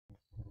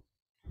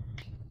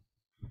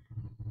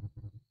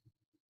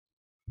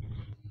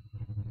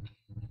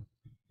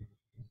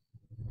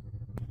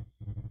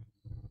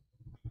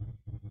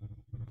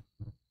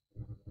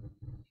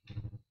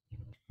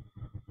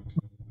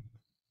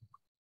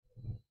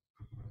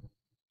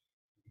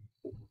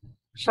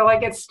Shall I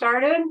get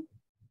started?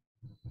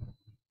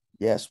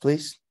 Yes,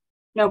 please.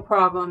 No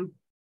problem.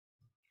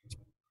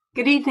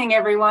 Good evening,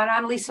 everyone.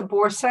 I'm Lisa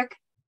Borsick.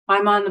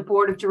 I'm on the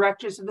board of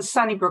directors of the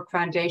Sunnybrook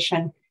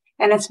Foundation,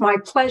 and it's my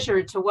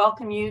pleasure to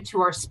welcome you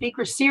to our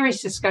speaker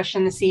series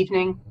discussion this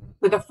evening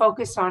with a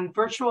focus on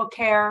virtual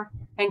care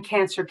and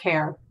cancer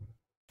care.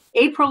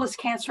 April is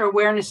Cancer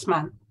Awareness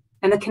Month,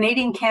 and the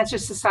Canadian Cancer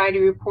Society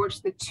reports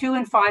that 2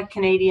 in 5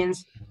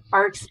 Canadians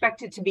are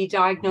expected to be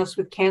diagnosed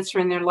with cancer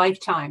in their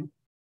lifetime.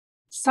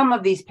 Some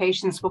of these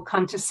patients will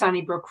come to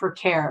Sunnybrook for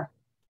care.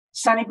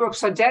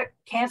 Sunnybrook's Odette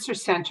Cancer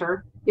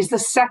Centre is the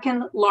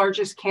second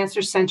largest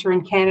cancer centre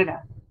in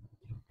Canada.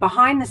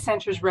 Behind the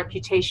centre's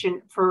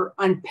reputation for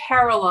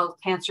unparalleled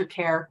cancer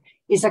care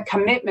is a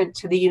commitment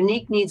to the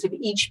unique needs of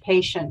each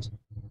patient.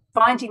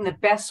 Finding the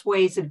best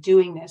ways of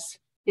doing this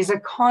is a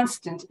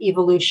constant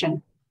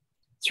evolution.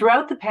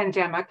 Throughout the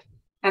pandemic,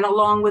 and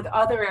along with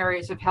other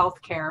areas of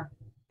healthcare,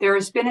 there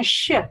has been a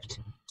shift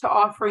to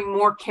offering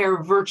more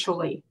care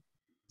virtually.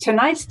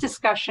 Tonight's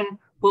discussion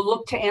will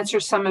look to answer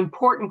some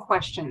important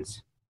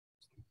questions.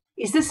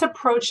 Is this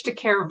approach to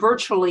care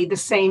virtually the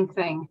same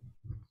thing?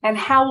 And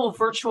how will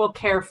virtual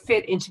care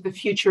fit into the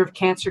future of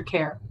cancer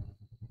care?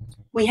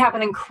 We have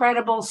an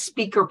incredible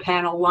speaker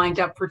panel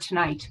lined up for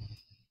tonight.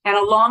 And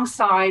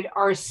alongside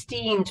our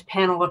esteemed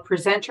panel of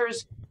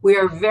presenters, we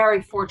are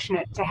very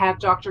fortunate to have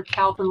Dr.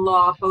 Calvin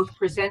Law both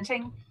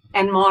presenting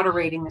and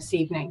moderating this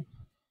evening.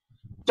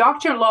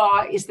 Dr.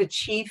 Law is the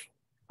chief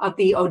of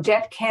the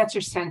Odette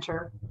Cancer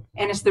Centre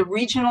and is the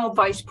Regional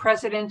Vice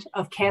President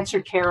of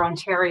Cancer Care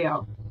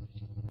Ontario.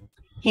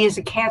 He is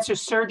a cancer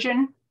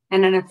surgeon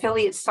and an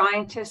affiliate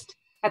scientist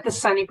at the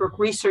Sunnybrook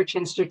Research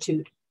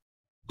Institute.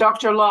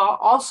 Dr. Law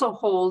also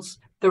holds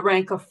the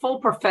rank of full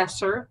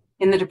professor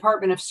in the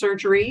Department of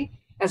Surgery,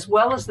 as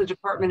well as the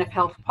Department of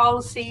Health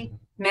Policy,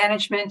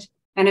 Management,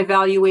 and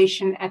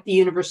Evaluation at the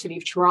University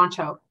of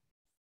Toronto.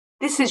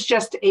 This is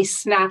just a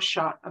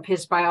snapshot of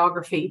his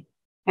biography.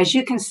 As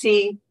you can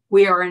see,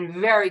 we are in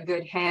very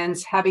good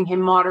hands having him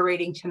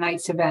moderating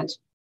tonight's event.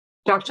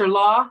 Dr.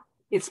 Law,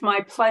 it's my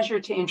pleasure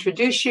to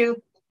introduce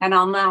you, and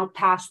I'll now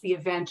pass the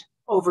event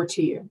over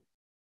to you.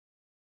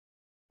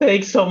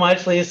 Thanks so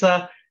much,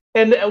 Lisa.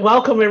 And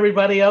welcome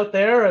everybody out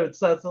there.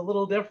 It's a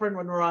little different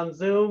when we're on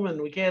Zoom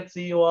and we can't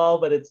see you all,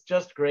 but it's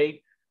just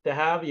great to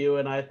have you.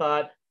 And I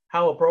thought,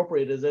 how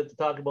appropriate is it to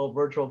talk about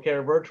virtual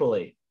care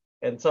virtually?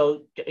 And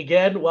so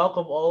again,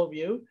 welcome all of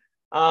you.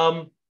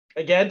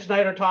 Again,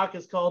 tonight our talk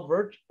is called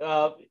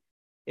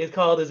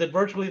Is It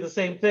Virtually the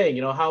Same Thing?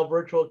 You know, how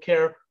virtual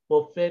care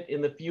will fit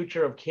in the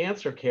future of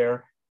cancer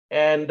care.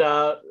 And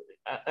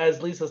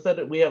as Lisa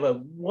said, we have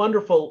a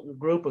wonderful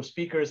group of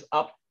speakers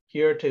up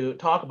here to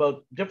talk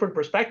about different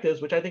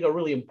perspectives, which I think are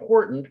really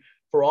important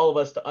for all of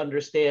us to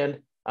understand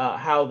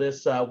how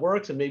this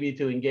works and maybe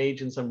to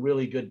engage in some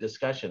really good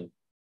discussion.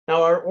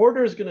 Now, our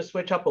order is going to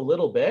switch up a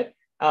little bit.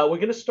 We're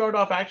going to start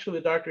off actually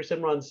with Dr.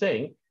 Simron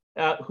Singh,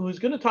 who's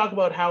going to talk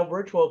about how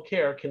virtual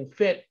care can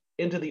fit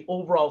into the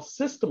overall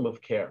system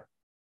of care.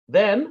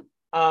 Then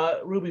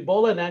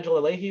Bola and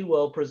Leahey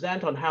will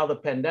present on how the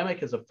pandemic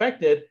has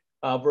affected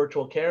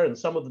virtual care and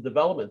some of the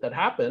development that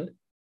happened.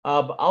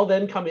 I'll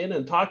then come in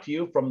and talk to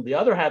you from the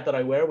other hat that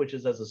I wear, which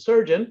is as a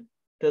surgeon,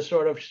 to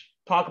sort of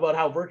talk about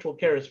how virtual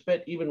care is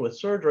fit even with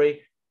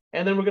surgery.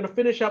 And then we're going to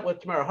finish up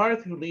with Tamara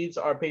Harth, who leads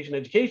our patient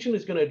education,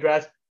 who's going to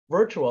address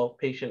virtual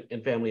patient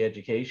and family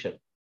education.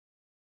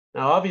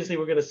 Now, obviously,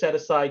 we're going to set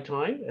aside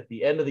time at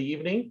the end of the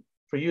evening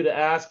for you to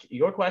ask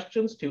your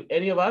questions to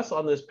any of us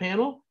on this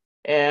panel.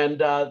 And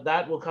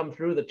that will come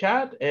through the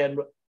chat, and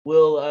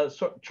we'll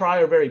try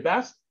our very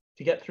best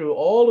to get through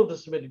all of the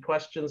submitted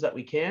questions that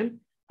we can.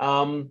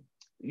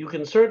 You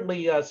can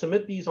certainly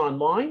submit these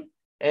online,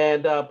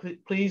 and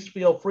please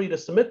feel free to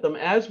submit them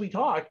as we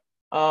talk,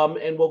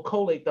 and we'll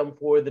collate them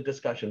for the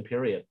discussion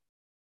period.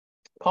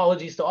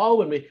 Apologies to all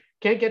when we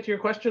can't get to your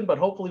question, but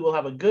hopefully we'll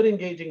have a good,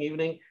 engaging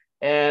evening.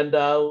 And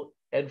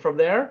from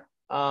there,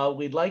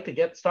 we'd like to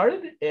get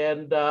started.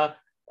 And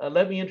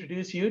let me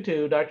introduce you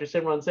to Dr.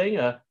 Simron Singh,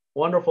 a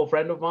wonderful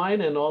friend of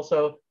mine, and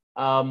also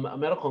a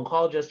medical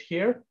oncologist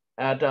here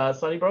at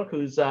Sunnybrook,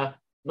 who's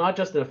not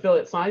just an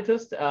affiliate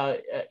scientist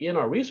in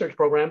our research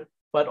program,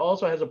 but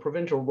also has a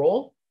provincial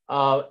role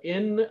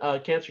in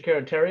Cancer Care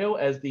Ontario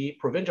as the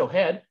provincial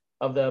head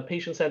of the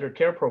patient-centered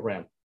care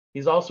program.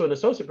 He's also an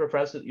associate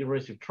professor at the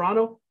University of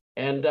Toronto,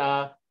 and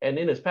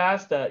in his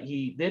past,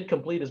 he did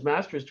complete his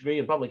master's degree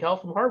in public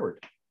health from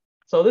Harvard.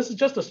 So this is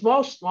just a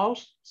small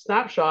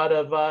snapshot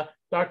of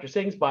Dr.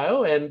 Singh's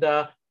bio, and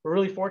we're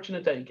really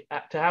fortunate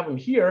to have him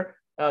here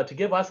to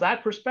give us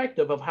that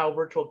perspective of how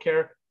virtual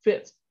care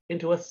fits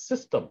into a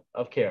system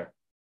of care.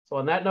 So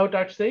on that note,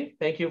 Dr. Singh,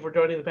 thank you for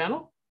joining the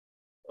panel.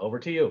 Over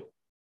to you.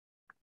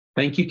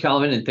 Thank you,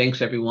 Calvin, and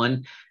thanks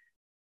everyone.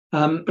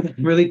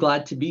 Really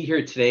glad to be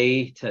here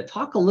today to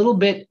talk a little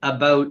bit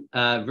about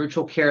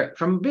virtual care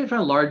from a bit of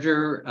a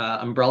larger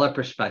umbrella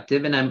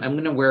perspective. And I'm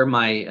going to wear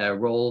my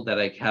role that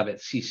I have at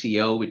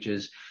CCO, which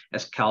is,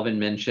 as Calvin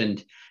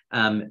mentioned,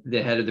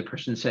 the head of the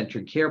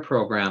person-centered care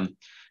program.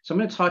 So I'm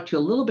going to talk to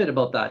you a little bit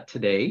about that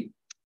today.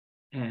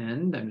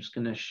 And I'm just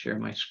going to share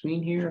my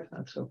screen here, if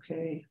that's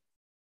okay.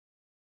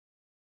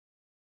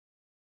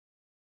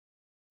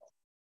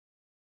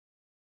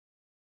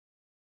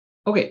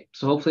 Okay,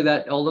 so hopefully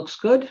that all looks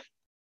good.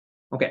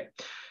 Okay,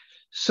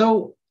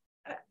 so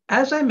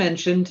as I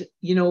mentioned,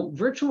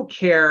 virtual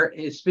care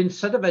has been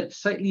sort of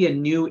slightly a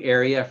new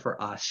area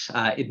for us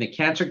in the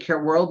cancer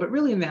care world, but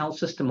really in the health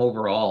system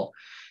overall.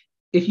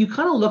 If you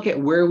kind of look at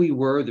where we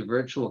were, the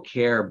virtual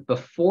care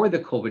before the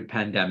COVID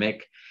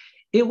pandemic,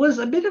 it was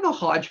a bit of a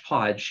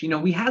hodgepodge.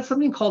 We had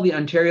something called the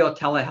Ontario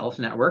Telehealth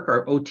Network,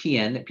 or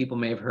OTN, that people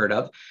may have heard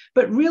of,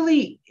 but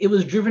really it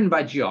was driven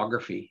by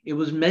geography. It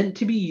was meant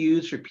to be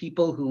used for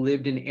people who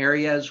lived in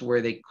areas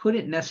where they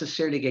couldn't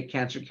necessarily get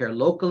cancer care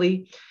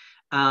locally,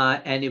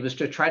 and it was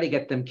to try to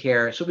get them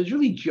care. So it was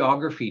really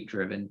geography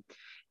driven.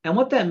 And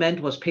what that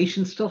meant was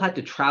patients still had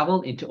to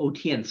travel into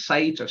OTN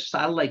sites or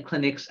satellite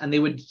clinics, and they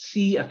would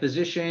see a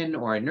physician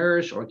or a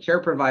nurse or a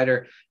care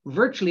provider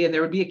virtually, and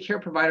there would be a care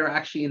provider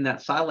actually in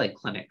that satellite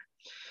clinic.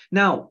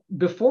 Now,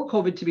 before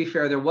COVID, to be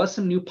fair, there was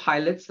some new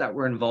pilots that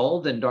were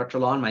involved, and Dr.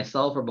 Law and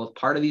myself were both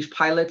part of these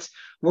pilots,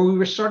 where we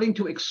were starting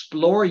to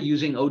explore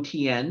using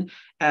OTN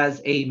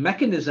as a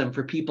mechanism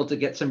for people to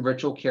get some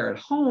virtual care at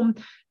home,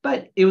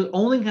 but it was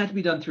only going to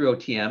be done through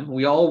OTM.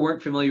 We all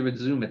weren't familiar with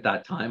Zoom at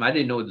that time. I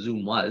didn't know what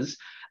Zoom was.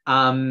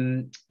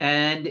 And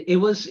it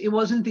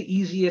wasn't the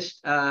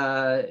easiest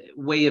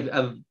way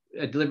of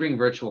delivering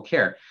virtual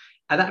care.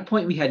 At that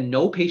point, we had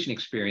no patient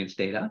experience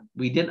data.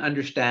 We didn't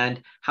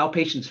understand how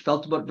patients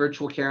felt about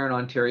virtual care in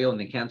Ontario and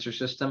the cancer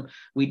system.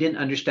 We didn't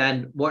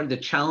understand what are the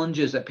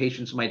challenges that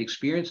patients might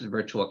experience in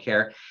virtual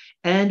care.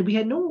 And we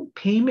had no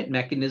payment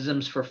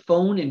mechanisms for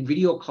phone and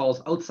video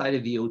calls outside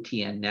of the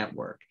OTN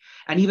network.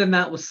 And even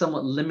that was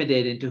somewhat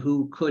limited into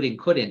who could and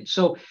couldn't.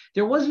 So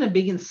there wasn't a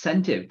big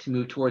incentive to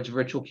move towards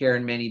virtual care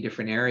in many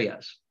different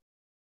areas.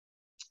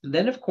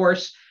 Then, of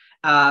course,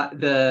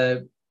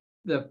 the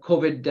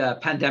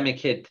COVID pandemic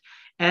hit,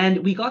 and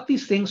we got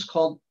these things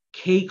called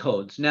K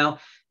codes. Now,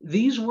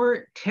 these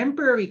were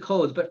temporary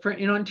codes, but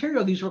in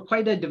Ontario, these were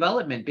quite a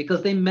development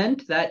because they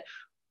meant that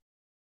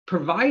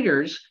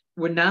providers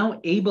were now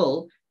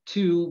able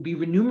to be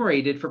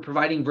remunerated for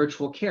providing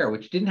virtual care,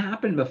 which didn't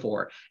happen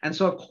before. And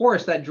so, of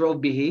course, that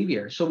drove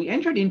behavior. So we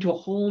entered into a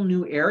whole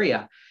new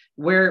area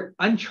where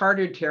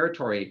uncharted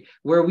territory,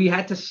 where we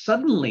had to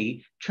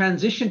suddenly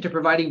transition to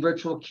providing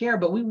virtual care,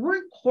 but we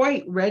weren't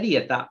quite ready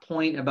at that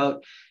point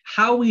about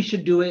how we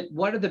should do it.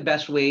 What are the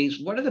best ways?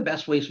 What are the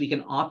best ways we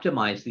can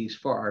optimize these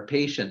for our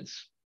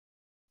patients?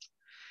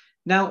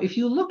 Now, if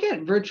you look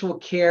at virtual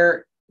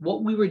care,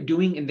 what we were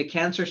doing in the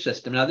cancer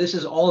system, now this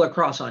is all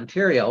across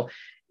Ontario,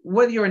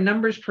 whether you're a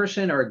numbers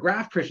person or a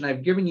graph person,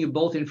 I've given you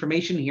both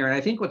information here. And I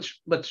think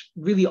what's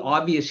really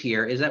obvious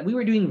here is that we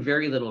were doing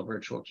very little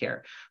virtual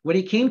care. When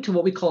it came to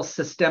what we call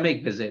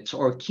systemic visits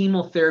or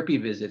chemotherapy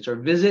visits or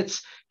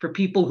visits for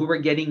people who were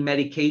getting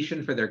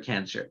medication for their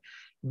cancer,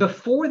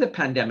 before the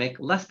pandemic,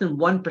 less than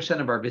 1%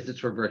 of our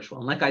visits were virtual.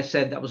 And like I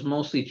said, that was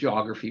mostly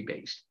geography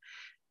based.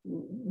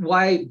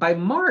 Why by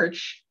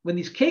March, when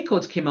these K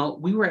codes came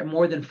out, we were at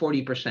more than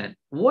 40%.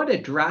 What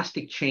a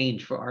drastic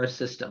change for our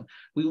system.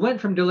 We went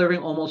from delivering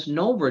almost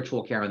no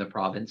virtual care in the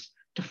province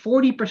to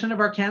 40% of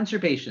our cancer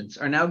patients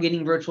are now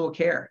getting virtual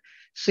care.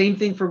 Same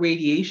thing for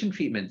radiation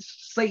treatments,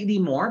 slightly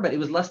more, but it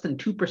was less than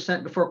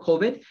 2% before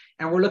COVID.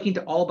 And we're looking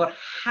to all but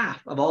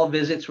half of all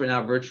visits were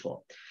now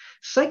virtual.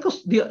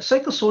 The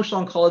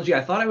psychosocial oncology,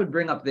 I thought I would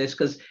bring up this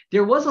because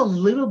there was a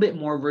little bit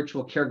more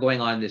virtual care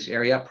going on in this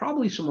area,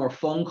 probably some more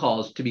phone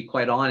calls, to be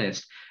quite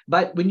honest.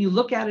 But when you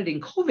look at it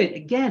in COVID,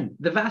 again,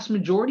 the vast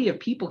majority of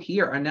people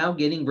here are now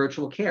getting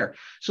virtual care.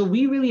 So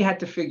we really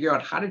had to figure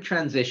out how to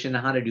transition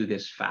and how to do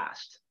this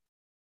fast.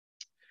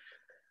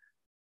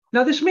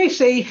 Now,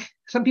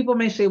 some people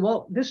may say,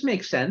 well, this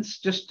makes sense.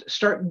 Just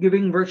start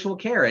giving virtual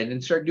care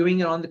and start doing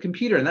it on the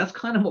computer. And that's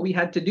kind of what we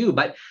had to do.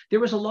 But there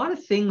was a lot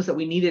of things that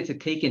we needed to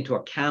take into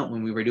account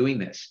when we were doing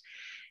this.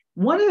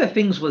 One of the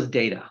things was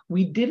data.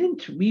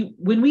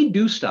 When we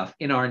do stuff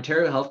in our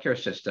Ontario healthcare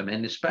system,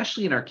 and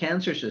especially in our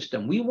cancer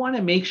system, we want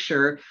to make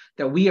sure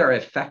that we are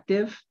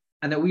effective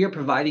and that we are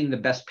providing the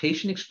best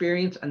patient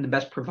experience and the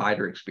best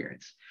provider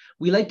experience.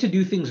 We like to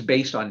do things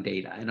based on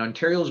data, and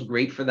Ontario is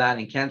great for that,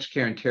 and Cancer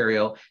Care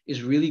Ontario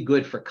is really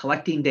good for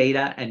collecting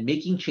data and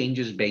making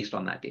changes based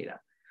on that data.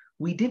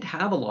 We did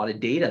have a lot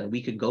of data that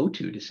we could go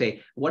to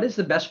say, what is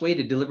the best way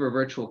to deliver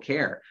virtual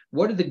care?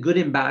 What are the good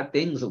and bad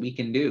things that we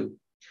can do?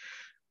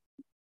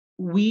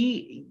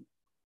 In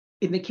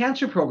the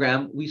cancer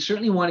program, we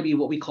certainly want to be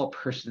what we call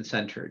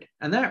person-centered.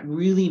 And that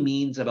really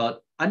means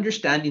about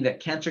understanding that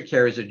cancer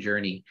care is a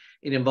journey.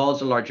 It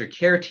involves a larger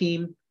care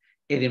team.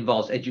 It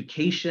involves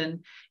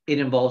education. It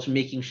involves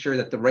making sure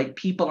that the right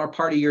people are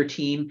part of your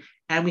team.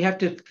 And we have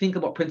to think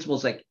about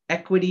principles like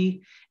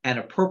equity and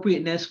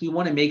appropriateness. We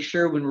want to make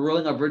sure when we're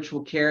rolling out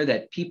virtual care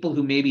that people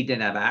who maybe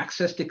didn't have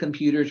access to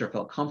computers or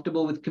felt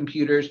comfortable with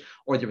computers,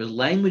 or there was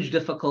language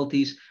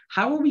difficulties,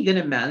 how are we going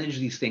to manage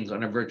these things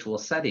on a virtual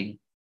setting?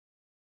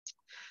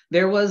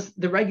 There was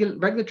the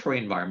regulatory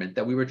environment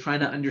that we were trying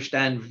to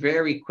understand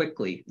very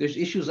quickly. There's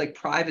issues like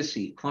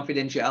privacy,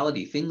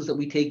 confidentiality, things that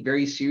we take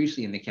very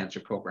seriously in the cancer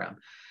program.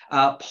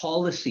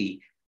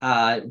 Policy,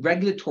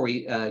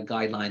 regulatory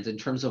guidelines in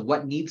terms of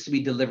what needs to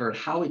be delivered,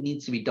 how it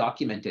needs to be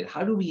documented.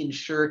 How do we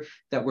ensure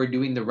that we're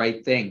doing the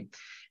right thing?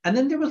 And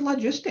then there was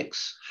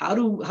logistics. How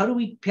do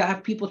we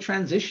have people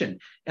transition?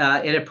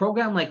 In a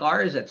program like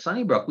ours at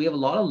Sunnybrook, we have a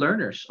lot of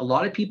learners. A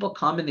lot of people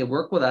come and they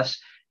work with us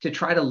to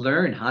try to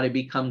learn how to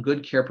become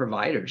good care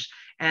providers.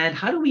 And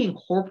how do we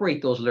incorporate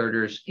those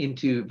learners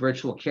into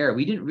virtual care?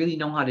 We didn't really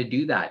know how to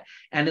do that.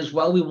 And as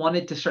well, we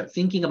wanted to start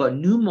thinking about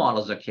new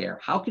models of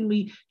care. How can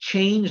we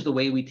change the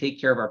way we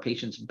take care of our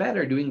patients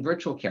better doing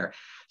virtual care?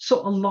 So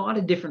a lot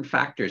of different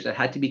factors that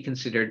had to be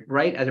considered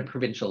right at a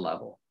provincial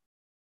level.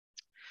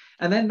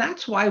 And then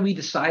that's why we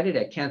decided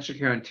at Cancer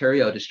Care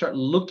Ontario to start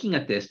looking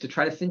at this to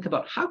try to think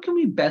about how can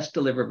we best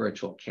deliver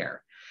virtual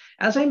care.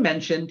 As I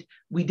mentioned,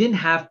 we didn't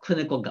have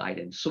clinical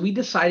guidance. So we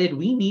decided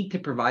we need to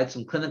provide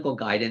some clinical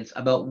guidance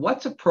about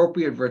what's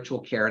appropriate virtual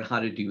care and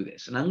how to do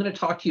this. And I'm going to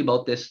talk to you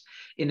about this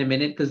in a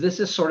minute, because this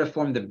has sort of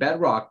formed the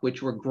bedrock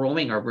which we're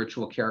growing our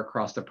virtual care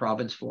across the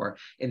province for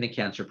in the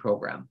cancer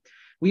program.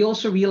 We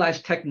also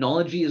realized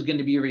technology is going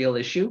to be a real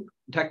issue.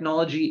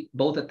 Technology,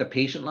 both at the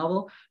patient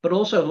level, but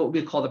also what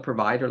we call the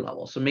provider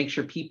level. So make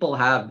sure people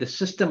have, the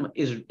system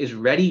is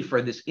ready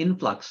for this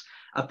influx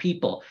of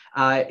people.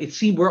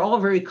 We're all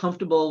very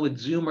comfortable with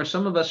Zoom, or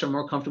some of us are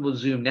more comfortable with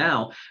Zoom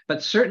now,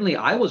 but certainly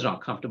I was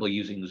not comfortable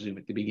using Zoom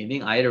at the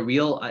beginning.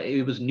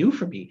 It was new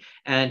for me,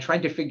 and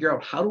trying to figure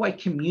out how do I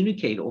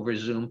communicate over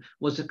Zoom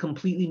was a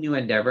completely new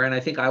endeavor. And I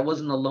think I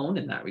wasn't alone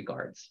in that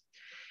regards.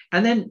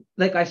 And then,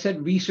 like I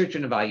said, research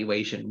and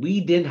evaluation.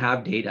 We didn't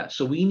have data,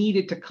 so we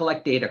needed to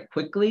collect data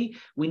quickly.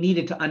 We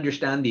needed to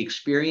understand the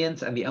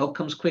experience and the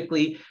outcomes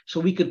quickly,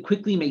 so we could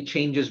quickly make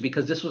changes,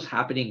 because this was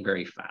happening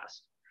very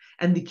fast.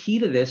 And the key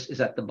to this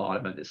is at the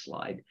bottom of this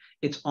slide.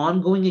 It's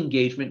ongoing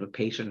engagement with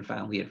patient and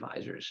family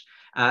advisors.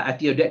 At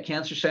the Odette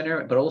Cancer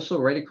Center, but also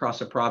right across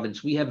the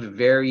province, we have a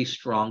very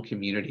strong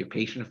community of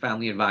patient and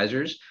family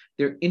advisors.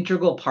 They're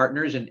integral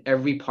partners in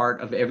every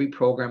part of every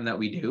program that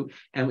we do.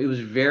 And it was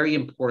very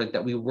important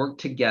that we work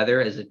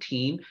together as a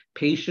team,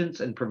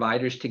 patients and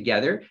providers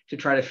together, to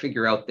try to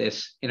figure out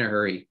this in a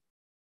hurry.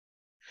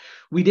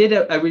 We did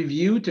a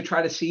review to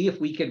try to see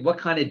if we could, what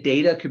kind of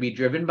data could be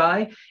driven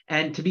by.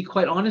 And to be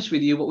quite honest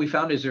with you, what we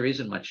found is there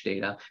isn't much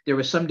data. There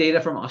was some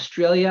data from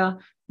Australia,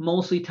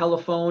 mostly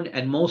telephone,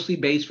 and mostly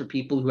based for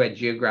people who had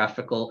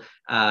geographical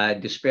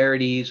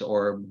disparities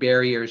or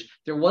barriers.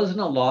 There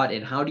wasn't a lot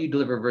in how do you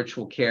deliver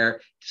virtual care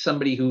to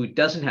somebody who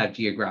doesn't have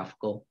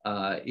geographical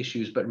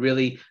issues, but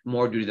really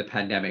more due to the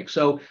pandemic.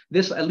 So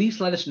this at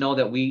least let us know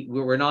that we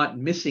were not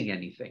missing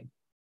anything.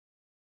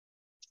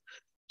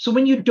 So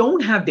when you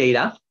don't have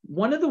data,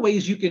 one of the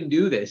ways you can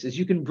do this is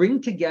you can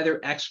bring together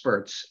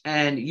experts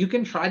and you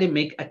can try to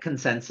make a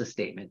consensus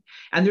statement.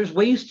 And there's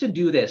ways to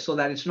do this so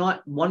that it's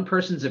not one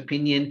person's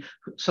opinion,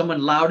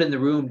 someone loud in the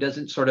room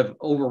doesn't sort of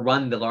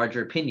overrun the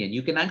larger opinion.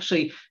 You can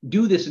actually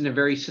do this in a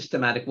very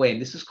systematic way.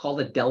 And this is called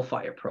a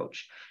Delphi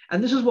approach.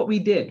 And this is what we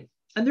did.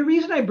 And the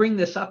reason I bring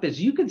this up is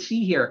you can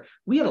see here,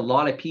 we had a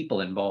lot of people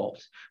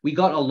involved. We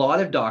got a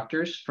lot of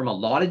doctors from a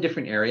lot of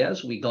different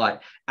areas. We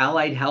got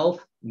allied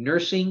health,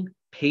 nursing,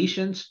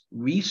 patients,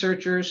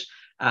 researchers,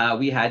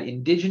 we had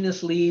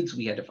Indigenous leads,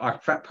 we had our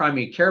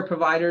primary care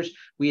providers,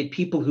 we had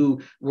people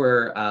who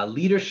were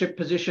leadership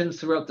positions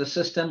throughout the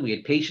system, we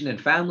had patient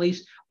and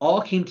families, all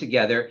came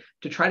together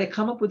to try to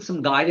come up with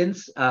some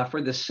guidance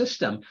for the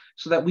system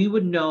so that we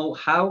would know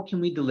how can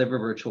we deliver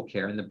virtual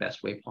care in the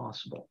best way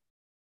possible.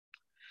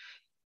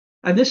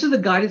 And this is the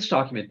guidance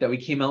document that we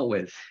came out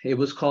with.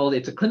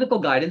 It's a clinical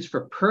guidance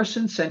for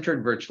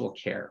person-centered virtual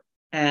care.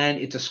 And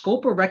it's a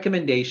scope of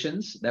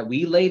recommendations that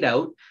we laid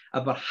out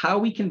about how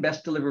we can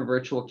best deliver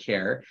virtual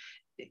care,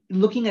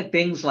 looking at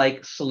things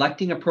like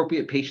selecting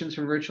appropriate patients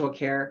for virtual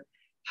care.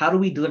 How do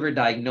we deliver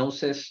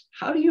diagnosis?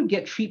 How do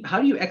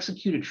you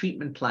execute a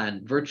treatment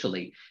plan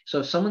virtually?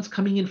 So if someone's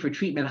coming in for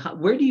treatment,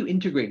 where do you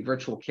integrate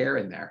virtual care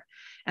in there?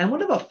 And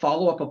what about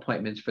follow-up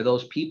appointments for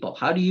those people?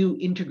 How do you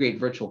integrate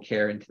virtual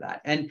care into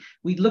that? And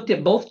we looked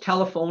at both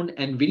telephone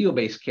and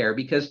video-based care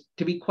because,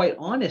 to be quite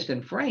honest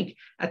and frank,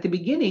 at the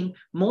beginning,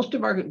 most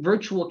of our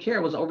virtual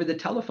care was over the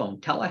telephone,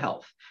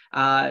 telehealth,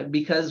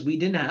 because we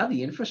didn't have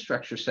the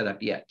infrastructure set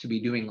up yet to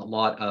be doing a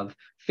lot of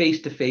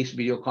face-to-face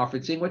video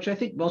conferencing, which I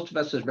think most of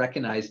us has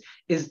recognized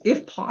is,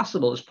 if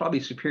possible, is probably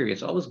superior.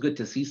 It's always good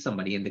to see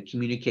somebody in the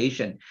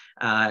communication.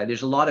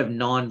 There's a lot of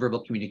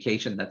non-verbal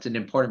communication that's an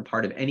important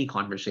part of any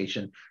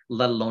conversation,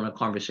 let alone a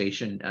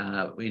conversation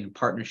in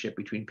partnership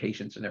between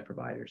patients and their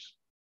providers.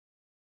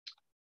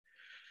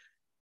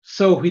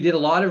 So we did a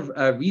lot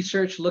of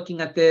research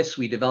looking at this.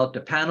 We developed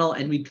a panel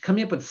and we come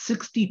up with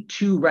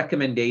 62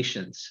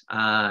 recommendations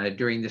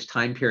during this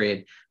time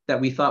period that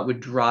we thought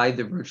would drive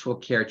the virtual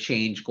care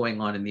change going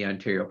on in the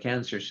Ontario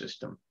cancer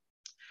system.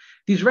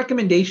 These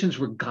recommendations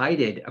were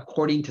guided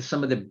according to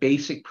some of the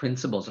basic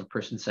principles of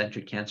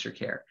person-centered cancer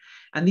care.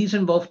 And these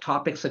involve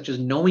topics such as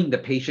knowing the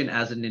patient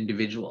as an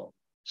individual,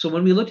 So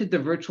when we looked at the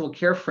virtual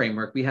care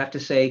framework, we have to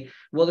say,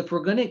 well, if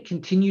we're going to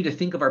continue to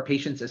think of our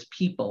patients as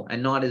people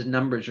and not as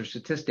numbers or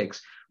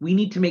statistics, we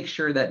need to make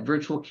sure that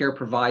virtual care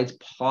provides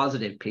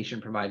positive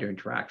patient-provider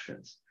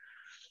interactions.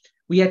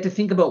 We had to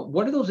think about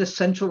what are those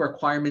essential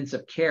requirements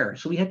of care.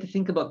 So we had to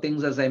think about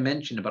things, as I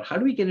mentioned, about how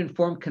do we get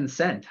informed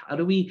consent? How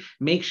do we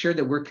make sure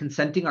that we're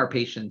consenting our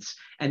patients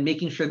and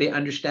making sure they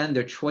understand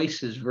their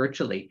choices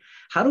virtually?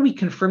 How do we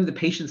confirm the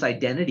patient's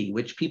identity,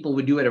 which people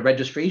would do at a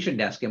registration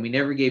desk and we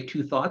never gave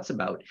two thoughts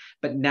about?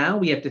 But now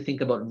we have to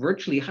think about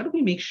virtually, how do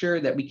we make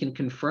sure that we can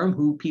confirm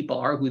who people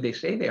are, who they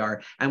say they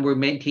are, and we're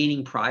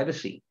maintaining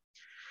privacy?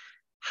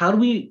 How do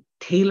we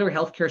tailor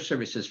healthcare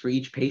services for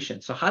each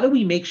patient? So how do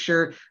we make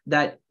sure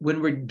that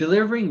when we're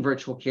delivering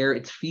virtual care,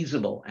 it's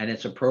feasible and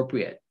it's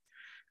appropriate?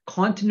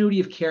 Continuity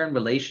of care and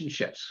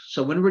relationships.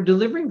 So when we're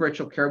delivering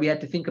virtual care, we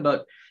had to think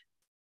about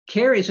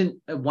care isn't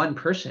one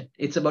person.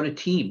 It's about a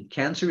team.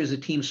 Cancer is a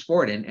team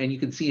sport. And you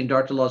can see in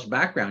Dr. Law's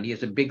background, he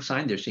has a big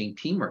sign there saying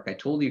teamwork. I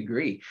totally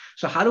agree.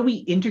 So how do we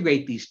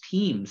integrate these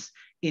teams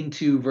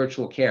into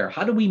virtual care?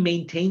 How do we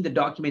maintain the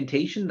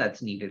documentation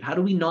that's needed? How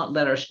do we not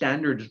let our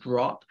standards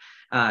drop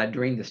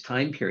during this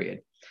time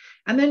period?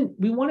 And then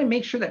we want to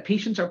make sure that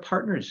patients are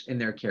partners in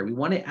their care. We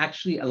want to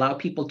actually allow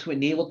people to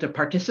enable to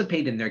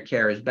participate in their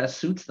care as best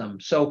suits them.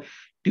 So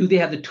do they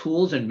have the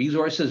tools and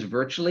resources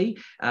virtually?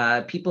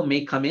 People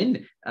may come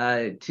in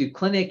to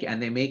clinic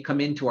and they may come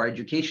into our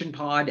education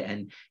pod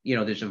and,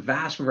 there's a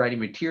vast variety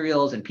of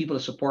materials and people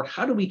to support.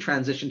 How do we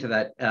transition to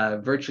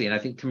that virtually? And I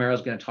think Tamara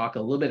is going to talk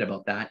a little bit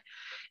about that.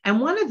 And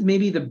one of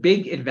maybe the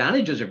big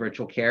advantages of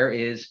virtual care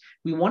is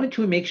we wanted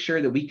to make sure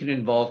that we can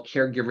involve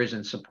caregivers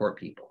and support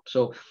people.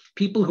 So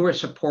people who are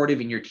supportive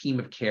in your team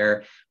of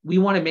care, we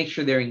want to make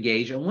sure they're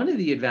engaged. And one of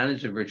the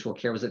advantages of virtual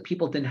care was that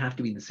people didn't have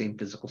to be in the same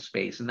physical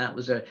space. And that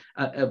was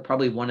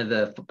probably one of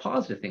the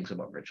positive things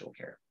about virtual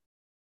care.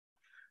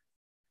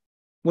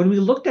 When we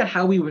looked at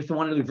how we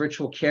wanted to do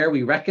virtual care,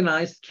 we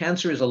recognized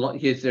cancer is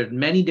there's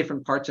many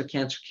different parts of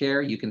cancer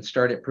care. You can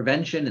start at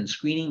prevention and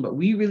screening, but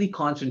we really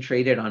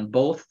concentrated on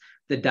both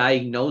the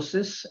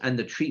diagnosis and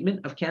the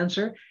treatment of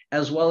cancer,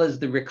 as well as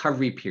the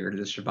recovery period,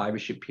 the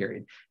survivorship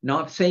period.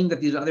 Not saying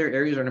that these other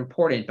areas aren't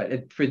important,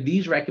 but for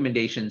these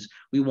recommendations,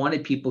 we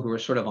wanted people who are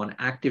sort of on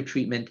active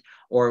treatment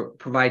or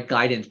provide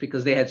guidance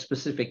because they had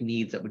specific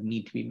needs that would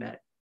need to be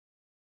met.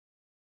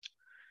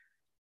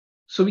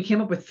 So we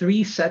came up with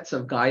 3 sets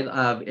of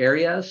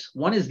areas.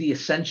 One is the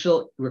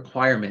essential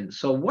requirements.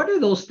 So what are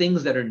those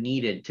things that are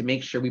needed to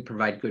make sure we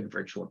provide good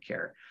virtual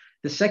care?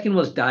 The second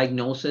was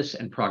diagnosis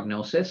and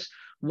prognosis.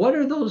 What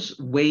are those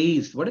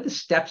ways, what are the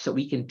steps that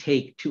we can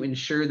take to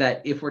ensure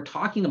that if we're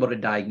talking about a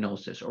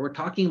diagnosis or we're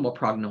talking about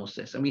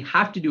prognosis, and we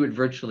have to do it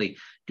virtually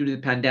due to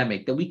the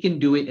pandemic, that we can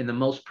do it in the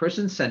most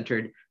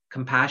person-centered,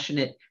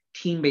 compassionate,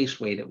 team-based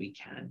way that we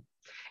can?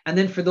 And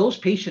then for those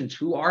patients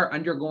who are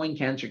undergoing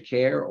cancer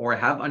care or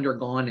have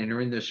undergone and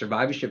are in the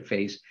survivorship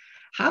phase,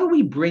 how do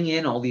we bring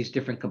in all these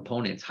different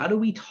components? How do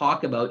we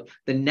talk about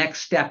the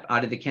next step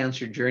out of the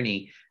cancer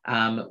journey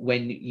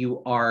when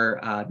you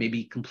are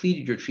maybe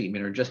completed your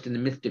treatment or just in the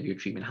midst of your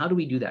treatment? How do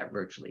we do that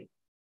virtually?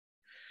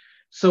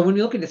 So when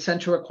we look at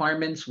essential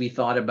requirements, we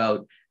thought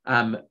about,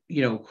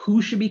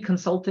 who should be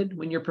consulted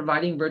when you're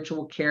providing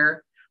virtual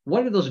care?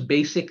 What are those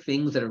basic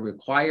things that are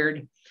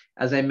required?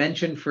 As I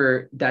mentioned,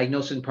 for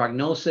diagnosis and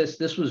prognosis,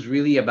 this was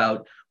really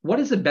about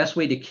what is the best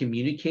way to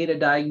communicate a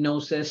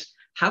diagnosis?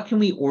 How can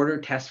we order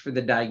tests for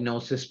the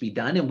diagnosis be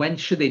done? And when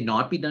should they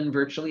not be done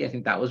virtually? I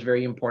think that was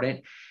very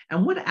important.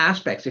 And what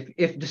aspects,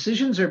 if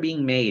decisions are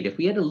being made, if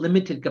we had a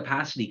limited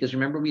capacity, because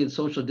remember we had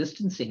social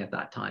distancing at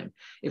that time,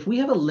 if we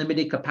have a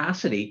limited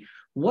capacity,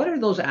 what are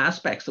those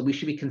aspects that we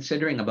should be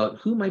considering about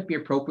who might be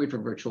appropriate for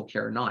virtual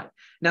care or not?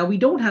 Now, we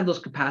don't have those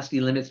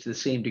capacity limits to the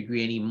same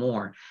degree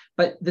anymore,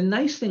 but the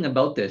nice thing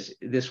about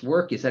this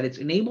work is that it's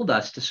enabled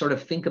us to sort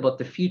of think about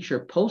the future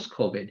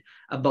post-COVID,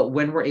 about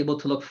when we're able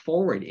to look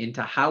forward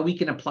into how we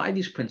can apply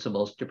these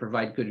principles to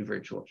provide good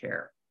virtual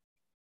care.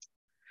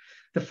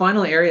 The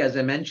final area, as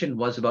I mentioned,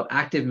 was about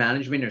active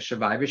management or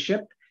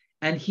survivorship.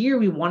 And here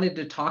we wanted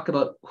to talk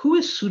about who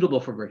is suitable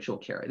for virtual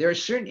care. There are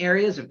certain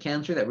areas of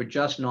cancer that were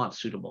just not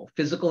suitable.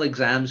 Physical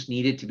exams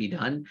needed to be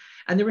done.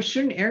 And there were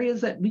certain areas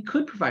that we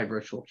could provide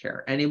virtual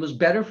care. And it was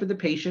better for the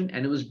patient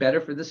and it was better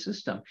for the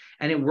system.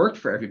 And it worked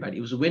for everybody.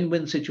 It was a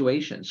win-win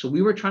situation. So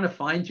we were trying to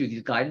find through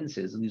these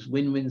guidances and these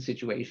win-win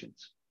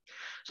situations.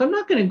 So I'm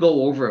not going to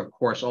go over, of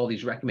course, all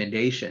these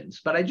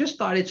recommendations, but I just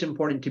thought it's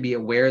important to be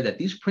aware that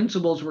these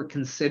principles were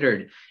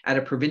considered at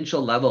a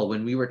provincial level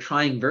when we were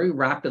trying very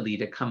rapidly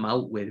to come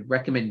out with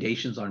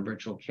recommendations on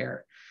virtual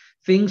care.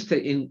 Things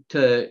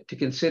to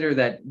consider,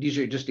 that these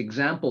are just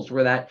examples,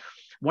 were that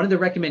one of the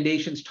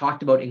recommendations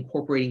talked about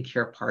incorporating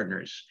care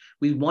partners.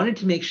 We wanted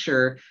to make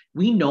sure,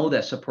 we know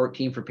that support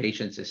team for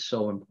patients is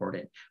so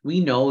important.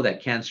 We know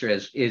that cancer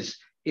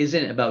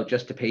isn't about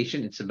just a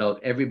patient, it's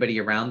about everybody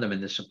around them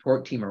and the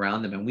support team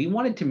around them. And we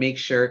wanted to make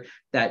sure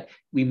that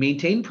we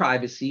maintain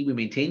privacy, we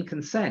maintain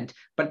consent,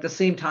 but at the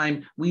same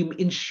time, we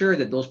ensure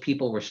that those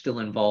people were still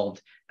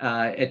involved.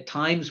 At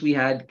times, we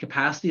had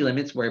capacity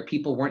limits where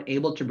people weren't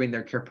able to bring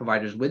their care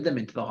providers with them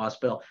into the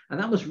hospital, and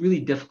that was really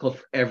difficult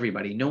for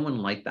everybody. No one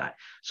liked that.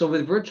 So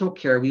with virtual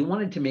care, we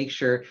wanted to make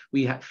sure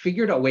we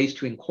figured out ways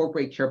to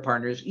incorporate care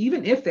partners,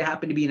 even if they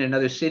happen to be in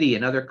another city,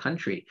 another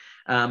country.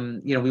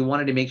 We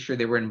wanted to make sure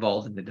they were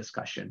involved in the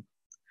discussion.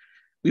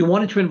 We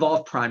wanted to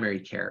involve primary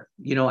care.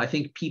 I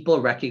think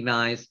people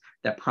recognize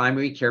that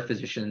primary care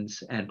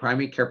physicians and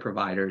primary care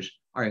providers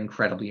are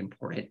incredibly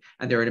important,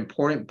 and they're an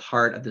important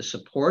part of the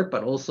support,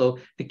 but also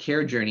the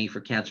care journey for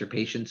cancer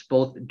patients,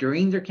 both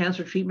during their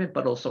cancer treatment,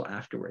 but also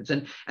afterwards.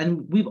 And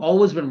we've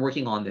always been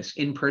working on this,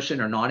 in person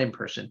or not in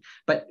person,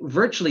 but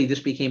virtually this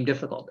became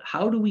difficult.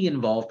 How do we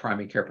involve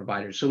primary care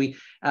providers? So we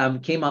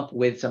came up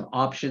with some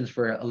options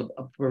for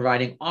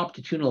providing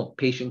opportunal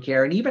patient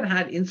care, and even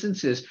had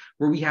instances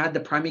where we had the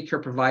primary care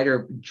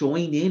provider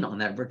join in on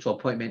that virtual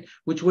appointment,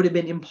 which would have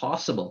been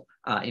impossible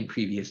in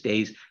previous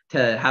days,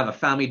 to have a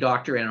family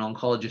doctor and an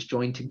oncologist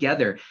join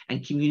together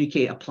and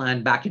communicate a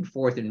plan back and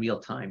forth in real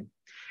time.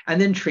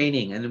 And then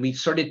training. And then we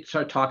started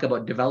to talk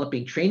about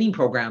developing training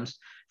programs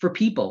for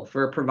people,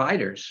 for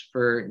providers,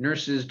 for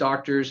nurses,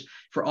 doctors,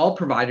 for all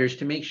providers,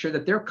 to make sure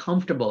that they're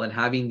comfortable in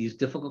having these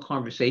difficult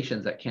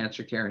conversations that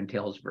cancer care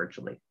entails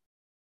virtually.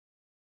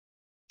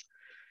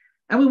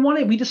 And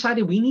we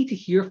decided we need to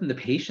hear from the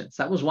patients.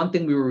 That was one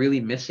thing we were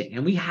really missing.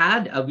 And we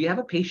have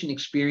a patient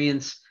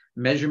experience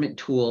measurement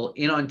tool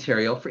in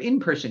Ontario for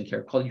in-person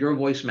care called Your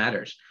Voice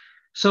Matters.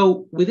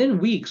 So within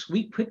weeks,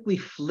 we quickly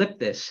flipped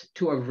this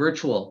to a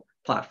virtual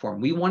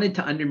platform. We wanted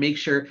to make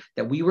sure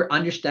that we were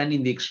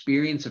understanding the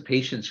experience of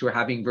patients who are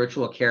having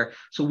virtual care,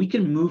 so we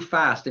can move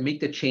fast and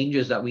make the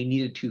changes that we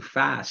needed to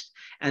fast.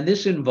 And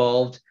this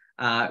involved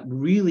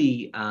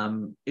really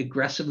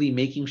aggressively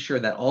making sure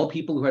that all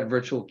people who had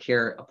virtual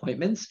care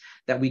appointments,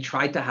 that we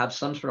tried to have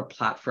some sort of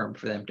platform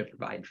for them to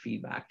provide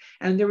feedback.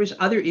 And there was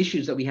other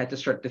issues that we had to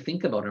start to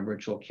think about in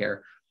virtual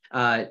care.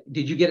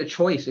 Did you get a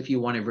choice if you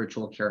wanted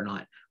virtual care or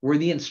not? Were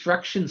the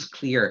instructions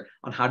clear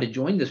on how to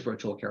join this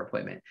virtual care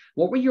appointment?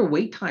 What were your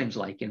wait times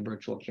like in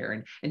virtual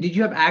care? And did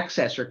you have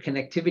access or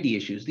connectivity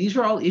issues? These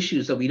are all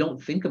issues that we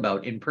don't think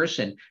about in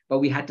person, but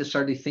we had to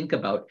start to think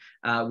about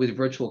with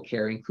virtual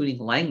care, including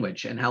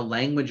language, and how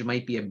language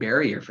might be a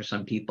barrier for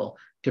some people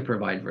to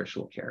provide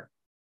virtual care.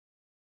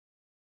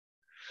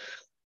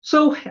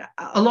 So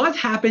a lot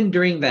happened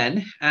during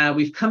then.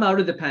 We've come out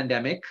of the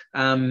pandemic,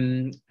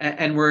 and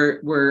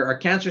our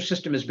cancer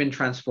system has been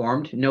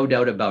transformed, no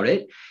doubt about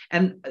it.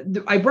 And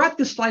I brought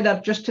this slide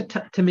up just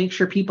to make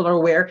sure people are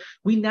aware.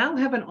 We now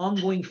have an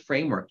ongoing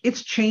framework.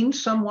 It's changed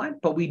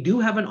somewhat, but we do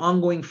have an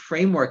ongoing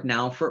framework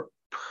now for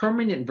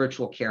permanent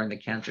virtual care in the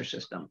cancer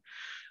system.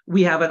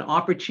 We have an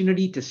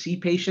opportunity to see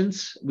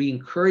patients. We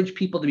encourage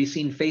people to be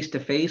seen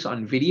face-to-face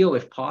on video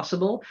if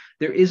possible.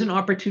 There is an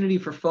opportunity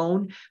for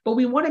phone, but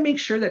we want to make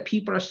sure that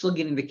people are still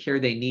getting the care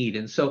they need.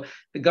 And so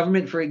the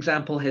government, for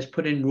example, has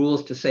put in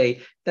rules to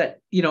say that,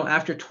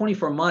 after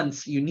 24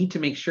 months, you need to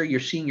make sure you're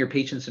seeing your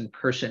patients in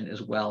person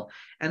as well.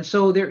 And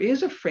so there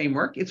is a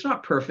framework. It's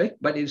not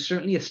perfect, but it's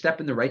certainly a step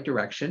in the right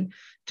direction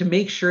to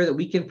make sure that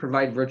we can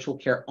provide virtual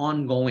care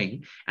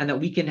ongoing, and that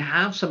we can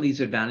have some of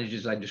these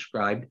advantages I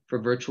described for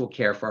virtual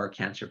care for our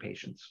cancer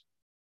patients.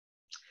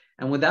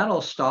 And with that,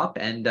 I'll stop,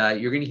 and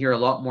you're going to hear a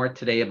lot more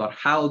today about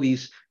how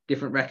these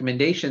different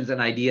recommendations and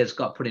ideas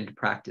got put into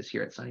practice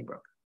here at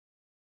Sunnybrook.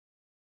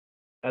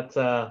 That's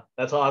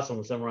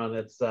awesome, Simron.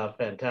 It's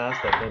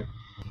fantastic.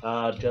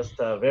 And just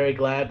very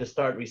glad to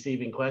start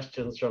receiving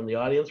questions from the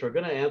audience. We're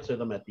going to answer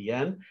them at the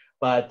end,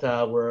 but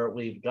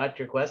we've got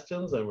your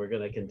questions, and we're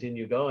going to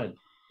continue going.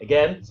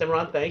 Again,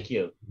 Simron, thank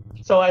you.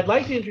 So I'd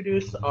like to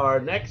introduce our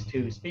next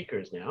two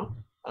speakers now.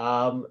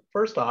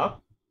 First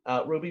off,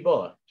 Ruby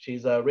Bola.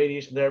 She's a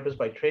radiation therapist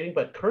by training,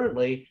 but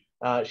currently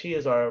she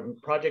is our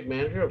project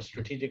manager of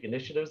strategic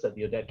initiatives at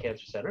the Odette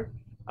Cancer Center.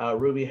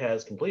 Ruby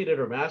has completed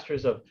her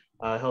Master's of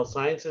Health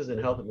Sciences and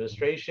Health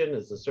Administration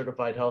as a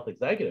certified health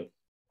executive.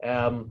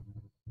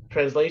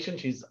 Translation,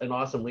 she's an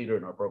awesome leader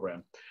in our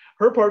program.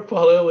 Her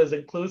portfolio is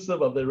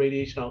inclusive of the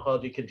Radiation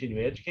Oncology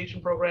Continuing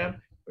Education Program,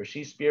 where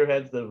she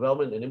spearheads the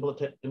development and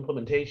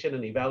implementation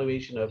and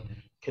evaluation of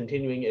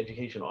continuing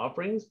education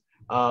offerings,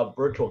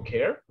 virtual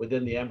care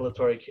within the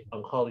Ambulatory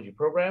Oncology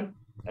Program,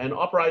 and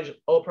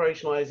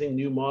operationalizing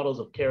new models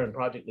of care and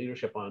project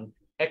leadership on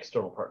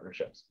external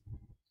partnerships.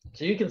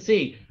 So you can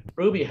see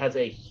Ruby has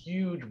a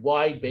huge,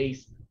 wide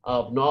base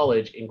of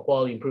knowledge in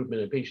quality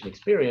improvement and patient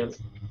experience,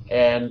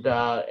 and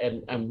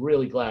I'm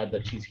really glad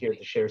that she's here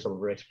to share some of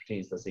her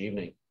expertise this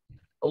evening.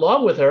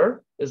 Along with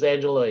her is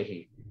Angela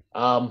Leahey.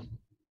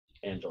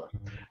 Angela.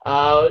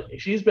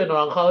 She's been an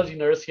oncology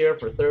nurse here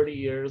for 30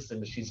 years,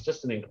 and she's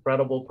just an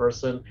incredible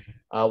person,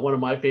 one of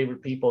my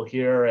favorite people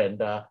here,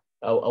 and a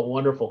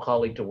wonderful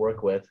colleague to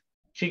work with.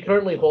 She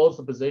currently holds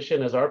the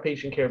position as our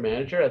patient care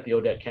manager at the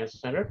Odette Cancer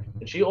Center,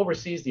 and she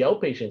oversees the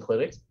outpatient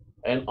clinics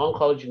and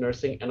oncology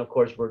nursing, and of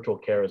course, virtual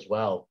care as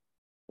well.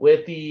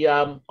 With the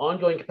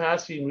ongoing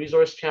capacity and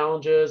resource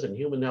challenges and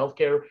human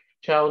healthcare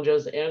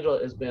challenges.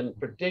 Angela has been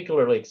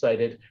particularly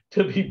excited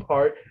to be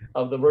part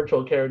of the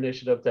virtual care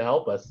initiative to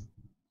help us.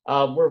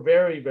 We're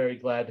very, very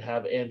glad to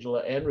have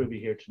Angela and Ruby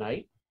here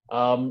tonight.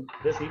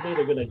 This evening,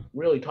 they're going to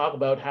really talk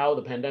about how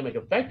the pandemic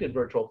affected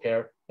virtual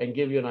care and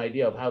give you an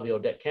idea of how the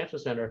Odette Cancer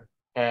Center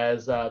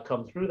has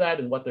come through that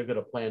and what they're going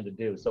to plan to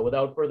do. So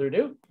without further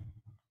ado,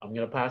 I'm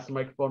going to pass the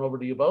microphone over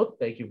to you both.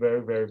 Thank you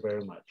very, very,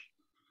 very much.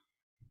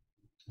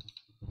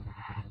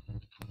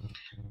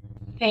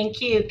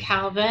 Thank you,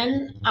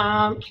 Calvin.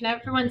 Can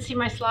everyone see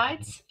my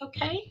slides?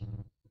 Okay.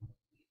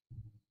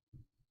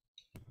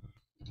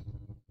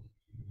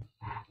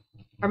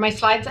 Are my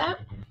slides up?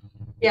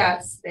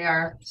 Yes, they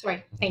are.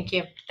 Sorry. Thank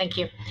you. Thank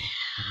you.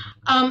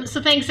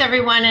 So thanks,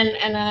 everyone,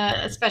 and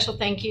a special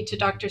thank you to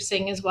Dr.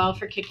 Singh as well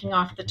for kicking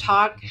off the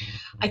talk.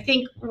 I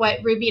think what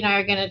Ruby and I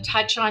are going to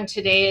touch on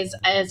today is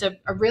a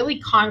really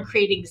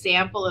concrete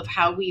example of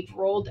how we've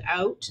rolled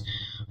out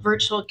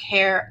virtual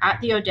care at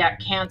the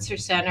Odette Cancer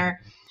Center.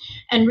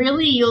 And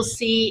really, you'll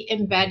see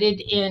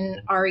embedded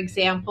in our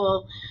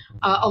example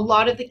a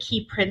lot of the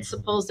key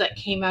principles that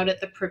came out at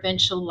the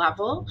provincial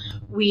level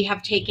we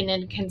have taken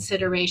into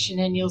consideration,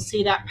 and you'll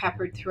see that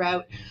peppered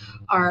throughout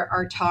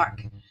our talk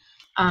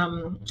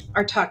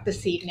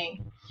this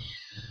evening.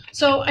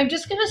 So I'm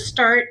just going to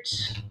start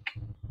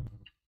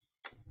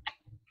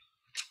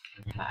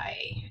by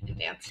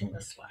advancing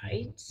the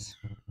slides.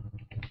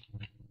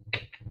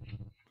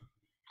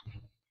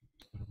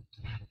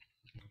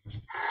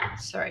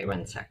 Sorry,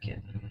 1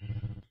 second.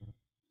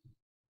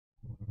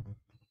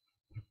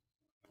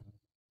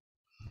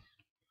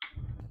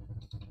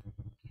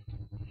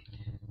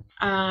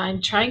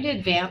 I'm trying to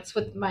advance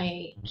with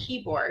my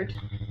keyboard.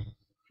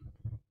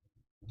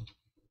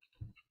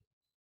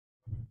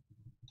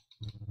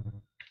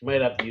 You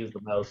might have to use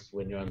the mouse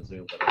when you're on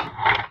Zoom.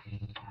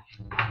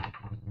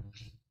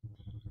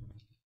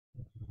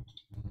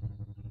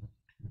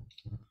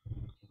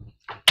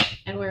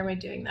 And where am I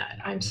doing that?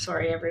 I'm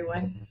sorry,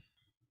 everyone.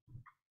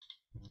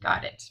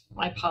 Got it.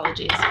 My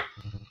apologies.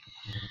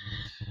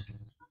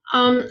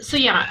 So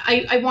yeah,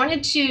 I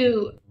wanted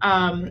to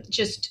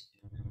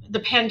the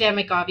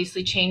pandemic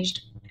obviously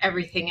changed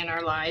everything in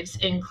our lives,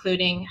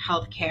 including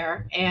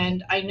healthcare.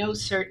 And I know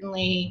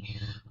certainly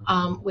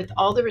with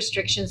all the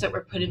restrictions that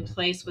were put in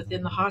place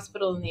within the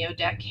hospital and the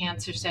Odette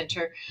Cancer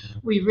Center,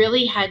 we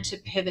really had to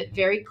pivot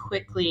very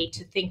quickly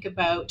to think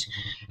about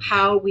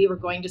how we were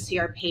going to see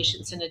our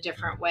patients in a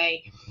different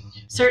way.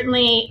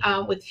 Certainly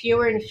with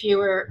fewer and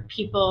fewer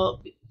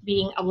people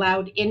being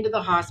allowed into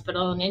the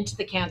hospital and into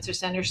the cancer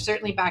center,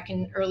 certainly back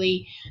in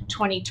early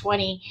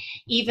 2020,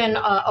 even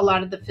a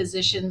lot of the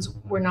physicians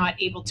were not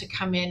able to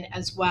come in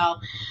as well.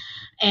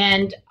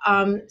 And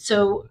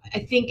so I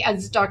think,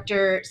 as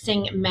Dr.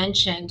 Singh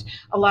mentioned,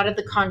 a lot of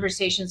the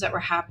conversations that were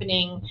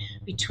happening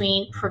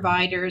between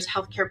providers,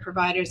 healthcare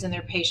providers, and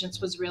their patients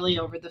was really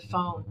over the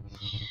phone.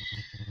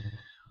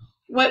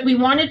 What we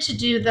wanted to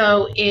do,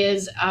 though,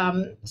 is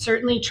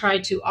certainly try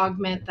to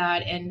augment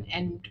that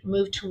and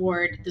move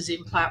toward the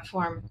Zoom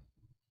platform,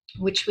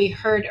 which we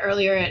heard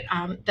earlier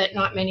that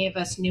not many of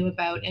us knew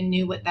about and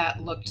knew what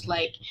that looked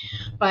like.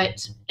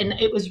 And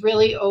it was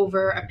really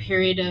over a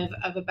period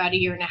of about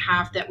 1.5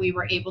 years that we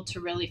were able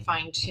to really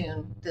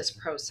fine-tune this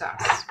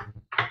process.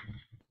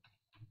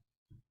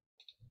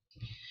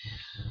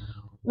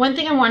 One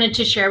thing I wanted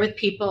to share with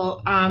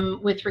people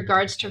with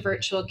regards to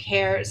virtual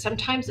care,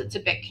 sometimes it's a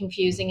bit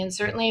confusing, and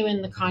certainly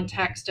in the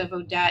context of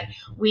Odette,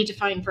 we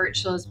define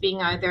virtual as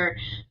being either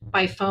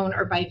by phone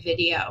or by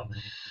video.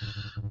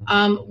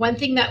 One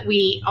thing that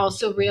we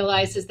also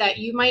realize is that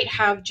you might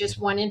have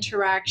just one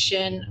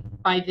interaction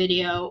by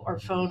video or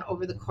phone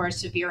over the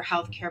course of your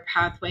healthcare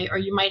pathway, or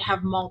you might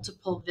have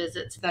multiple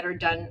visits that are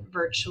done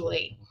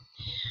virtually.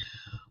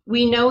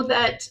 We know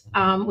that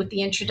with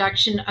the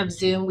introduction of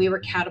Zoom, we were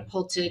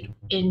catapulted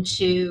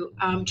into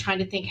trying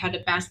to think how to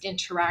best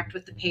interact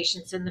with the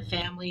patients and the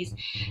families.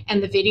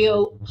 And the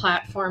video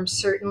platform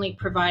certainly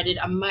provided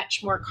a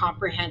much more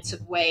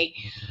comprehensive way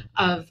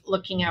of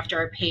looking after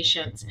our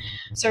patients.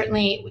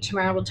 Certainly,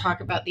 Tamara will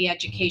talk about the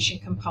education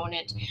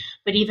component,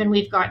 but even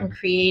we've gotten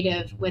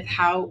creative with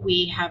how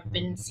we have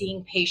been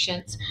seeing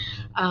patients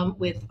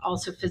with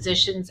also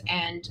physicians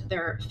and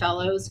their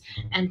fellows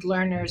and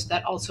learners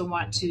that also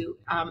want to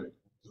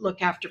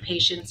look after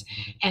patients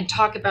and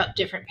talk about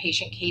different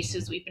patient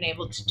cases. We've been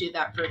able to do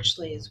that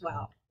virtually as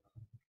well.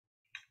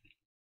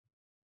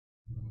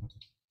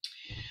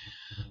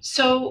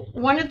 So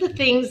one of the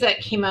things that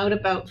came out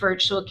about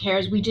virtual care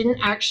is we didn't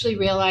actually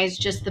realize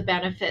just the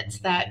benefits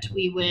that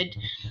we would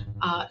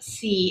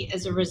see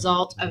as a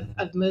result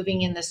of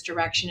moving in this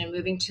direction and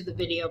moving to the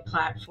video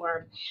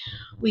platform.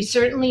 We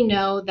certainly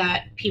know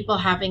that people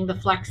having the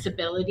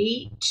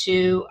flexibility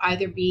to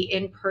either be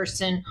in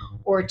person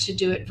or to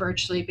do it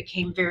virtually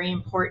became very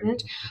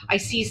important. I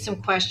see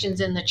some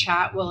questions in the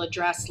chat we'll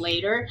address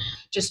later,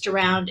 just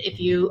around if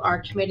you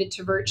are committed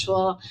to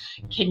virtual,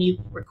 can you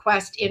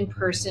request in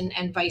person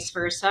and vice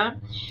versa.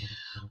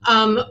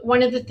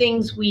 One of the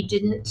things we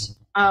didn't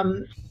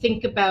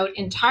think about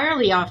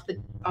entirely off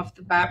the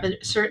bat, but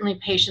certainly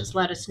patients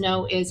let us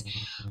know, is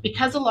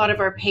because a lot of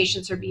our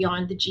patients are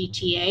beyond the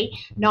GTA,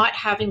 not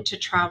having to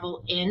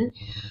travel in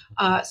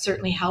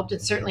certainly helped.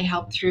 It certainly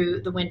helped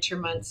through the winter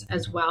months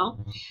as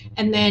well.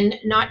 And then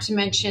not to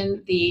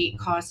mention the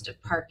cost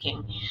of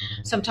parking.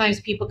 Sometimes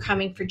people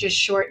coming for just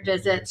short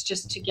visits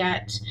just to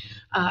get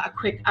a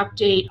quick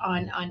update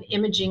on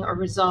imaging or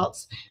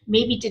results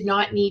maybe did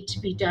not need to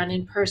be done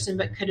in person,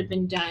 but could have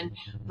been done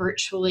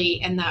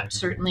virtually. And that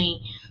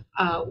certainly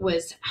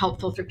was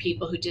helpful for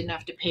people who didn't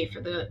have to pay for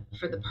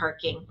the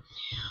parking.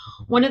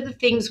 One of the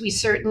things we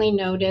certainly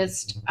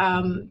noticed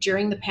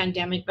during the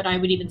pandemic, but I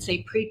would even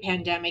say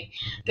pre-pandemic,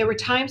 there were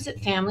times that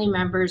family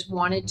members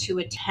wanted to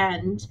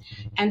attend,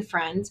 and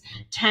friends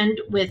attend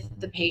with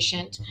the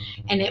patient,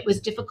 and it was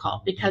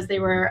difficult because they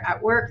were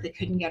at work, they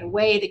couldn't get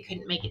away, they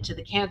couldn't make it to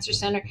the cancer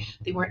center,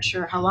 they weren't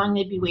sure how long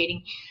they'd be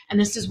waiting. And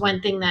this is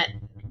one thing that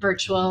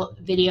virtual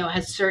video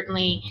has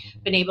certainly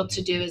been able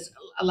to do, is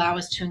allow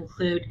us to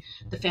include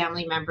the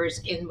family members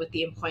in with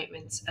the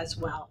appointments as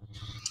well.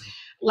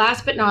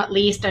 Last but not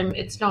least,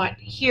 it's not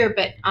here,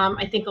 but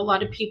I think a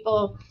lot of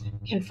people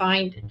can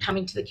find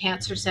coming to the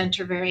cancer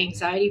center very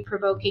anxiety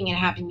provoking, and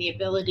having the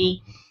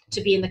ability to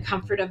be in the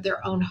comfort of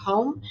their own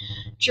home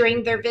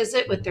during their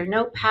visit with their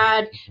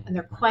notepad and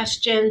their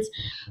questions,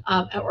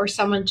 or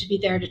someone to be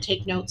there to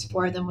take notes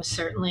for them, was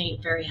certainly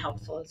very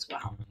helpful as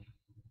well.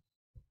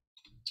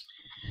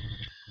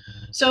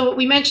 So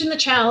we mentioned the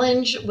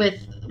challenge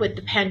with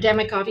the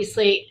pandemic,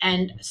 obviously,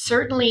 and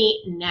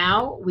certainly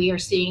now we are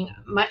seeing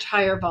much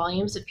higher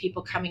volumes of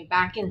people coming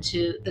back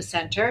into the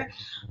center.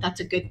 That's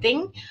a good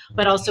thing,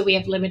 but also we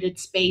have limited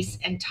space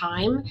and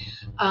time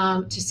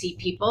to see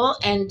people.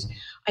 And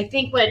I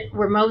think what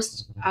we're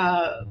most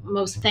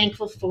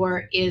thankful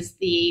for is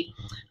the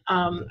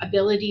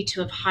ability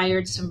to have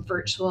hired some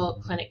virtual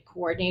clinic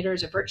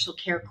coordinators or virtual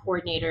care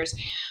coordinators.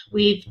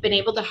 We've been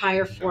able to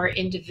hire 4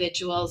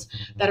 individuals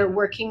that are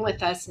working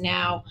with us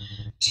now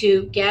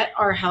to get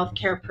our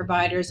healthcare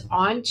providers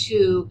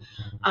onto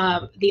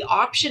the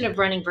option of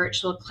running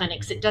virtual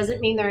clinics. It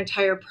doesn't mean their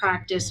entire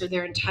practice or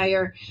their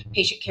entire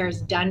patient care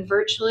is done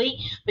virtually,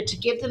 but to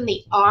give them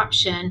the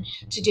option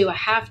to do a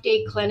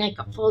half-day clinic,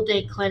 a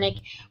full-day clinic,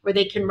 where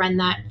they can run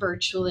that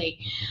virtually.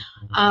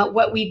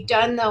 What we've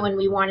done, though, and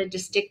we wanted to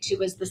stick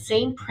to, is the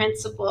same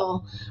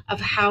principle of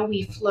how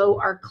we flow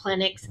our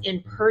clinics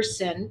in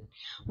person.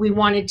 We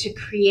wanted to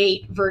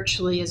create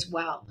virtually as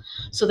well.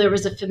 So there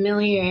was a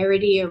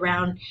familiarity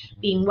around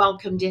being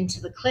welcomed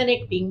into the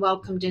clinic, being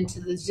welcomed into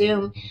the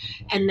Zoom,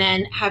 and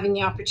then having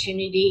the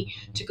opportunity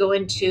to go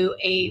into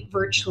a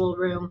virtual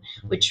room,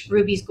 which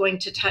Ruby's going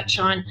to touch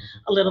on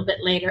a little bit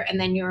later, and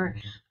then your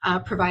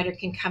provider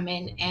can come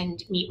in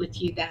and meet with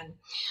you then.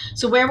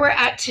 So where we're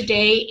at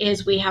today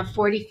is we have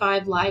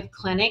 45 live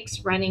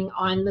clinics running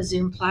on the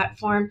Zoom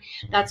platform.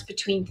 That's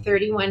between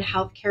 31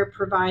 healthcare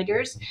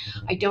providers.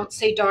 I don't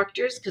say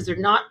doctors because they're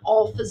not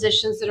all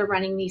physicians that are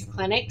running these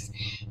clinics.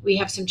 We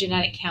have some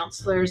genetic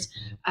counselors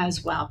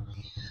as well.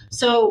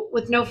 So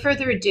with no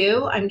further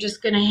ado, I'm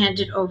just going to hand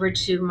it over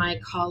to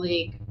my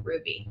colleague,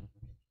 Ruby.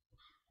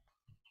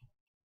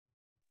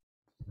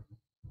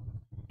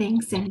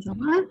 Thanks,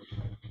 Angela.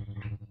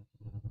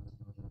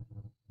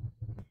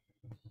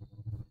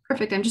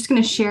 Perfect. I'm just going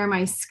to share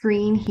my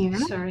screen here.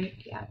 Sorry.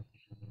 Yeah.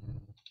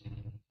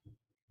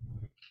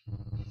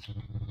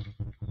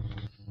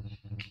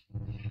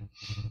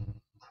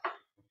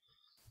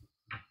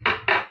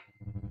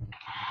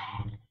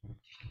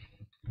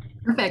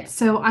 Perfect.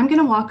 So I'm going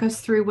to walk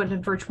us through what a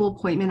virtual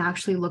appointment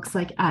actually looks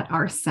like at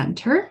our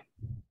center.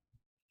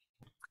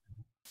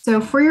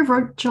 So for your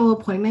virtual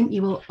appointment,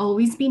 you will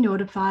always be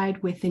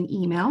notified with an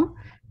email.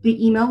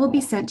 The email will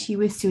be sent to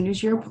you as soon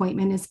as your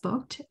appointment is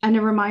booked, and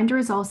a reminder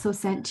is also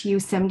sent to you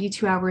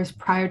 72 hours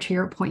prior to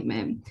your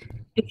appointment.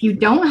 If you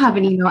don't have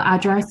an email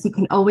address, you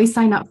can always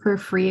sign up for a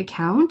free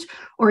account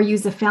or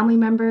use a family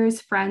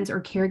member's, friends,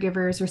 or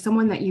caregivers, or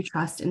someone that you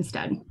trust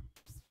instead.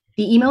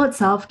 The email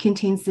itself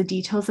contains the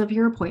details of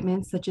your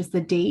appointment, such as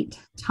the date,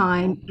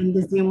 time, and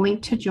the Zoom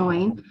link to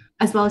join,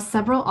 as well as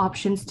several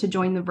options to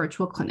join the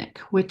virtual clinic,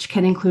 which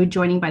can include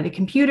joining by the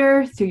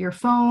computer, through your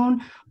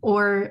phone,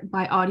 or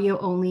by audio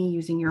only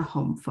using your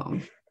home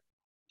phone.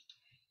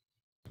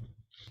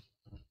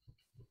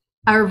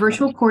 Our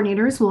virtual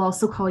coordinators will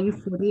also call you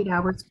 48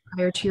 hours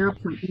prior to your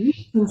appointment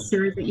to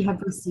ensure that you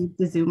have received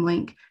the Zoom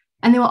link,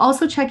 and they will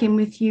also check in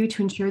with you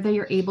to ensure that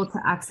you're able to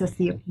access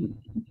the appointment.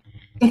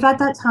 If at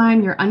that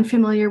time you're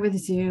unfamiliar with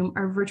Zoom,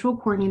 our virtual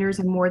coordinators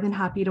are more than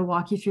happy to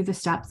walk you through the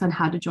steps on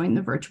how to join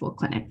the virtual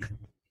clinic.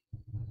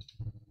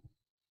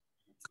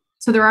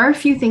 So there are a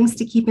few things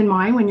to keep in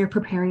mind when you're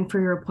preparing for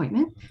your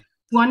appointment.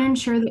 You want to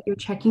ensure that you're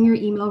checking your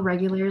email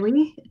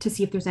regularly to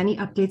see if there's any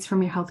updates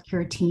from your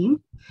healthcare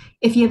team.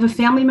 If you have a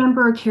family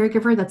member or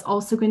caregiver that's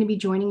also going to be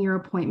joining your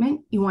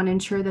appointment, you want to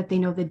ensure that they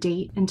know the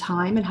date and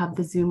time and have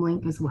the Zoom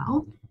link as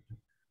well.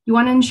 You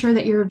want to ensure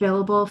that you're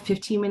available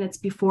 15 minutes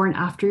before and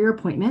after your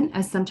appointment,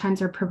 as sometimes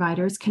our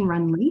providers can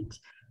run late.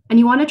 And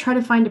you want to try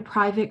to find a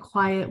private,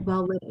 quiet,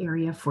 well-lit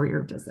area for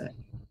your visit.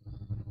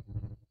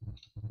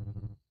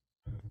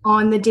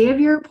 On the day of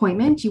your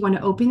appointment, you want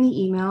to open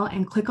the email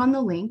and click on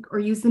the link or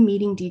use the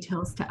meeting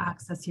details to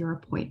access your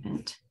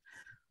appointment.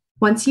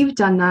 Once you've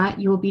done that,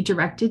 you will be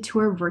directed to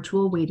our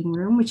virtual waiting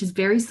room, which is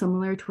very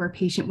similar to our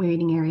patient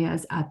waiting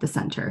areas at the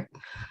center.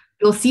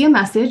 You'll see a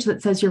message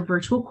that says your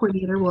virtual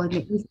coordinator will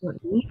admit you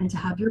shortly and to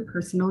have your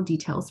personal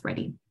details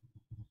ready.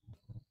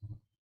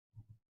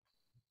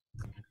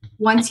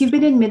 Once you've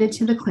been admitted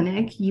to the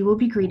clinic, you will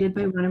be greeted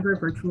by one of our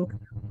virtual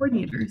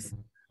coordinators.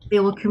 They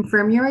will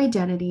confirm your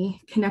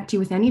identity, connect you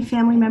with any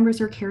family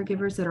members or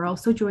caregivers that are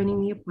also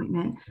joining the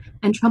appointment,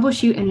 and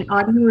troubleshoot any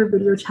audio or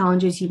video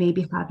challenges you may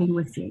be having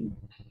with Zoom.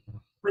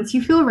 Once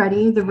you feel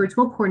ready, the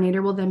virtual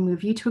coordinator will then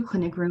move you to a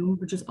clinic room,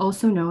 which is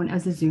also known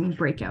as a Zoom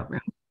breakout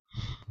room.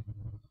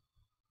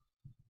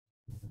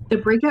 The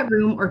breakout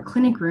room or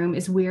clinic room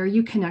is where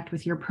you connect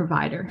with your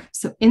provider.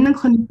 So in the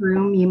clinic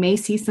room, you may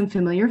see some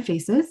familiar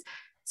faces.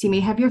 So you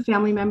may have your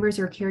family members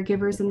or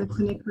caregivers in the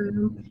clinic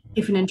room.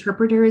 If an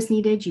interpreter is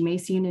needed, you may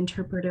see an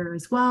interpreter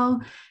as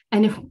well.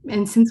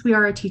 And since we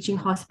are a teaching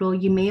hospital,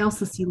 you may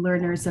also see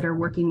learners that are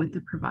working with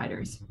the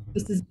providers.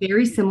 This is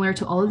very similar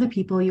to all of the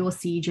people you will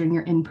see during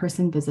your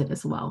in-person visit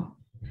as well.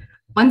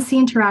 Once the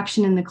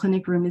interaction in the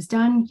clinic room is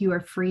done, you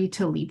are free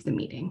to leave the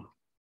meeting.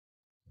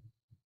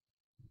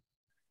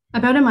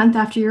 About a month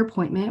after your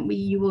appointment,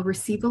 you will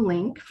receive a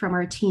link from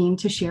our team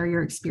to share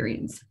your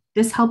experience.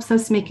 This helps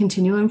us make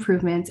continual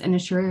improvements and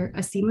ensure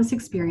a seamless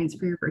experience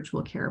for your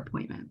virtual care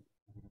appointment.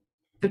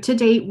 So to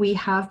date, we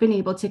have been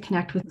able to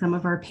connect with some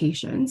of our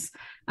patients.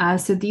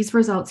 So these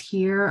results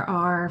here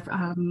are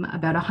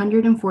about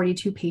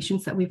 142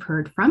 patients that we've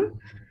heard from.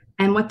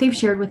 And what they've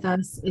shared with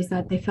us is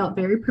that they felt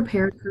very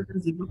prepared for the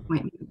Zoom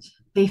appointment.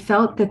 They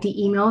felt that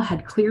the email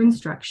had clear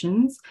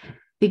instructions.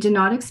 They did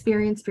not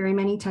experience very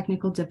many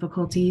technical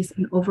difficulties,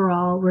 and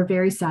overall were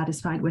very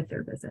satisfied with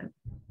their visit.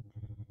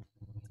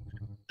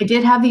 I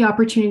did have the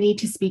opportunity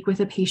to speak with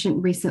a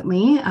patient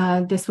recently.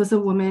 This was a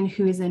woman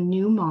who is a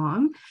new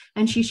mom,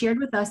 and she shared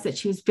with us that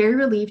she was very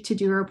relieved to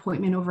do her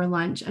appointment over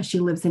lunch as she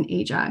lives in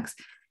Ajax.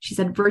 She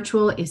said,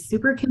 virtual is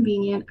super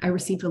convenient. I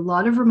received a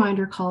lot of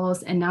reminder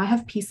calls, and now I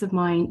have peace of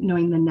mind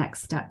knowing the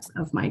next steps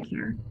of my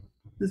care.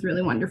 It was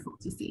really wonderful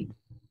to see.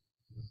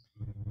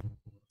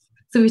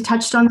 So we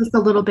touched on this a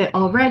little bit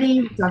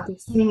already with Dr.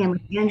 Singh and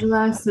with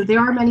Angela. So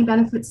there are many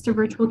benefits to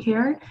virtual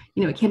care.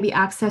 It can be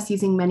accessed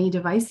using many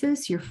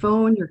devices, your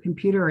phone, your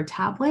computer, or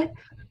tablet.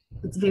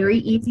 It's very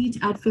easy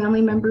to add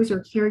family members or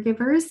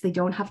caregivers. They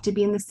don't have to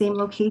be in the same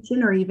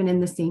location or even in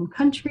the same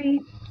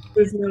country.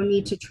 There's no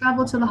need to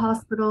travel to the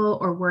hospital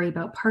or worry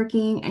about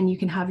parking, and you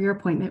can have your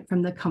appointment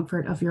from the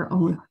comfort of your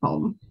own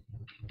home.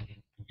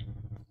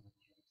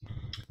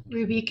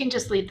 Ruby, you can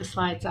just leave the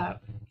slides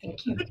up.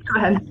 Thank you. Go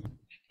ahead.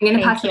 I'm going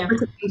to pass it over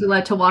to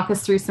Angela to walk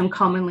us through some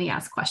commonly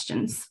asked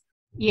questions.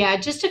 Yeah,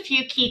 just a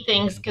few key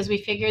things, because we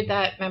figured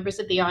that members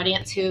of the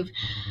audience who've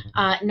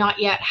not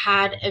yet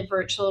had a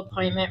virtual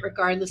appointment,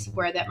 regardless of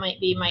where that might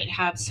be, might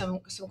have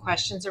some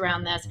questions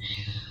around this.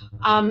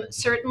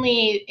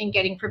 Certainly in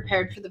getting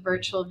prepared for the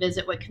virtual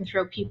visit, what can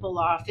throw people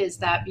off is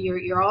that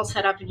you're all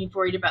set up and you've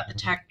worried about the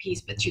tech piece,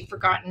 but you've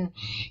forgotten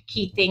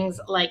key things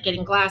like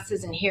getting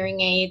glasses and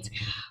hearing aids.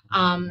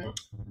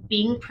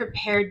 Being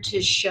prepared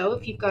to show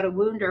if you've got a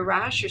wound or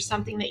rash or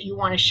something that you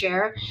want to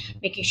share,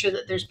 making sure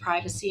that there's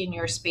privacy in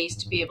your space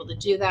to be able to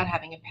do that,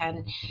 having a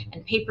pen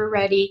and paper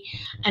ready,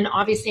 and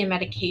obviously a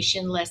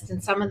medication list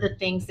and some of the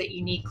things that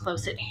you need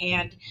close at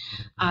hand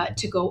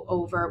to go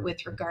over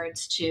with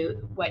regards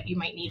to what you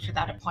might need for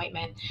that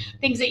appointment,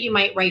 things that you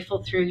might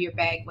rifle through your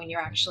bag when you're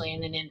actually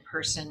in an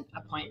in-person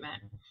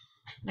appointment.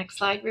 Next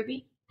slide,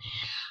 Ruby.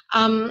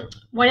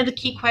 One of the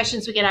key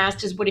questions we get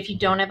asked is, what if you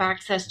don't have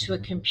access to a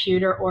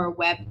computer or a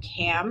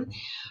webcam?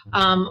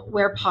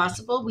 Where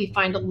possible, we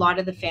find a lot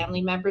of the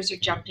family members are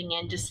jumping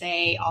in to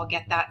say, I'll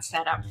get that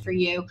set up for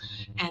you,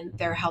 and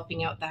they're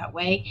helping out that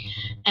way.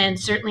 And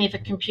certainly if a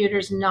computer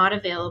is not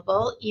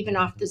available, even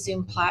off the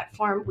Zoom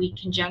platform, we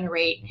can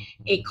generate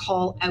a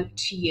call out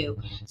to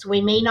you. So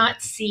we may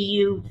not see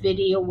you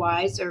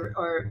video-wise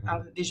or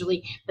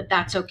visually, but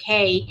that's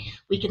okay.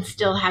 We can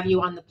still have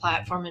you on the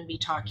platform and be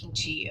talking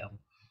to you.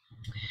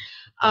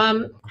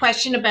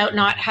 Question about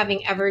not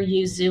having ever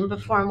used Zoom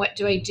before and what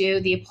do I do?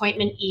 The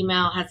appointment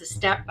email has a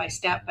step by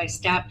step,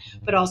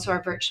 but also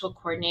our virtual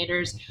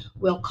coordinators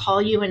will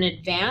call you in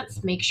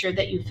advance, make sure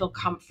that you feel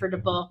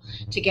comfortable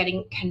to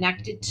getting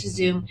connected to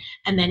Zoom,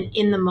 and then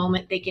in the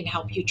moment they can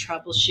help you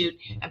troubleshoot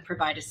and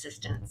provide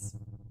assistance.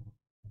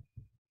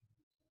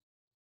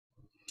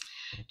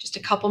 Just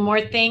a couple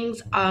more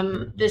things.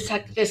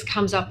 This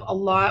comes up a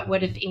lot.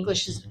 What if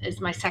English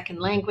is my second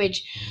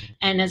language?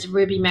 And as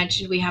Ruby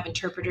mentioned, we have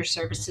interpreter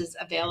services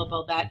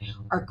available that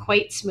are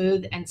quite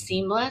smooth and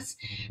seamless,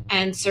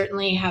 and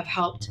certainly have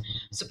helped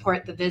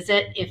support the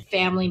visit if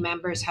family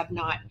members have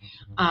not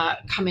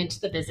come into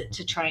the visit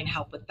to try and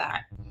help with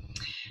that.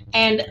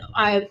 And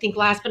I think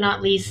last but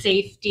not least,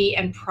 safety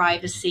and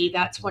privacy.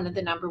 That's one of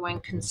the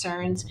 #1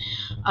 concerns.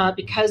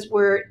 Because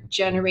we're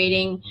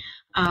generating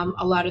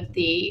a lot of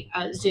the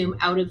Zoom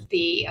out of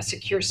the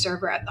secure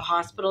server at the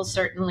hospital.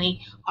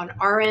 Certainly on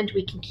our end,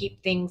 we can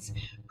keep things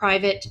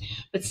private,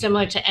 but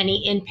similar to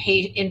any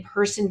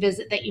in-person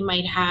visit that you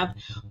might have,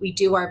 we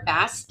do our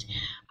best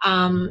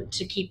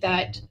to keep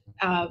that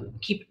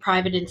keep it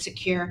private and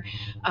secure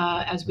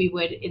as we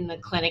would in the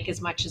clinic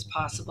as much as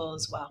possible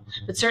as well.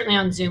 But certainly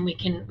on Zoom, we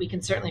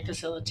can certainly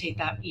facilitate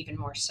that even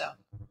more so.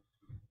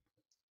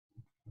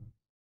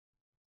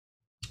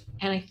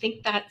 And I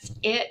think that's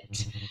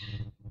it.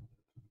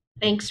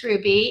 Thanks,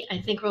 Ruby. I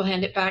think we'll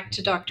hand it back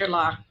to Dr.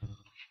 Law.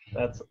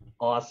 That's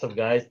awesome,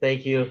 guys.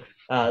 Thank you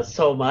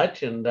so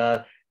much. And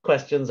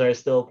questions are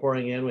still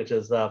pouring in, which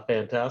is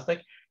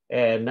fantastic.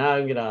 And now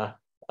I'm going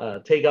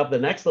to take up the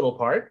next little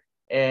part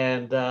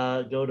and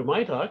go to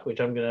my talk, which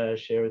I'm going to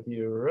share with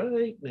you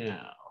right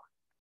now.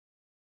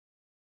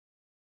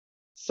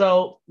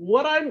 So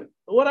what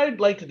I'd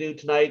like to do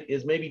tonight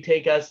is maybe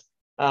take us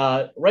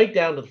right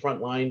down to the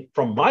front line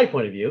from my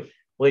point of view,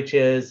 which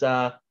is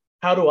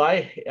how do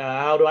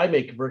I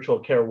make virtual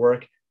care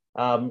work,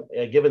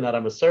 given that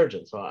I'm a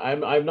surgeon. So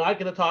I'm not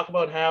going to talk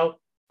about how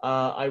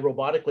I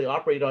robotically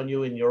operate on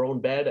you in your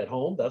own bed at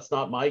home. That's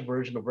not my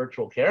version of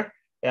virtual care.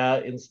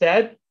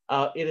 Instead,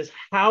 it is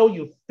how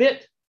you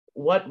fit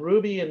what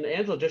Ruby and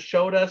Angela just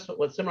showed us,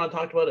 what Simron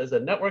talked about as a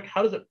network.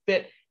 How does it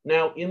fit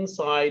now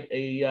inside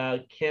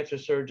a cancer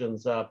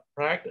surgeon's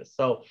practice?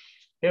 So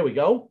here we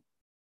go.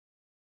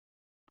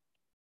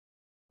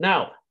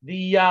 Now,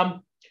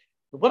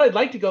 what I'd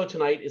like to go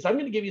tonight is I'm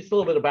going to give you a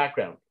little bit of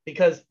background,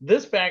 because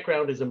this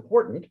background is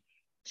important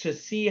to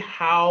see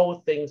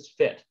how things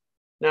fit.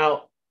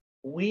 Now,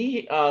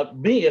 me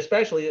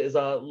especially, is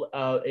a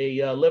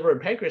liver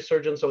and pancreas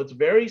surgeon, so it's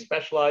very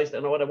specialized.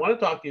 And what I want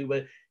to talk to you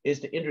about is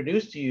to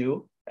introduce to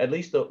you, at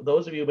least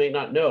those of you who may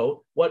not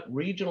know, what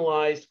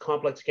regionalized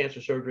complex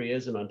cancer surgery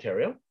is in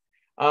Ontario.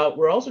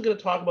 We're also going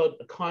to talk about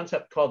a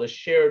concept called a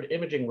shared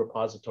imaging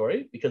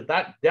repository, because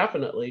that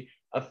definitely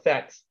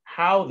affects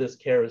how this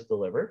care is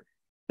delivered.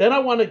 Then I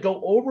want to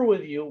go over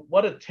with you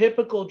what a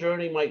typical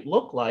journey might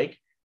look like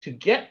to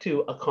get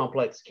to a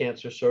complex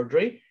cancer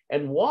surgery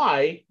and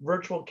why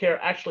virtual care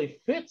actually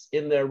fits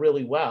in there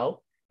really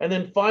well. And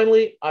then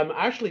finally, I'm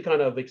actually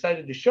kind of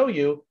excited to show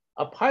you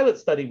a pilot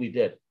study we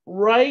did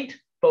right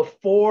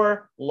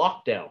before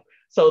lockdown.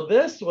 So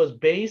this was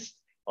based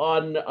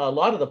on a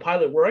lot of the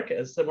pilot work,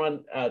 as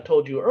Simron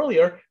told you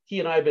earlier. He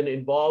and I have been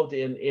involved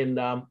in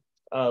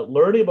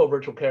learning about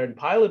virtual care and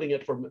piloting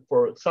it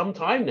for some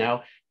time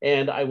now.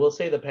 And I will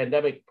say the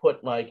pandemic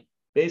put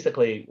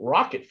basically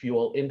rocket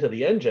fuel into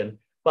the engine.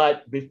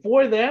 But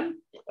before then,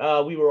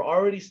 we were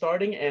already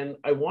starting, and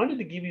I wanted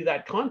to give you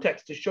that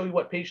context to show you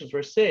what patients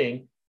were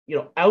saying,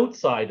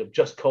 outside of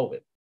just COVID.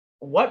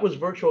 What was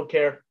virtual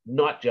care,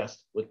 not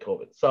just with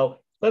COVID? So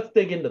let's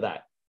dig into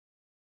that.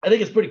 I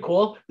think it's pretty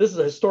cool. This is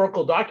a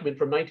historical document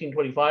from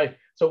 1925.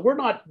 So we're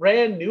not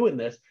brand new in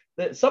this.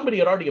 That somebody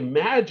had already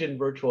imagined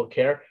virtual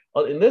care.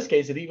 In this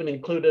case, it even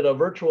included a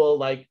virtual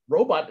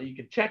robot that you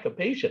could check a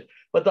patient.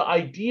 But the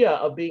idea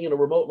of being in a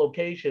remote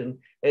location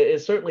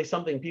is certainly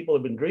something people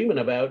have been dreaming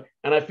about.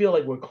 And I feel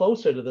like we're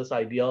closer to this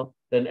ideal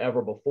than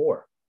ever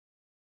before.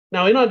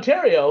 Now in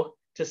Ontario,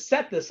 to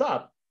set this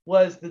up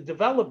was the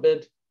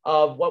development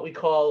of what we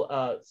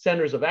call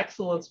centers of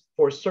excellence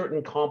for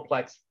certain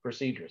complex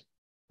procedures.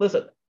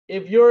 Listen,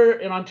 if you're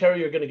in Ontario,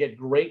 you're going to get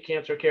great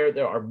cancer care.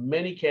 There are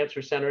many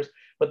cancer centers,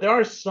 but there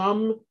are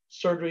some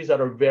surgeries that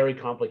are very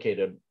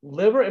complicated.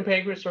 Liver and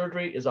pancreas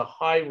surgery is a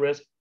high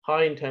risk,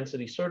 high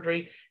intensity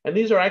surgery. And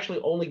these are actually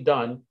only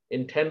done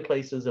in 10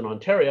 places in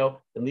Ontario.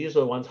 And these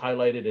are the ones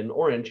highlighted in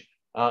orange,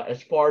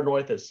 as far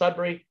north as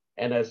Sudbury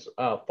and as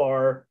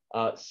far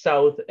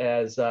south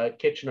as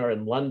Kitchener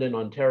and London,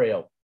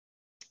 Ontario.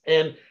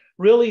 And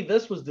really,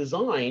 this was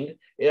designed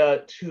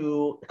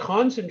to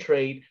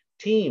concentrate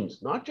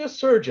teams, not just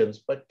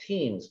surgeons, but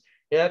teams.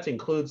 That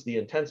includes the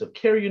intensive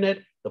care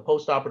unit, the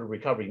postoperative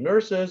recovery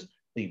nurses,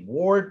 the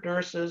ward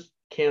nurses,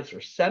 cancer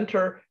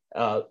center,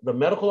 the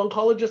medical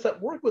oncologists that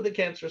work with the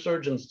cancer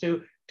surgeons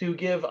to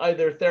give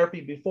either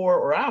therapy before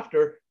or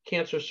after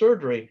cancer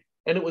surgery.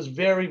 And it was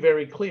very,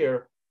 very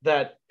clear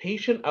that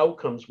patient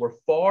outcomes were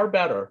far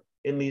better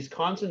in these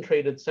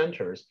concentrated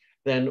centers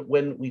than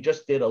when we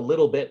just did a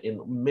little bit in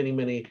many,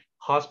 many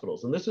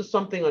hospitals. And this is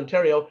something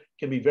Ontario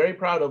can be very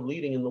proud of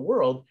leading in the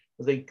world,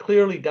 as they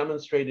clearly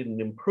demonstrated an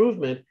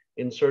improvement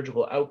in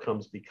surgical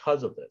outcomes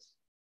because of this.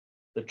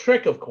 The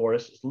trick, of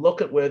course, is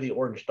look at where the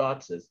orange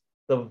dots is.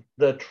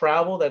 The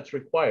travel that's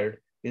required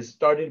is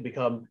starting to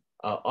become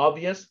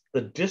obvious.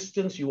 The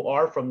distance you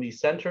are from these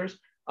centers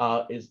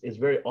is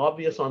very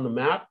obvious on the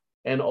map.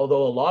 And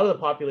although a lot of the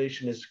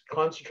population is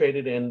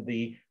concentrated in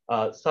the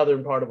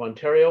southern part of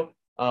Ontario,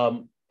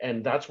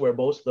 and that's where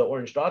most of the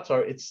orange dots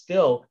are,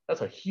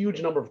 that's a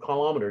huge number of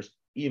kilometers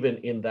even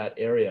in that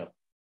area.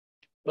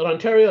 But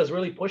Ontario has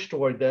really pushed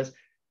toward this.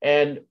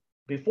 And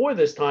before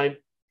this time,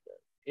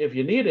 if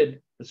you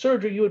needed the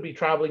surgery, you would be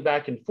traveling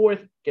back and forth,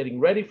 getting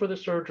ready for the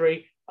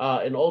surgery,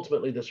 and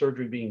ultimately the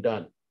surgery being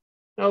done.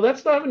 Now,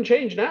 that's not even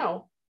changed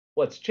now.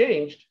 What's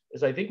changed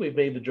is I think we've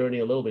made the journey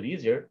a little bit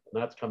easier,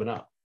 and that's coming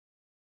up.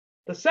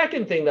 The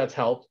second thing that's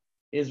helped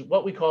is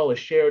what we call a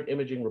shared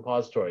imaging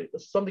repository.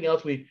 This is something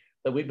else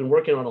that we've been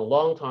working on a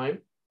long time.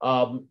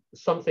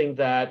 Something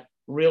that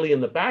really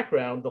in the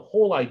background, the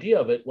whole idea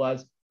of it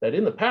was that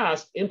in the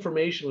past,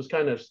 information was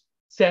kind of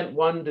sent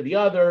one to the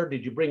other.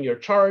 Did you bring your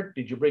chart?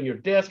 Did you bring your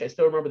disk? I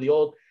still remember the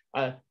old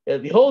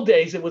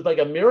days. It was like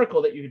a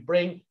miracle that you could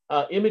bring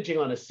imaging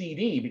on a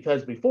CD,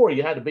 because before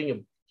you had to bring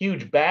a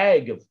huge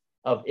bag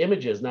of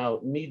images. Now,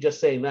 me just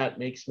saying that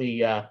makes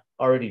me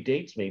already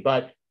dates me.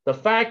 But the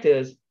fact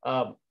is,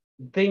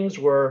 things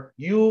were,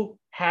 you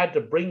had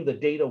to bring the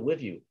data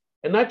with you.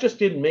 And that just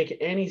didn't make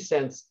any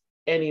sense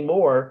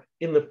anymore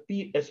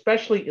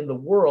especially in the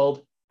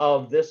world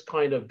of this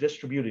kind of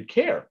distributed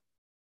care.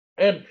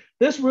 And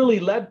this really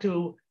led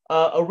to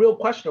a real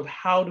question of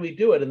how do we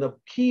do it? And the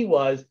key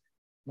was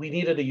we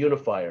needed a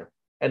unifier.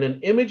 And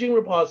an imaging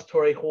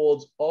repository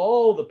holds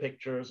all the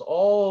pictures,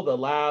 all the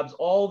labs,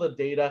 all the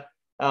data.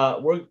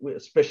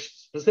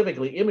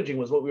 Specifically, imaging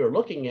was what we were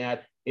looking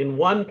at in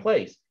one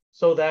place,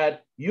 so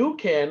that you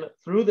can,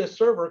 through this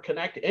server,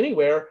 connect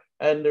anywhere,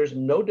 and there's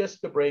no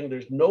disk to bring.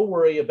 There's no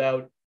worry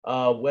about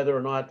whether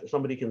or not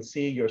somebody can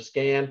see your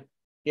scan.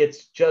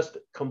 It's just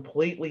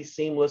completely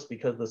seamless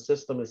because the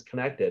system is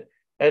connected.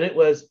 And it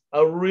was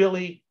a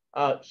really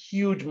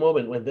huge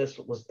moment when this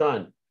was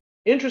done.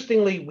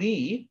 Interestingly,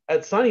 we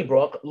at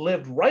Sunnybrook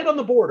lived right on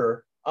the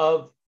border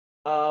of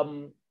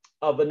an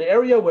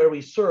area where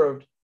we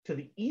served to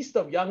the east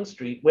of Yonge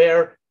Street,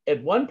 where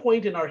at one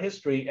point in our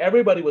history,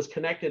 everybody was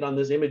connected on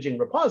this imaging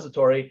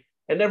repository,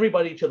 and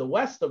everybody to the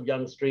west of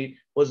Yonge Street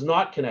was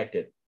not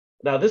connected.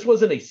 Now, this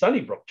wasn't a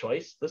Sunnybrook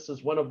choice. This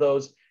is one of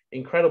those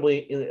incredibly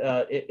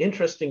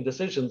interesting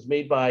decisions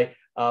made by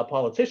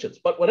politicians.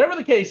 But whatever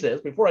the case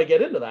is, before I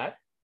get into that,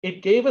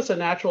 it gave us a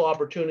natural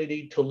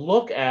opportunity to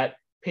look at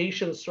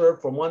patients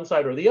served from one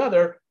side or the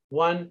other,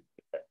 one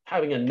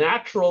having a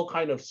natural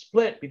kind of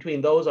split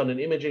between those on an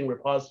imaging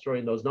repository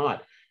and those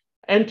not.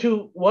 And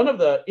to one of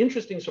the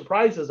interesting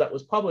surprises that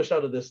was published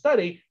out of this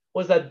study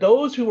was that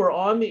those who were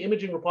on the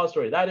imaging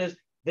repository, that is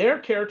their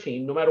care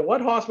team, no matter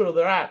what hospital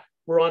they're at,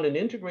 were on an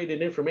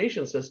integrated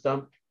information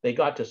system. They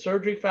got to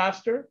surgery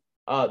faster,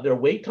 their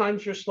wait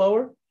times were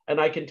slower, and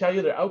I can tell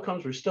you their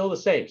outcomes were still the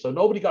same. So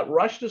nobody got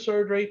rushed to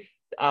surgery.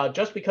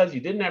 Just because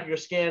you didn't have your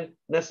scan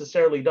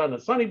necessarily done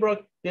at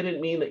Sunnybrook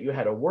didn't mean that you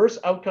had a worse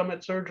outcome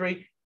at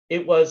surgery.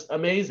 It was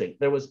amazing.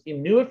 There was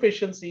new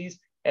efficiencies,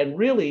 and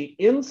really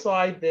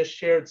inside this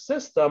shared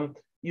system,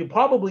 you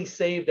probably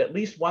saved at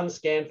least one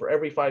scan for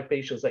every 5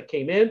 patients that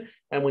came in.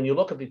 And when you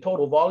look at the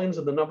total volumes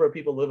and the number of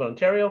people who live in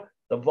Ontario,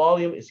 the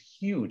volume is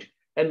huge.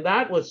 And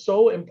that was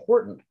so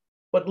important.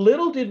 But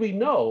little did we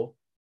know,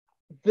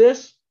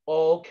 this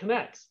all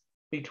connects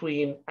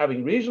between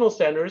having regional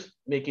centers,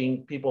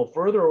 making people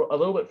a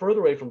little bit further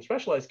away from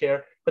specialized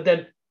care, but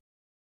then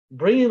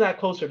bringing that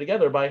closer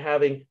together by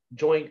having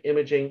joint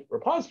imaging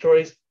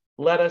repositories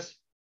led us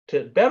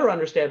to better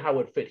understand how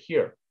it fit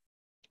here.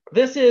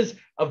 This is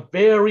a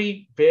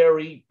very,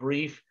 very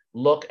brief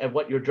look at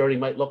what your journey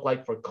might look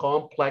like for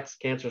complex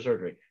cancer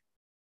surgery.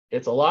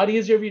 It's a lot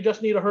easier if you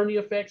just need a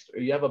hernia fixed or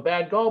you have a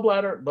bad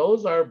gallbladder.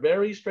 Those are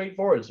very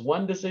straightforward. It's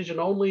one decision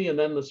only and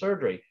then the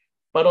surgery.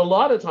 But a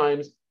lot of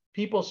times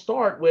people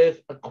start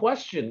with a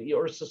question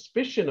or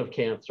suspicion of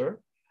cancer.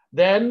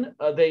 Then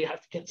they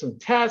have to get some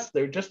tests.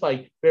 They're just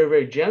like very,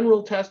 very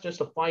general tests just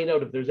to find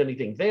out if there's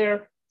anything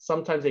there.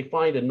 Sometimes they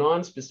find a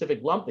non-specific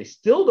lump. They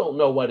still don't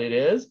know what it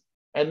is.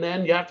 And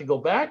then you have to go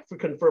back for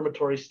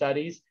confirmatory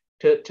studies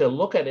to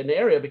look at an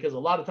area, because a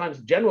lot of times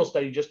general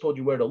study just told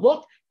you where to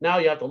look. Now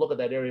you have to look at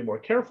that area more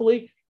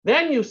carefully.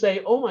 Then you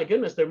say, oh my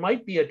goodness, there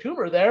might be a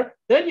tumor there.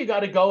 Then you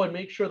got to go and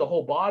make sure the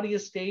whole body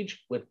is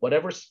staged with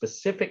whatever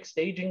specific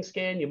staging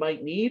scan you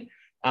might need.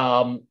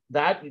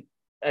 That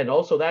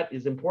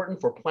is important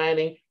for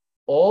planning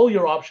all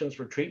your options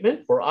for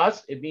treatment. For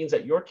us, it means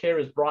that your care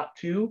is brought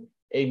to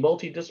a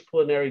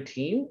multidisciplinary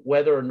team.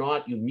 Whether or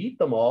not you meet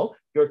them all,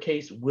 your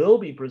case will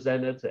be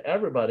presented to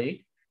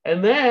everybody.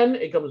 And then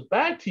it comes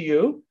back to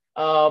you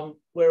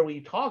where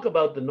we talk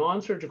about the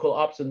non-surgical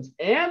options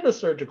and the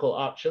surgical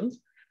options.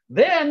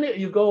 Then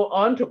you go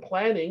on to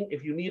planning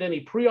if you need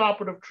any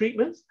preoperative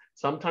treatments.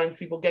 Sometimes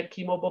people get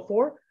chemo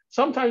before.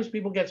 Sometimes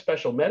people get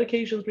special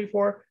medications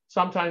before.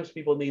 Sometimes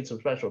people need some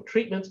special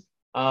treatments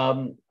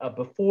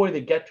before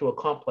they get to a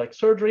complex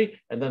surgery.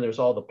 And then there's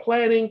all the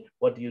planning.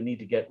 What do you need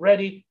to get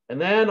ready? And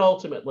then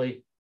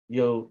ultimately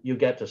you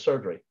get to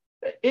surgery.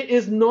 It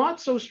is not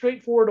so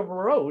straightforward of a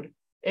road.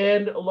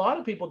 And a lot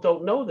of people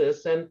don't know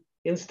this. And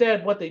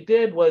instead, what they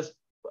did was,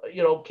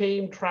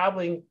 came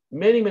traveling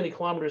many, many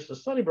kilometers to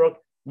Sunnybrook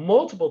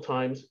multiple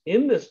times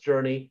in this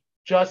journey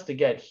just to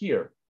get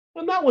here.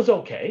 And that was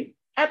okay.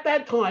 At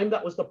that time,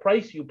 that was the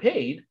price you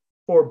paid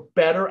for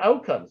better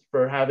outcomes,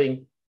 for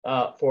having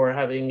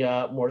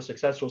more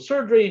successful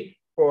surgery,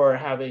 for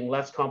having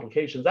less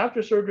complications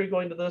after surgery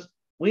going to this.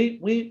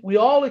 We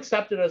all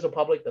accepted as a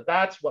public that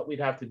that's what we'd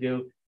have to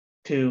do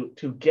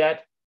to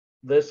get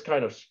this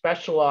kind of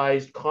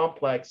specialized,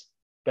 complex,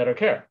 better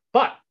care.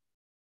 But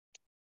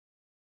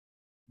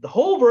the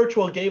whole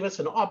virtual gave us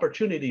an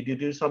opportunity to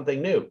do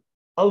something new.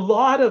 A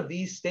lot of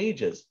these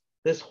stages,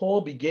 this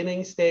whole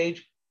beginning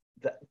stage,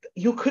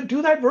 you could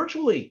do that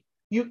virtually.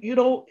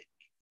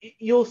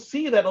 You'll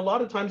see that a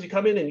lot of times you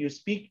come in and you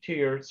speak to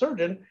your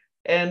surgeon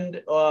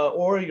and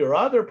or your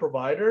other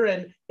provider,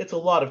 and it's a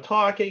lot of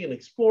talking and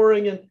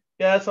exploring, and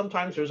yeah,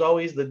 sometimes there's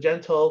always the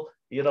gentle,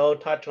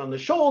 touch on the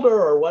shoulder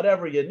or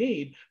whatever you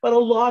need, but a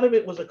lot of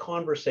it was a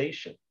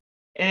conversation.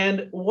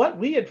 And what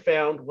we had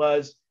found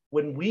was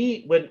when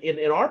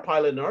in our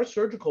pilot, in our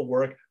surgical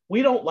work,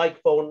 we don't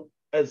like phone,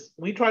 as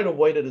we try to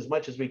avoid it as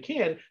much as we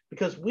can,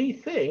 because we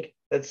think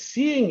that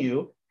seeing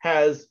you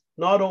has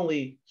not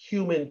only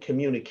human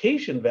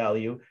communication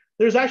value,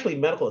 there's actually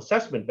medical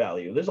assessment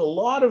value. There's a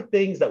lot of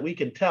things that we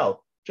can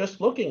tell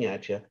just looking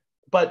at you.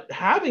 But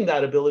having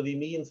that ability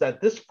means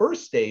that this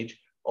first stage,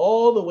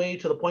 all the way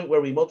to the point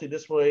where we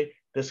multidisciplinary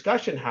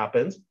discussion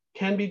happens,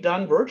 can be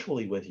done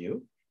virtually with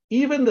you.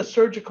 Even the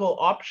surgical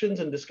options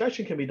and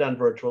discussion can be done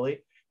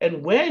virtually.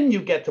 And when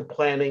you get to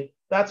planning,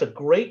 that's a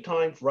great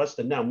time for us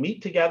to now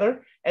meet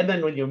together. And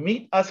then when you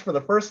meet us for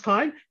the first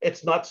time,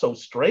 it's not so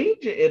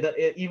strange.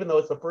 Even though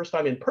it's the first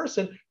time in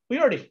person, we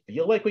already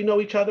feel like we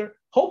know each other.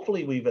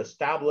 Hopefully we've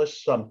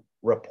established some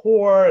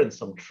rapport and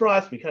some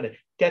trust. We kind of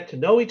get to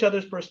know each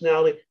other's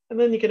personality, and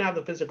then you can have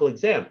the physical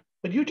exam.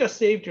 But you just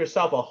saved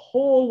yourself a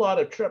whole lot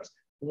of trips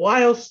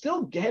while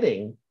still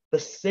getting the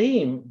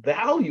same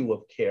value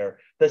of care,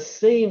 the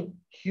same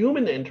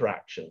human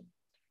interaction.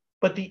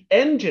 But the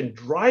engine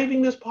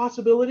driving this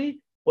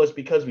possibility was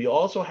because we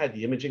also had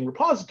the imaging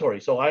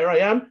repository. So here I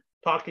am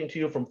talking to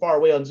you from far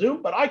away on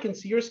Zoom, but I can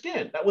see your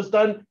scan. That was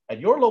done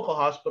at your local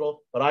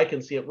hospital, but I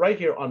can see it right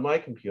here on my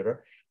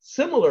computer.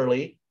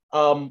 Similarly,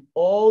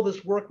 all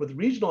this work with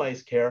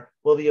regionalized care,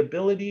 well, the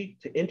ability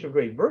to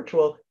integrate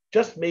virtual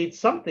just made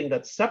something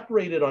that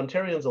separated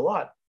Ontarians a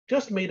lot,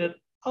 just made it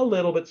a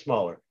little bit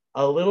smaller,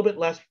 a little bit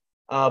less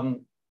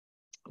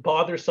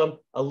bothersome,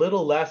 a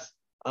little less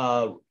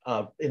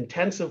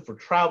intensive for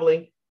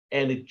traveling,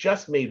 and it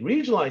just made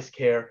regionalized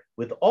care,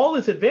 with all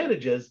its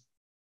advantages,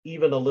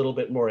 even a little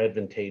bit more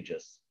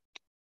advantageous.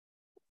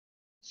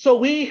 So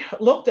we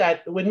looked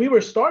at, when we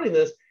were starting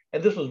this,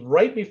 and this was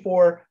right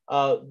before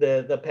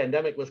the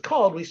pandemic was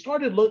called, we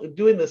started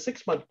doing the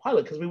 6-month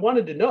pilot because we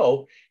wanted to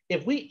know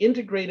if we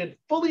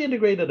fully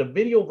integrated a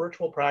video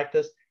virtual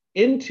practice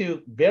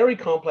into very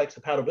complex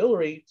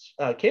hepatobiliary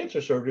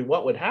cancer surgery,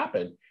 what would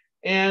happen?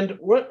 And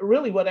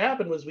what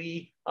happened was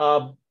we,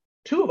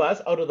 2 of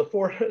us out of the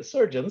 4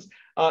 surgeons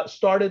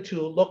started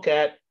to look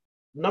at,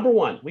 number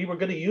one, we were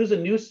going to use a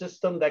new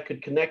system that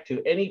could connect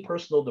to any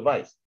personal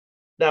device.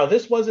 Now,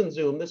 this wasn't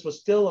Zoom. This was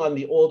still on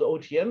the old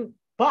OTN,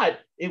 but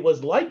it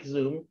was like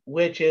Zoom,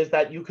 which is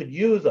that you could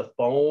use a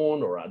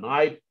phone or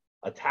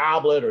a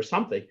tablet or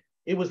something.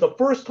 It was the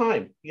first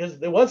time, because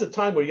there was a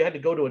time where you had to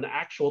go to an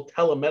actual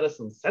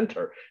telemedicine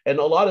center. And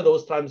a lot of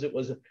those times it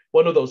was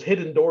one of those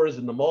hidden doors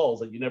in the malls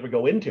that you never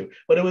go into.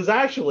 But it was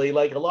actually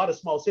like a lot of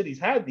small cities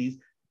had these,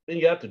 and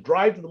you have to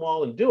drive to the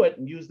mall and do it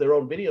and use their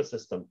own video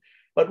system.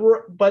 But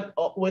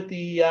with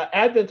the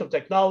advent of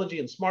technology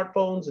and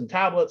smartphones and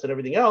tablets and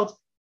everything else,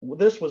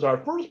 this was our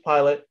first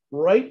pilot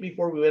right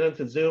before we went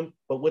into Zoom,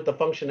 but with the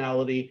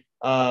functionality,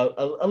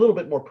 a little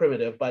bit more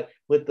primitive, but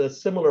with the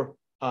similar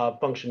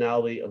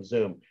functionality of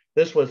Zoom.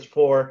 This was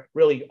for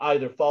really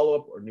either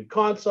follow-up or new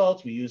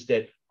consults. We used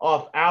it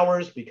off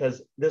hours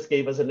because this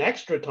gave us an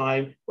extra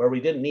time where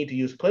we didn't need to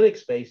use clinic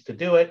space to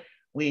do it.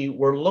 We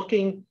were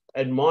looking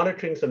and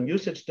monitoring some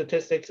usage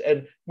statistics.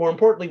 And more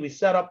importantly, we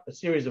set up a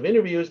series of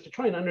interviews to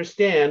try and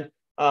understand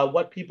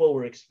what people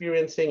were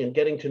experiencing and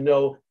getting to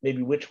know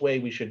maybe which way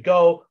we should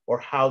go or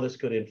how this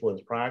could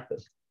influence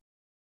practice.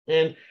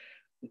 And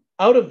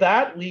out of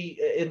that,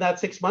 in that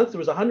 6 months, there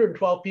was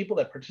 112 people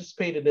that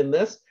participated in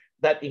this.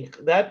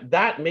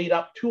 That made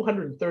up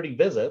 230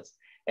 visits.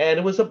 And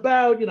it was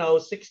about,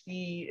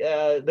 60,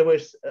 there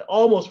was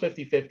almost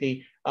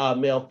 50-50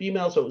 male,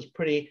 female. So it was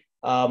pretty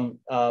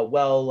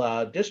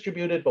well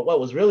distributed. But what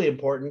was really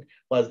important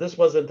was this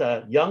wasn't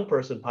a young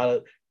person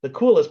pilot. The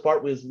coolest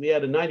part was we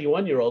had a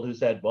 91-year-old who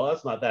said, well,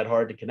 it's not that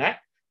hard to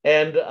connect.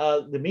 And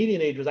the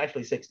median age was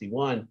actually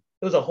 61.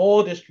 There was a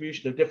whole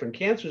distribution of different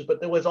cancers, but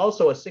there was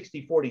also a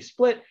 60-40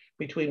 split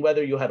between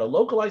whether you had a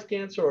localized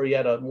cancer or you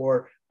had a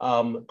more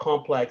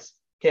complex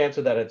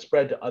cancer that had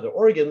spread to other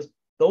organs.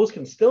 Those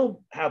can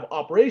still have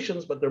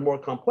operations, but they're more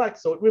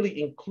complex. So it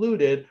really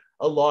included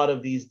a lot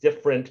of these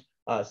different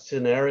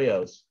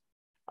scenarios.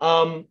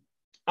 Out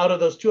of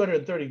those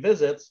 230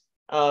 visits,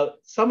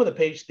 some of the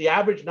patients, the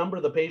average number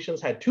of the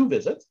patients had 2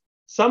 visits.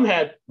 Some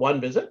had 1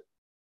 visit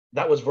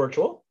that was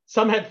virtual.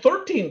 Some had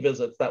 13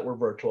 visits that were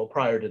virtual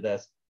prior to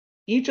this.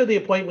 Each of the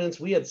appointments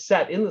we had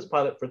set in this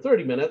pilot for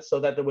 30 minutes so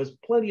that there was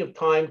plenty of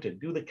time to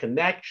do the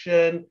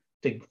connection,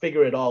 to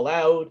figure it all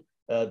out.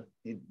 The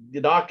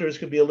doctors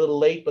could be a little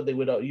late, but they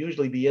would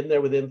usually be in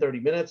there within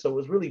 30 minutes. So it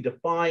was really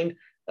defined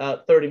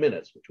 30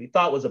 minutes, which we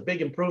thought was a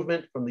big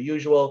improvement from the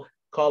usual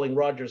calling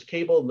Rogers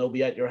Cable, and they'll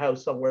be at your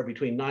house somewhere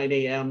between 9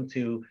 a.m.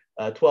 to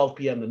 12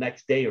 p.m. the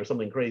next day or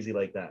something crazy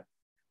like that.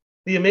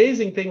 The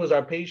amazing thing was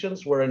our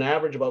patients were on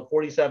average about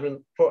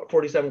 47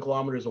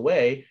 kilometers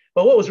away.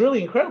 But what was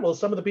really incredible is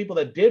some of the people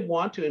that did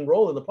want to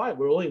enroll in the pilot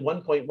were only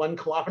 1.1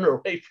 kilometer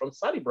away from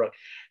Sunnybrook.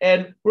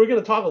 And we're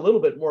going to talk a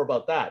little bit more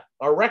about that.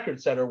 Our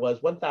record setter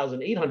was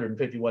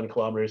 1,851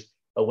 kilometers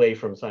away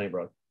from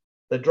Sunnybrook.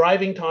 The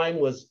driving time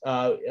was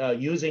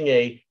using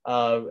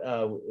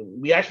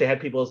we actually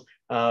had people's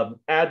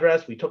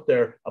address. We took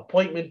their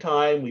appointment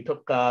time. We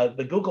took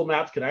the Google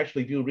Maps can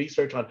actually do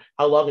research on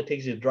how long it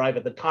takes you to drive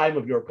at the time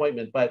of your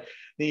appointment. But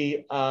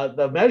the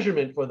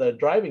measurement for the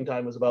driving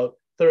time was about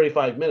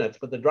 35 minutes,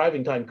 but the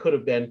driving time could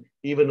have been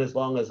even as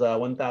long as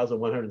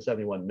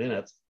 1,171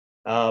 minutes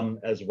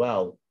as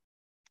well.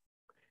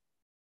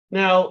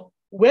 Now,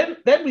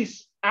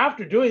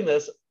 after doing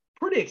this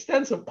pretty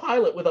extensive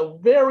pilot with a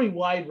very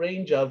wide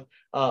range of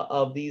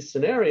these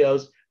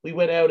scenarios, we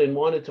went out and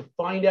wanted to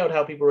find out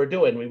how people were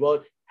doing. We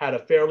had a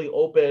fairly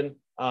open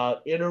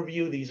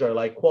interview. These are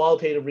like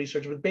qualitative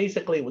research, but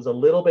basically it was a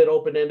little bit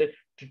open-ended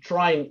to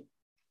trying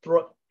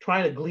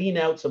to glean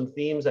out some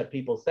themes that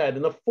people said.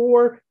 And the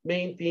four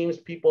main themes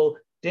people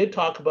did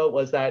talk about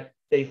was that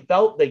they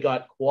felt they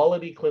got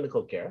quality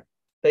clinical care.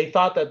 They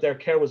thought that their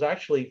care was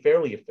actually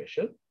fairly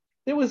efficient.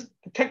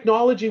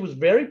 Technology was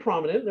very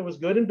prominent. There was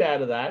good and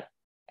bad of that.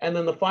 And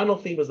then the final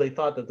theme was they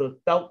thought that it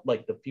felt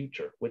like the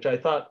future, which I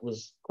thought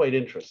was quite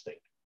interesting.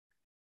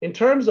 In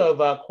terms of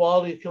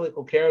quality of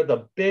clinical care,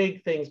 the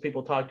big things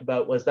people talked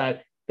about was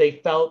that they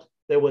felt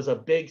there was a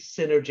big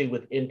synergy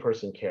with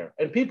in-person care.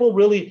 And people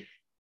really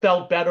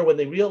felt better when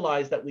they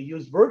realized that we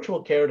used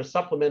virtual care to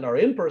supplement our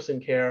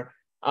in-person care.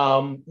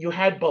 You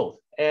had both,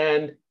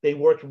 and they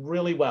worked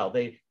really well.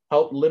 They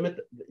helped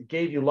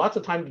gave you lots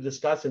of time to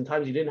discuss, and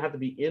times you didn't have to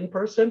be in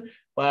person,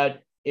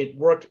 but it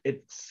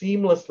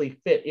seamlessly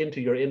fit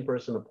into your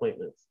in-person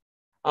appointments.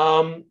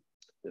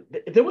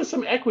 There was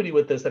some equity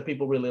with this that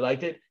people really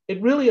liked.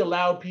 It really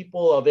allowed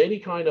people of any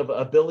kind of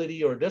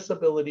ability or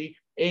disability,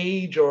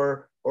 age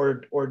or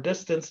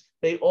distance,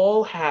 they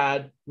all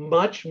had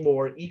much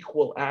more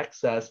equal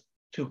access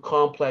to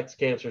complex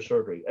cancer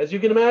surgery. As you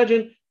can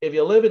imagine, if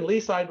you live in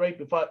Leaside right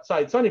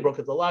beside Sunnybrook,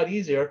 it's a lot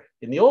easier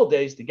in the old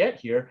days to get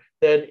here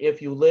than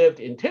if you lived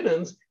in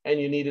Timmins and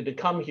you needed to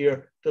come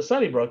here to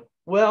Sunnybrook.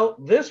 Well,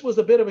 this was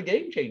a bit of a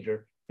game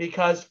changer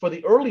because for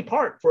the early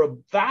part, for a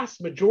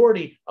vast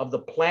majority of the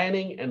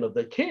planning and of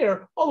the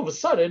care, all of a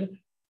sudden,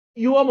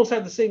 you almost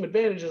had the same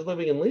advantage as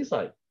living in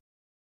Leaside.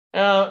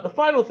 The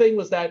final thing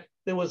was that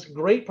there was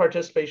great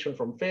participation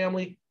from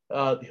family.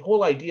 The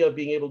whole idea of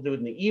being able to do it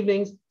in the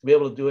evenings, to be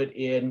able to do it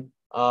in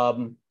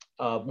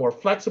more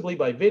flexibly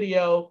by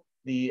video,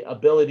 the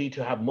ability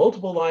to have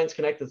multiple lines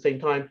connect at the same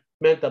time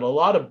meant that a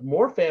lot of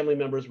more family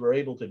members were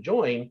able to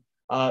join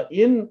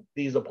in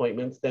these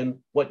appointments than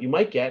what you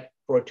might get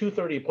for a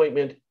 2:30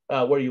 appointment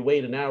where you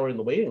wait an hour in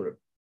the waiting room.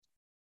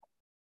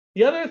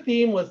 The other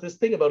theme was this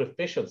thing about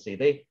efficiency.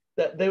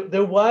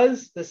 There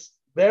was this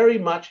very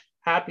much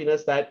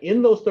happiness that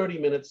in those 30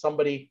 minutes,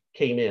 somebody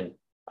came in.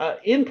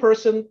 In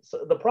person,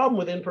 the problem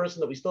with in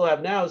person that we still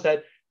have now is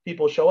that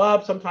people show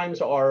up.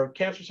 Sometimes our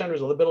cancer center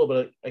is a little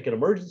bit like an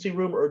emergency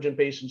room. Urgent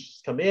patients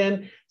just come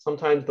in.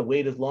 Sometimes the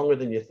wait is longer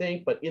than you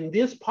think. But in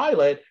this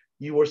pilot,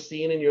 you were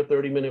seen in your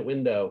 30-minute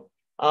window.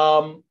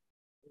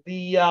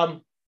 The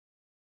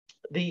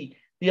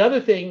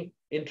other thing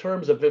in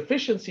terms of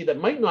efficiency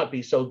that might not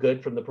be so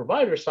good from the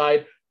provider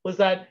side was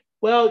that,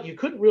 well, you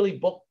couldn't really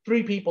book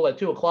 3 people at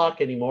 2 o'clock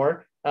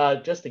anymore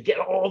just to get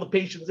all the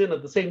patients in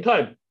at the same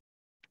time.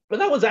 But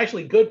that was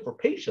actually good for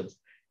patients,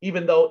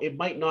 even though it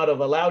might not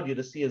have allowed you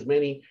to see as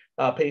many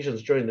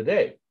patients during the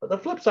day. But the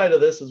flip side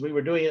of this is we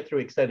were doing it through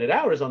extended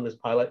hours on this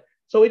pilot,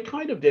 so it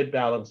kind of did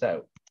balance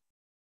out.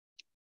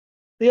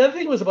 The other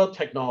thing was about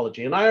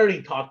technology, and I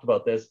already talked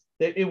about this.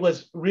 It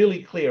was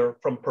really clear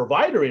from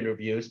provider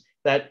interviews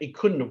that it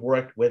couldn't have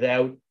worked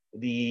without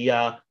the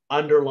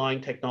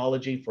underlying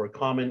technology for a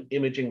common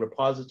imaging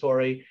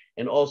repository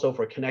and also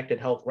for connected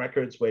health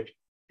records, which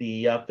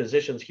the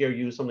physicians here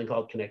use something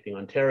called Connecting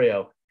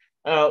Ontario.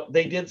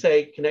 They did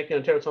say Connecting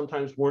Ontario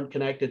sometimes weren't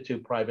connected to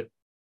private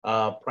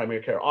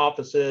primary care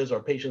offices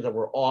or patients that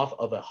were off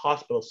of a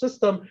hospital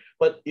system,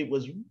 but it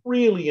was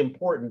really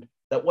important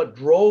that what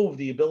drove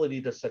the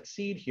ability to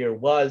succeed here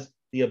was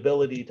the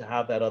ability to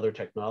have that other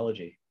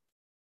technology.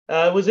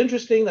 It was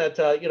interesting that,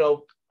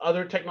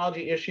 other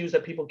technology issues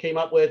that people came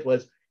up with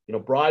was,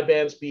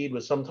 broadband speed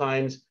was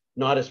sometimes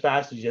not as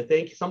fast as you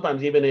think.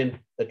 Sometimes even in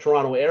the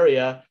Toronto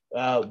area,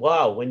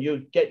 wow, when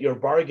you get your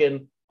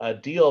bargain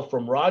deal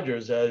from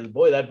Rogers,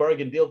 boy, that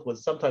bargain deal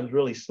was sometimes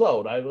really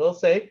slow. And I will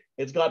say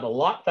it's gotten a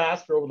lot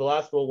faster over the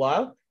last little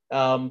while.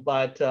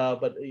 But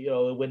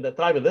when the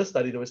time of this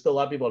study, there was still a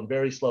lot of people on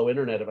very slow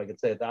internet, if I could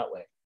say it that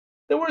way.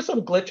 There were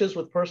some glitches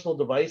with personal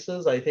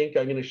devices. I think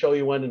I'm going to show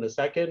you one in a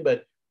second,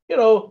 but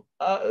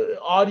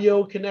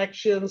audio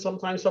connection.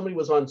 Sometimes somebody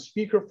was on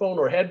speakerphone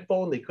or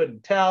headphone, they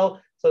couldn't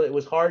tell, so it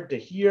was hard to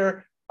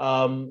hear.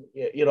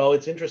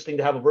 It's interesting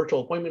to have a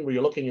virtual appointment where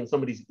you're looking in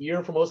somebody's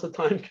ear for most of the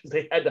time because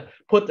they had to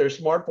put their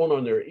smartphone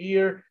on their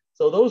ear.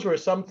 So those were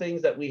some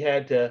things that we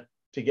had to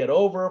get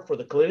over. For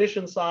the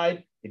clinician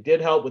side, It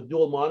did help with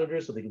dual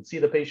monitors, so they could see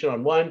the patient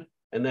on one,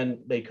 and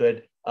then they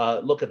could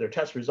look at their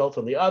test results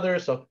on the other.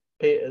 So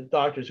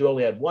doctors who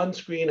only had one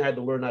screen had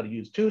to learn how to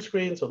use two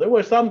screens. So there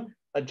were some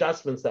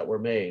adjustments that were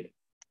made.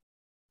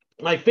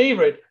 My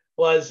favorite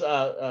was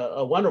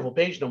a wonderful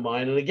patient of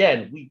mine. And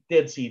again, we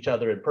did see each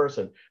other in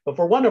person. But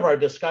for one of our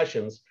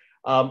discussions,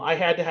 I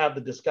had to have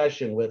the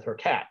discussion with her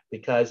cat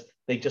because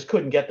they just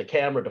couldn't get the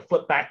camera to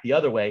flip back the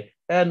other way.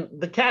 And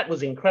the cat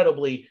was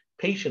incredibly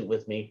patient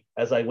with me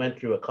as I went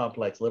through a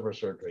complex liver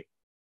surgery.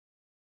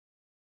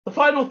 The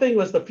final thing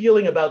was the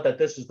feeling about that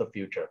this is the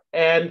future.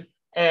 And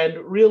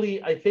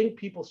really, I think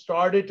people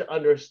started to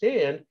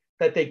understand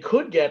that they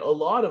could get a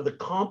lot of the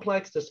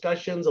complex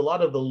discussions, a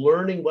lot of the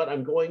learning what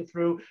I'm going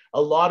through,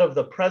 a lot of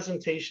the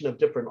presentation of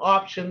different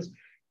options,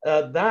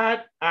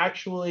 that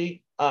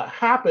actually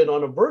happened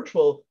on a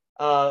virtual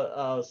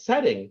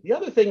setting. The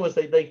other thing was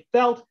they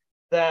felt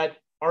that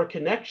our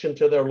connection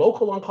to their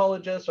local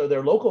oncologists or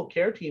their local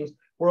care teams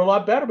were a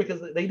lot better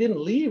because they didn't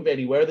leave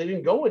anywhere, they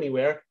didn't go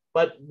anywhere,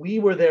 but we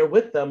were there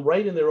with them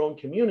right in their own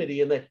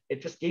community. And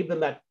it just gave them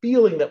that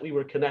feeling that we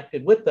were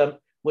connected with them,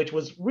 which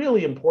was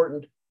really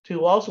important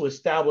to also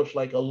establish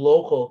like a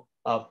local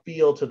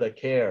feel to the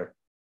care.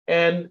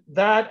 And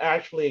that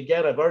actually,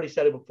 again, I've already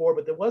said it before,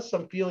 but there was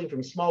some feeling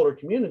from smaller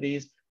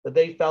communities that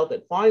they felt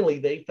that finally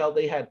they felt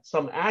they had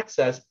some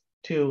access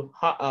to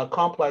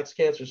complex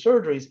cancer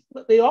surgeries.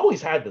 They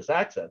always had this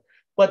access,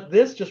 but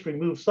this just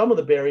removed some of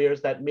the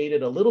barriers that made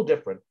it a little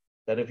different,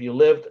 that if you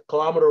lived a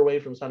kilometer away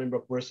from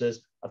Sunnybrook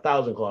versus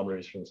 1,000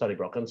 kilometers from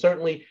Sunnybrook. And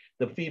certainly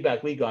the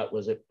feedback we got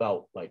was it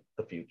felt like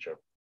the future.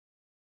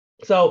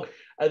 So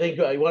I think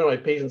one of my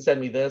patients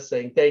sent me this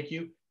saying, thank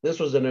you. This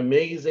was an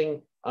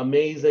amazing,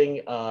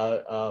 amazing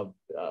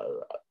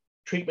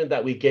treatment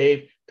that we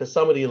gave to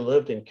somebody who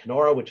lived in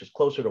Kenora, which is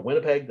closer to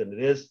Winnipeg than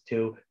it is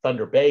to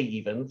Thunder Bay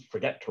even,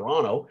 forget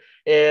Toronto.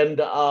 And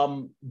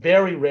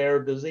very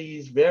rare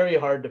disease, very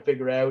hard to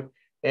figure out.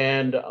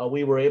 And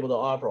we were able to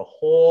offer a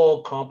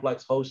whole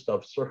complex host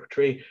of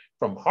surgery,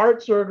 from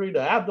heart surgery to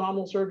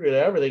abdominal surgery to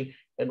everything,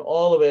 and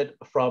all of it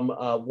from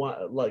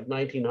like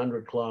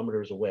 1,900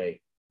 kilometers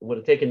away. It would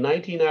have taken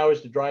 19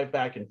 hours to drive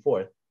back and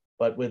forth,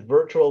 but with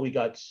virtual, we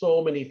got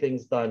so many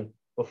things done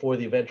before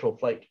the eventual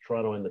flight to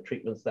Toronto and the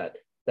treatments that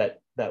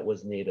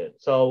was needed.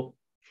 So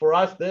for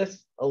us,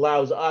 this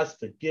allows us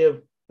to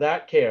give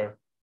that care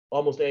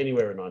almost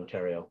anywhere in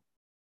Ontario.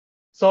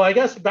 So I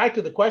guess back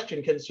to the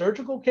question, can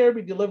surgical care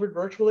be delivered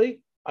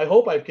virtually? I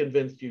hope I've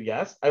convinced you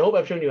yes. I hope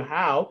I've shown you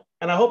how,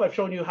 and I hope I've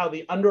shown you how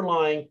the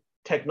underlying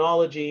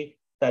technology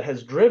that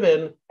has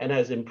driven and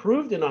has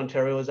improved in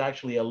Ontario is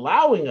actually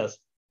allowing us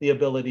the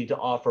ability to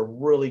offer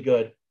really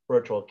good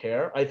virtual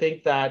care. I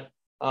think that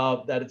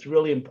it's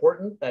really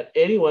important that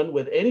anyone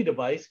with any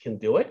device can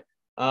do it.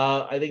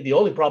 I think the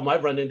only problem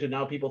I've run into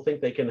now, people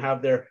think they can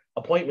have their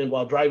appointment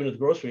while driving to the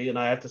grocery, and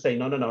I have to say,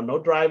 no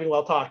driving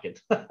while talking.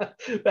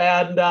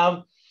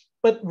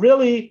 But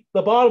really,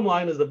 the bottom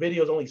line is the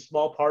video is only a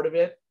small part of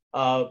it.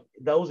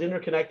 Those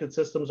interconnected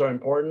systems are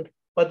important,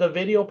 but the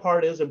video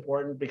part is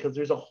important because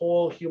there's a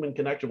whole human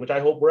connection, which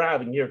I hope we're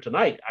having here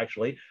tonight,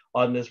 actually,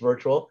 on this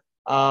virtual.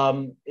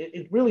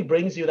 It really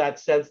brings you that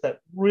sense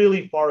that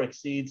really far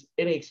exceeds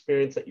any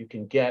experience that you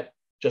can get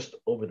just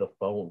over the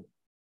phone.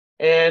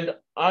 And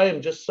I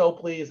am just so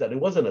pleased that it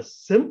wasn't a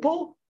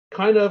simple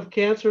kind of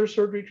cancer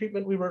surgery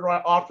treatment we were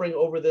offering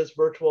over this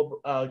virtual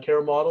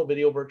care model,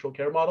 video virtual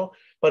care model,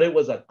 but it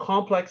was a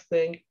complex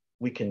thing.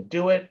 We can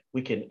do it,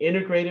 we can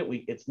integrate it.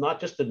 It's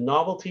not just a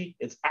novelty,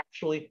 it's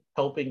actually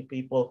helping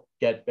people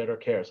get better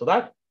care. So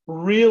that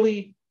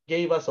really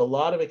gave us a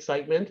lot of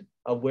excitement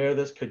of where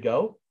this could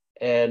go.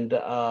 And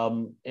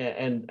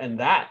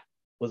that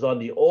was on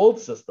the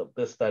old system,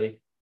 this study.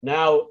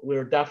 Now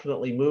we're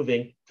definitely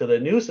moving to the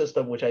new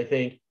system, which I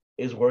think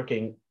is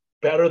working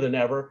better than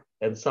ever,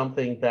 and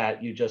something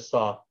that you just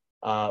saw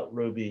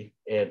Ruby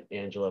and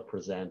Angela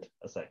present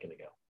a second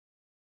ago.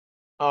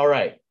 All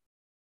right,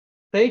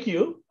 thank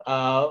you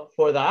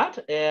for that.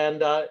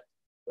 And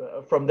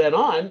from then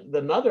on,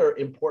 another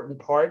important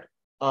part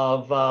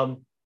of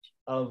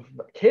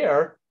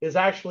care is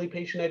actually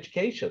patient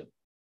education.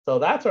 So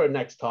that's our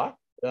next talk.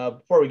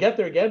 Before we get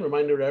there, again,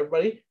 reminder to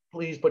everybody,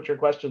 please put your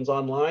questions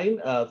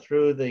online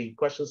through the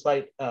question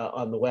site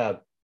on the web.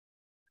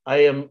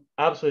 I am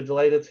absolutely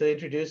delighted to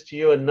introduce to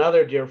you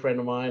another dear friend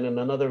of mine and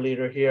another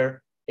leader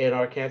here in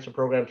our cancer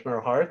program,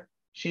 Tamara Harth.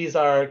 She's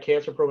our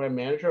cancer program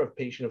manager of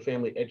patient and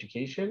family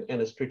education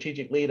and a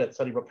strategic lead at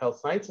Sunnybrook Health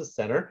Sciences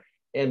Center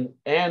and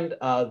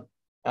Ontario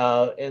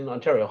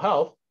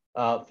Health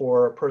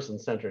for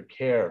person-centered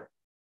care.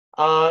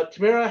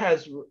 Tamara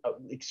has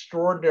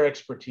extraordinary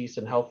expertise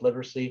in health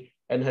literacy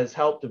and has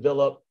helped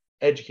develop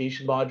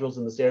education modules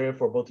in this area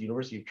for both the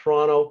University of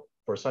Toronto,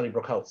 for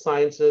Sunnybrook Health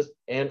Sciences,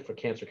 and for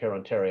Cancer Care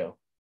Ontario.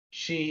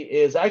 She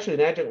is actually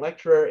an adjunct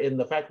lecturer in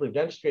the Faculty of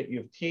Dentistry at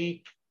U of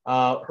T.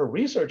 Her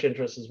research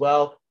interest as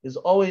well is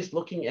always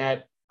looking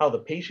at how the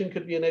patient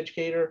could be an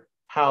educator,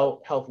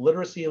 how health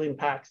literacy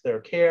impacts their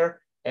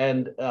care,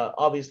 and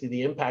obviously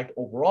the impact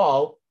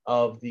overall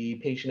of the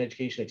patient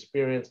education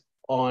experience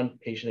on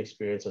patient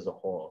experience as a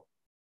whole.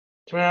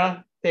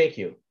 Tamara, thank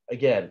you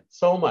again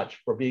so much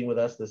for being with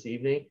us this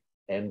evening.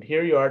 And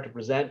here you are to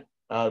present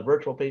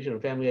virtual patient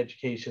and family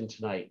education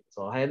tonight.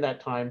 So I'll hand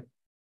that time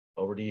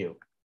over to you.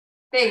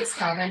 Thanks,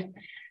 Calvin.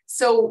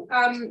 So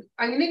I'm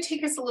going to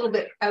take us a little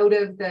bit out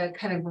of the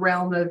kind of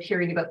realm of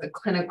hearing about the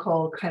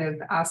clinical kind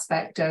of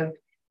aspect of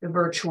the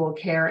virtual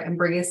care and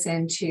bring us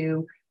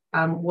into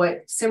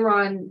what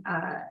Simron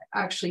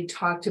actually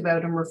talked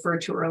about and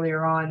referred to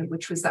earlier on,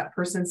 which was that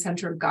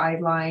person-centered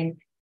guideline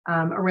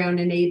around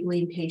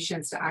enabling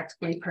patients to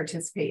actively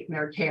participate in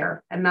their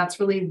care. And that's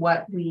really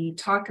what we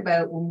talk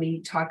about when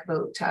we talk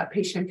about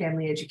patient and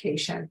family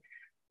education.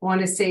 I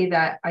want to say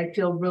that I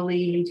feel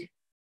really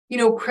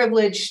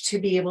privileged to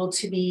be able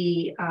to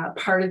be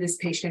part of this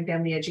patient and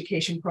family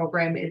education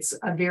program. It's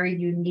a very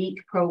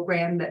unique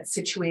program that's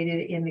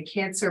situated in the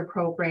cancer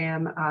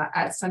program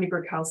at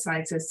Sunnybrook Health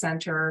Sciences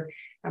Center.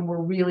 And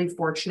we're really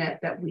fortunate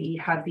that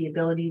we have the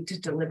ability to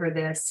deliver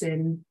this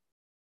in,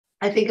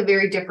 I think, a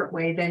very different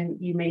way than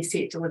you may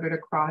see it delivered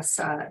across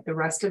the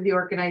rest of the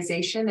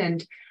organization,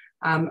 and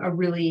a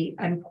really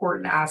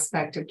important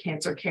aspect of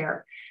cancer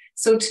care.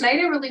 So tonight,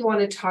 I really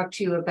want to talk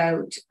to you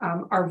about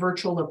our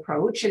virtual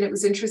approach. And it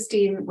was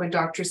interesting when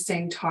Dr.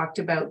 Singh talked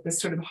about this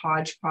sort of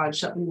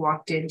hodgepodge that we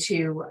walked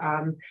into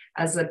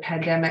as the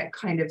pandemic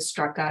kind of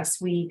struck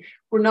us. We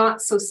were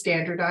not so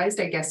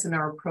standardized, I guess, in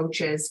our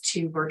approaches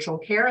to virtual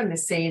care. And the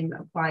same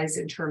applies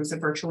in terms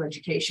of virtual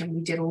education.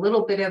 We did a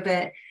little bit of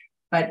it,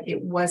 but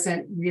it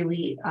wasn't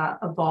really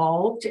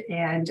evolved.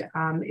 And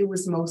it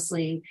was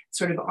mostly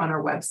sort of on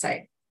our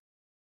website.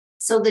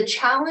 So the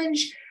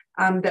challenge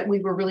that we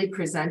were really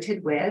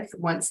presented with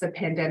once the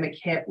pandemic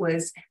hit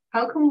was,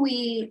 how can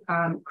we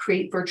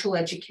create virtual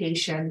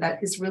education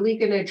that is really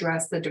going to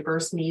address the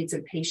diverse needs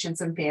of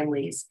patients and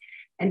families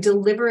and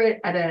deliver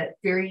it at a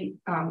very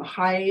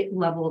high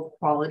level of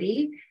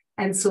quality,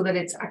 and so that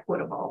it's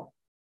equitable.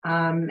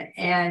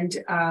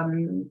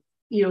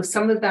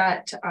 Some of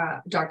that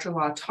Dr.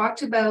 Law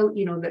talked about,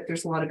 that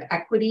there's a lot of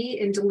equity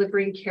in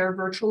delivering care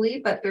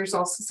virtually, but there's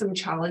also some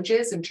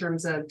challenges in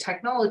terms of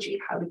technology.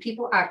 How do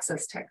people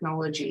access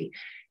technology?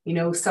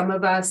 Some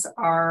of us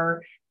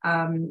are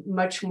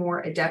much more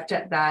adept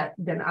at that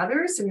than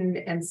others.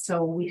 And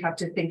so we have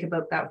to think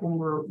about that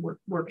when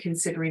we're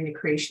considering the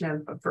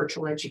creation of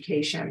virtual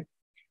education.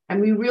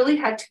 And we really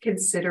had to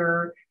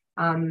consider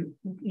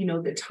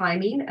the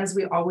timing, as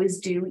we always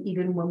do,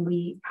 even when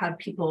we have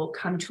people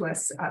come to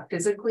us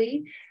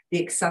physically,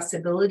 the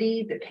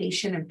accessibility, the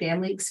patient and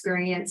family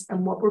experience,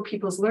 and what were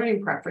people's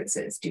learning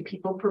preferences. Do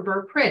people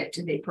prefer print?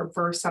 Do they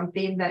prefer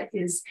something that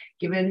is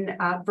given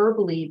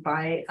verbally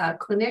by a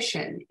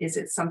clinician? Is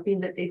it something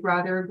that they'd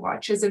rather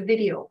watch as a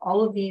video?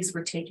 All of these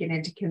were taken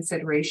into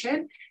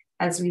consideration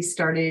as we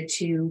started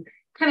to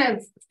kind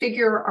of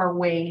figure our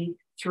way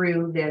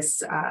through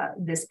this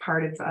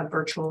part of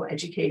virtual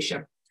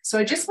education. So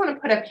I just want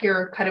to put up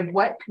here kind of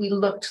what we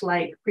looked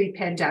like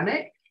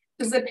pre-pandemic,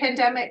 because the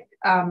pandemic,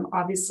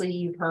 obviously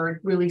you've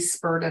heard, really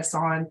spurred us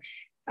on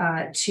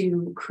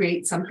to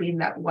create something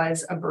that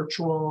was a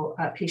virtual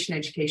patient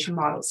education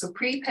model. So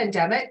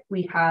pre-pandemic,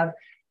 we have,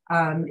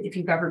 if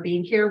you've ever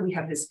been here, we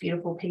have this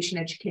beautiful patient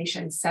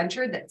education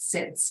center that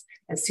sits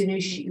as soon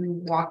as you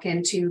walk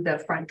into the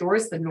front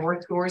doors, the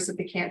north doors of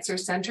the cancer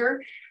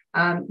center,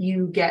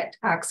 you get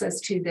access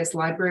to this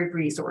library of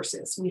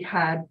resources. We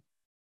had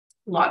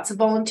lots of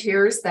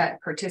volunteers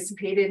that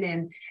participated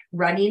in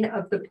running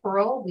of the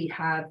Pearl. We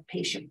have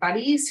patient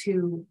buddies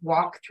who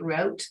walk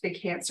throughout the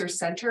cancer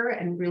center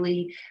and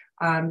really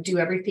do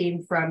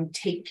everything from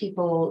take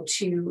people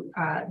to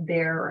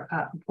their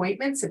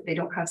appointments if they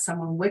don't have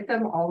someone with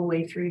them, all the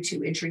way through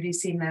to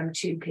introducing them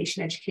to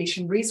patient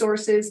education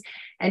resources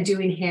and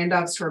doing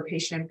handoffs to our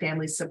patient and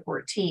family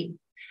support team.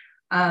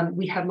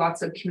 We had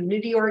lots of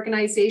community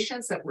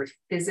organizations that were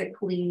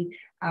physically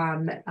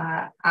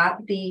at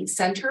the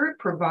center,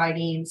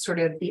 providing sort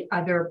of the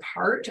other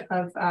part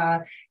of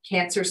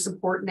cancer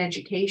support and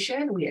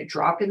education. We had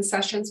drop-in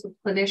sessions with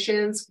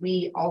clinicians.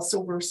 We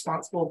also were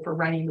responsible for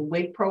running the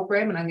WIG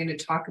program, and I'm going to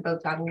talk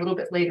about that a little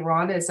bit later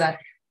on as a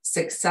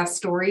success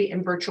story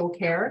in virtual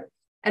care.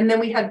 And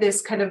then we had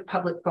this kind of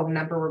public phone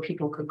number where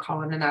people could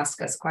call in and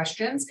ask us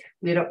questions.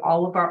 We had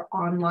all of our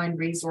online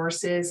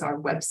resources, our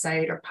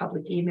website, our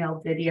public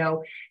email,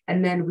 video.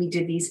 And then we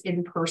did these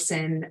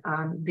in-person,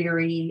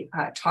 very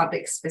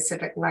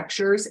topic-specific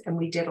lectures. And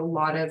we did a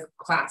lot of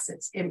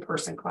classes,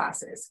 in-person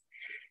classes.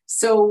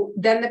 So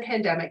then the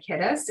pandemic hit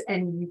us,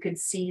 and you could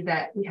see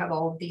that we have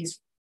all of these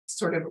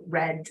sort of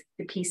red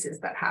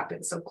pieces that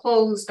happened. So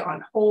closed,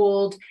 on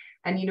hold.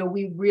 And,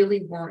 we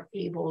really weren't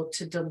able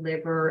to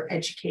deliver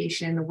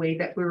education the way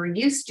that we were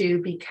used to,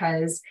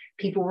 because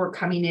people were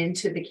coming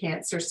into the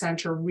cancer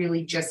center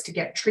really just to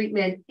get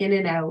treatment, in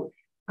and out,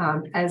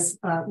 as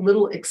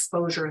little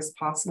exposure as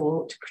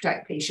possible to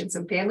protect patients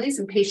and families.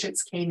 And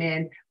patients came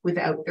in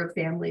without their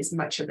families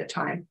much of the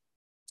time.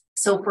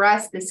 So for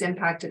us, this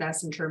impacted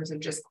us in terms of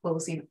just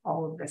closing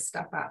all of this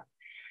stuff up.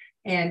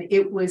 And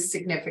it was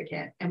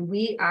significant. And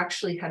we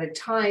actually had a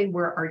time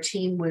where our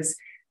team was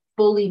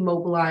fully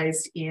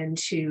mobilized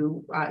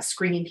into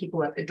screening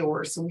people at the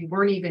door. So we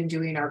weren't even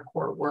doing our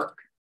core work.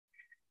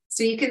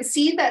 So you can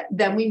see that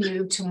then we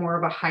moved to more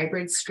of a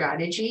hybrid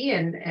strategy,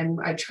 and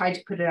I tried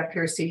to put it up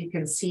here so you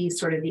can see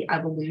sort of the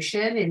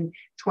evolution. In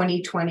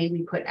 2020,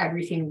 we put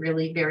everything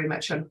really very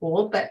much on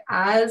hold, but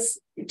as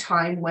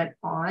time went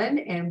on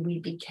and we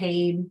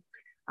became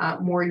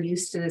more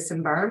used to this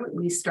environment,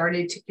 we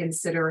started to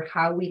consider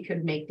how we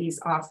could make these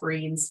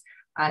offerings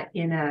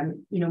in a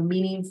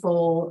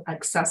meaningful,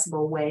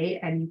 accessible way.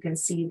 And you can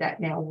see that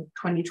now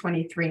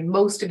 2023,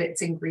 most of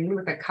it's in green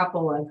with a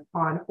couple of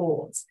on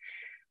holds.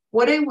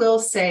 What I will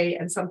say,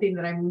 and something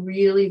that I'm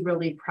really,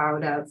 really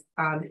proud of,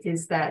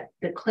 is that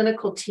the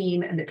clinical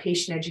team and the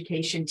patient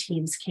education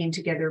teams came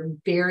together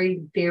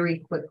very, very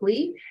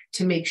quickly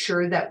to make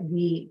sure that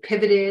we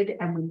pivoted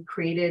and we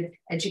created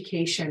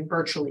education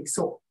virtually.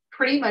 So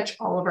pretty much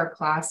all of our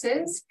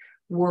classes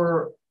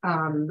were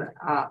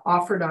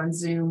offered on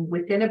Zoom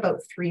within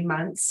about 3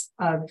 months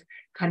of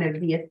kind of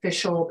the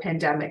official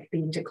pandemic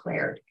being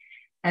declared.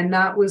 And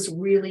that was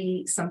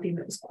really something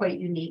that was quite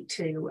unique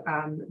to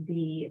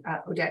the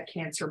Odette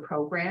Cancer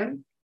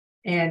Program.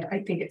 And I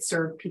think it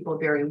served people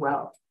very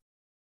well.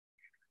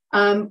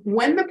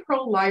 When the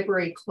Pro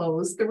Library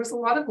closed, there was a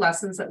lot of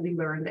lessons that we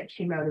learned that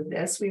came out of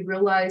this. We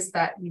realized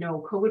that,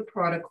 COVID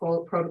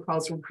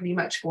protocols were pretty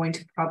much going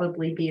to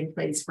probably be in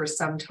place for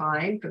some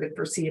time, for the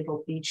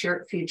foreseeable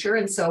future.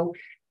 And so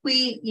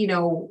we,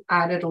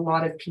 added a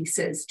lot of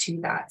pieces to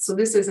that. So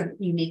this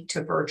isn't unique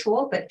to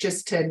virtual, but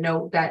just to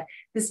note that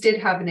this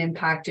did have an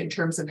impact in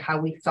terms of how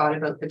we thought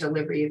about the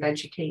delivery of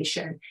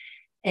education.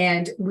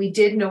 And we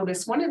did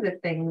notice one of the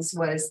things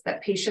was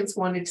that patients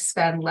wanted to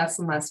spend less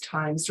and less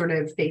time sort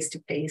of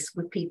face-to-face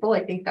with people.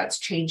 I think that's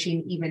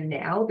changing even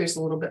now. There's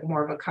a little bit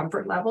more of a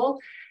comfort level,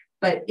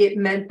 but it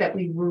meant that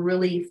we were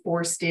really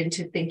forced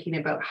into thinking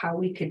about how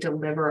we could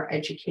deliver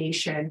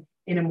education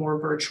in a more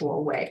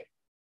virtual way.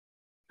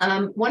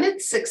 One of the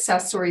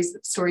success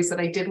stories that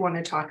I did want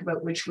to talk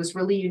about, which was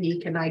really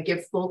unique, and I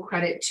give full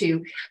credit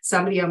to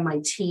somebody on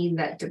my team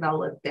that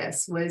developed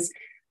this, was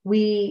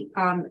we,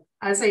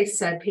 as I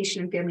said,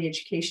 patient and family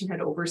education had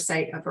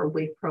oversight of our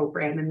WIG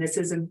program, and this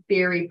is a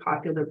very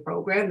popular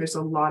program. There's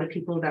a lot of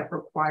people that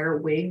require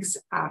WIGs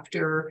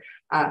after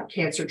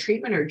cancer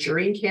treatment or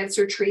during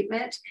cancer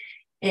treatment.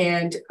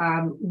 And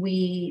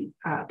we,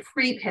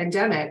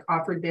 pre-pandemic,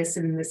 offered this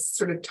in this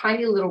sort of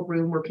tiny little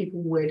room where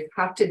people would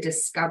have to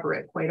discover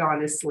it, quite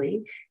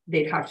honestly.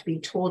 They'd have to be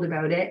told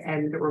about it.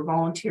 And there were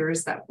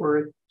volunteers that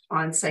were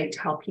on site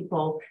to help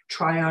people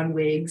try on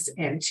wigs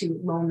and to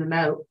loan them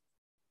out.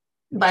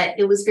 But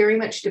it was very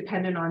much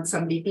dependent on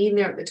somebody being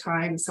there at the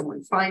time,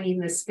 someone finding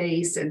the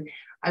space. And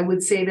I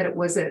would say that it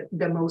wasn't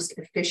the most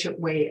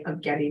efficient way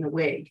of getting a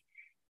wig.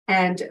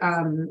 And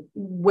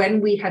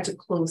when we had to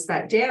close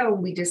that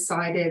down, we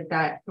decided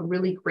that a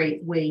really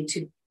great way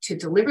to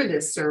deliver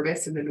this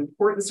service, and an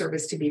important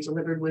service to be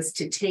delivered, was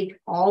to take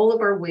all of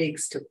our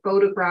wigs, to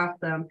photograph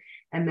them,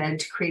 and then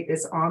to create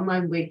this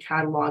online wig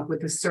catalog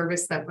with a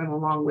service that went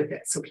along with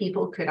it. So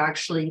people could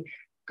actually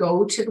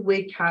go to the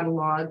wig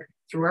catalog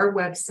through our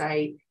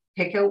website,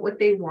 pick out what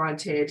they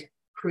wanted,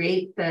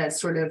 create the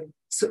sort of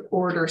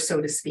order, so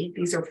to speak.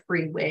 These are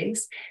free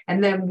wigs.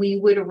 And then we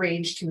would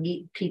arrange to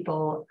meet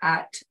people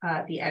at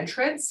the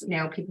entrance.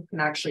 Now people can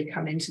actually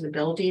come into the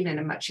building in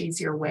a much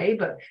easier way,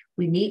 but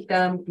we meet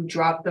them, we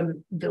drop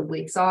them the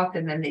wigs off,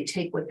 and then they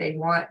take what they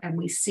want. And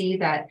we see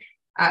that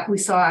we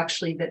saw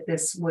actually that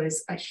this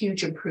was a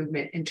huge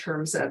improvement in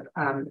terms of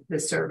the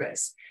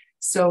service.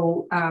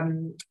 So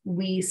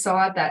we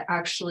saw that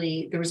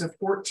actually there was a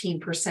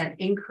 14%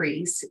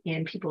 increase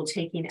in people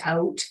taking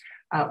out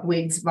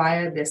wigs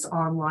via this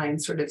online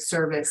sort of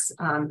service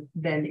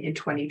than in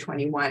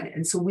 2021.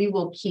 And so we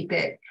will keep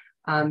it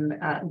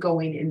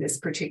going in this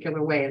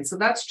particular way. And so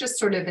that's just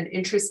sort of an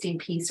interesting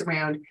piece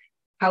around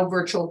how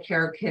virtual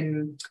care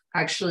can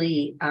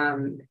actually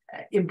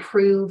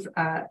improve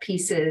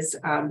pieces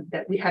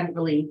that we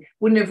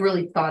wouldn't have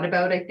really thought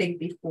about, I think,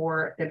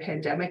 before the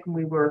pandemic. And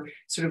we were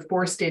sort of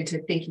forced into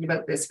thinking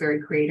about this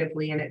very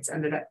creatively, and it's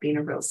ended up being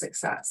a real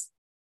success.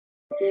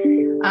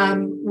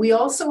 We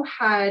also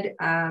had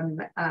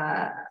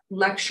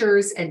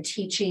lectures and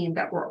teaching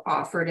that were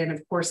offered. And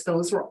of course,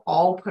 those were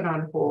all put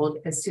on hold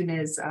as soon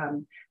as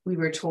we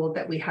were told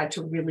that we had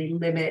to really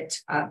limit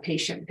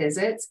patient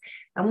visits.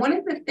 And one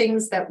of the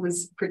things that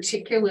was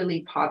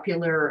particularly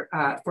popular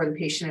for the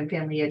patient and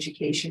family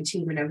education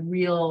team and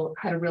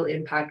had a real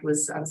impact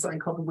was something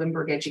called the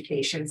Wimberg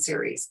Education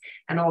Series,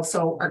 and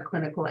also our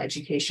clinical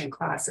education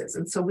classes.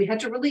 And so we had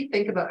to really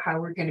think about how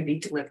we're going to be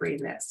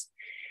delivering this.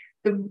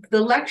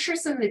 The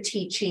lectures and the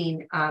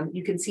teaching,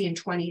 you can see in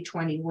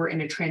 2020, we're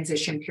in a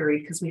transition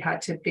period because we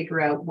had to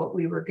figure out what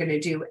we were going to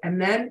do. And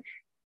then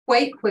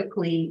quite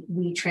quickly,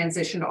 we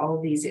transitioned all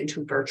of these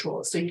into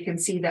virtual. So you can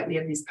see that we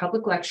have these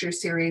public lecture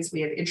series.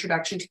 We have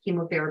Introduction to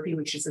Chemotherapy,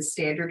 which is a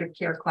standard of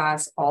care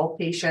class. All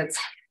patients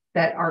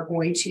that are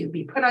going to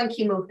be put on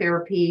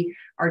chemotherapy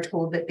are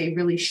told that they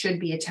really should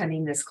be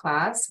attending this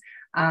class.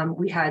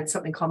 We had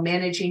something called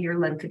Managing Your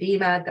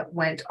Lymphedema that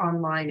went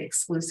online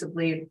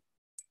exclusively.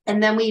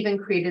 And then we even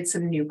created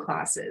some new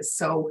classes.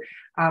 So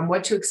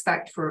what to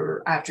expect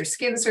for after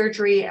skin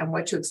surgery and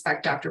what to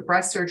expect after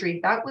breast surgery.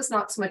 That was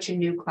not so much a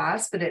new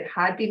class, but it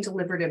had been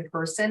delivered in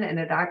person. And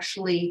it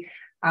actually,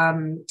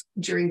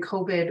 during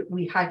COVID,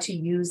 we had to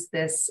use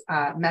this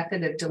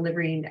method of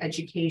delivering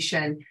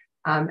education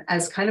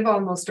as kind of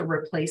almost a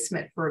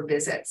replacement for a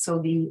visit. So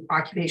the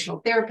occupational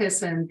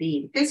therapist and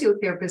the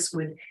physiotherapist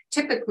would,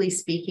 typically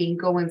speaking,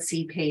 go and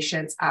see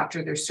patients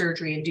after their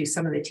surgery and do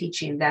some of the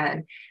teaching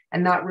then.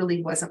 And that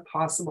really wasn't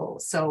possible.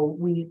 So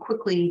we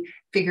quickly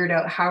figured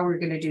out how we're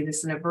going to do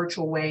this in a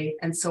virtual way.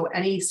 And so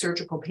any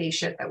surgical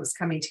patient that was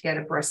coming to get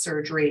a breast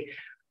surgery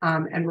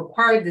and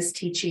required this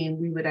teaching,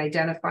 we would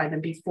identify them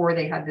before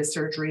they had the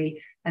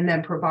surgery and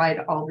then provide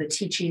all the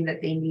teaching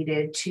that they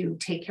needed to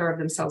take care of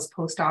themselves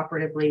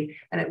post-operatively.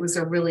 And it was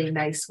a really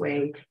nice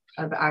way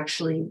of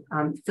actually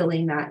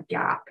filling that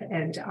gap.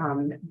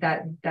 And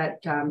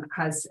that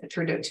has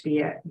turned out to be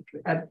a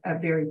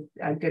very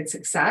good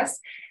success.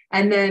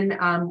 And then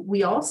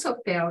we also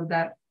found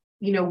that,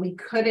 we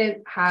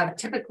couldn't have,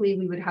 typically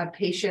we would have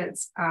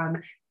patients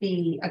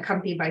be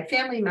accompanied by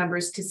family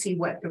members to see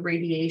what the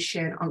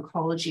radiation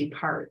oncology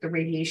part, the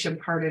radiation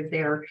part of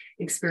their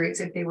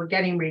experience, if they were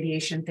getting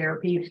radiation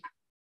therapy,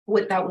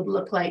 what that would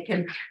look like.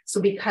 And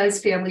so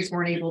because families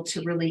weren't able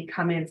to really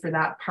come in for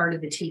that part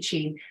of the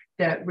teaching,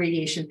 the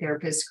radiation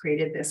therapist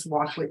created this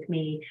Walk With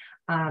Me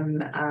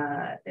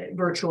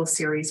virtual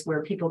series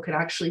where people could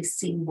actually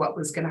see what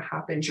was going to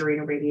happen during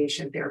a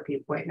radiation therapy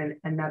appointment.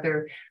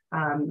 Another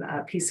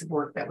piece of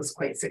work that was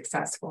quite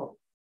successful.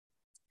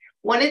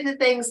 One of the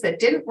things that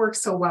didn't work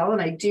so well,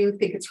 and I do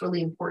think it's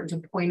really important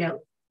to point out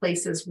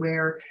places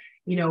where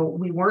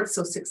we weren't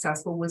so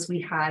successful, was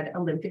we had a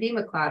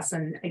lymphedema class.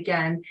 And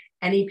again,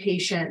 any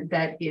patient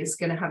that is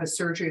going to have a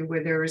surgery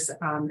where there's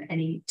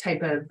any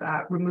type of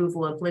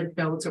removal of lymph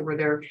nodes, or where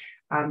there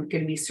going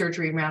to be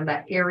surgery around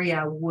that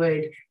area,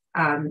 would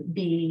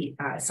be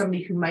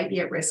somebody who might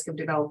be at risk of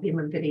developing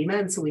lymphedema.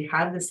 And so we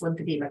had this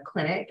lymphedema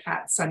clinic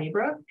at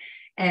Sunnybrook.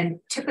 And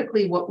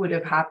typically what would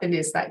have happened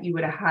is that you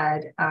would have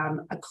had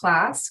a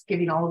class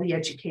giving all the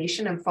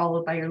education and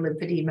followed by your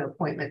lymphedema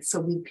appointment. So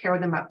we pair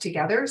them up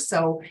together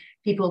so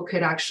people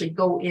could actually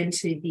go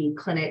into the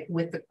clinic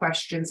with the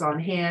questions on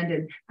hand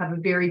and have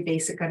a very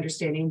basic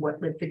understanding what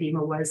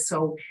lymphedema was.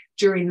 So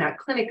during that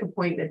clinic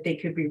appointment, they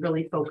could be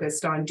really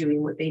focused on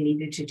doing what they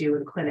needed to do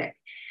in clinic.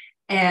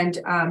 And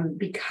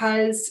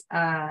because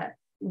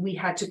we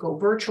had to go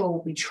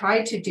virtual, we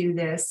tried to do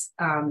this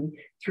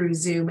through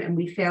Zoom, and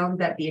we found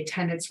that the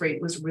attendance rate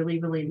was really,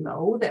 really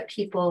low, that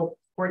people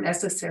weren't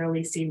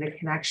necessarily seeing the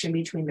connection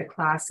between the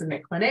class and the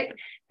clinic.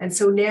 And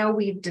so now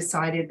we've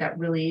decided that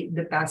really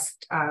the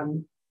best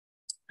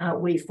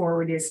way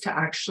forward is to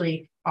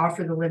actually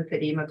offer the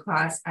lymphedema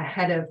class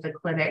ahead of the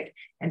clinic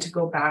and to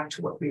go back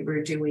to what we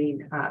were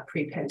doing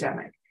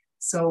pre-pandemic.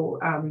 So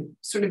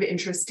sort of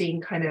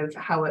interesting kind of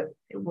how it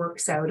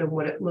works out and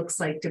what it looks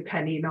like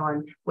depending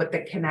on what the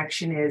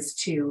connection is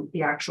to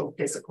the actual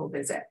physical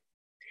visit.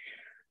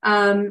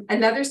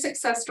 Another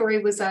success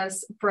story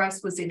for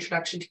us was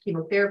Introduction to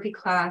Chemotherapy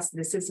class.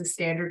 This is a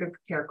standard of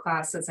care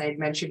class, as I had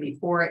mentioned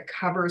before. It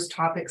covers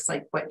topics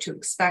like what to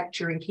expect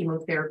during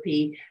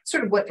chemotherapy,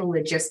 sort of what the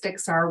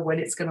logistics are, what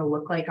it's going to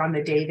look like on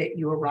the day that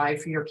you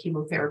arrive for your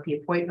chemotherapy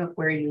appointment,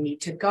 where you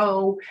need to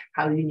go,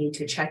 how you need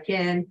to check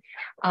in.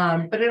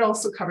 But it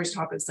also covers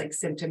topics like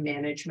symptom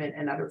management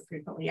and other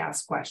frequently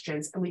asked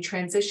questions. And we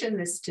transitioned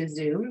this to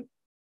Zoom.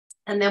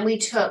 And then we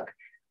took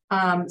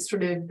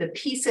sort of the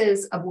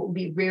pieces of what would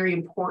be very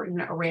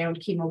important around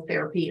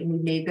chemotherapy, and we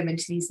made them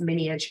into these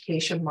mini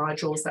education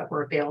modules that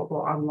were available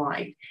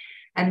online.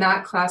 And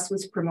that class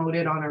was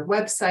promoted on our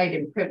website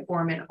in print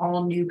form, and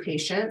all new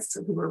patients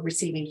who are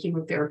receiving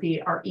chemotherapy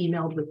are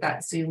emailed with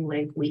that Zoom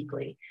link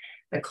weekly.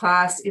 The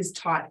class is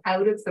taught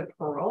out of the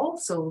Pearl,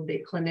 so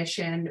the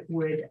clinician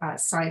would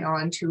sign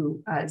on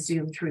to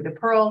Zoom through the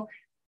Pearl,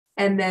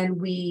 and then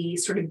we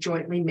sort of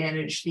jointly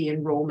manage the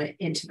enrollment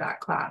into that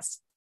class.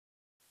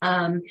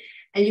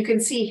 And you can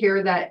see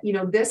here that,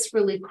 this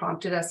really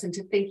prompted us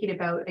into thinking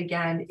about,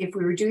 again, if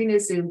we were doing a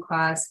Zoom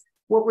class,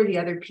 what were the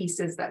other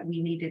pieces that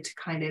we needed to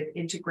kind of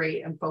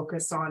integrate and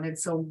focus on? And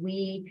so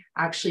we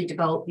actually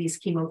developed these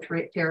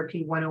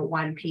chemotherapy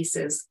 101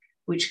 pieces,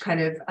 which kind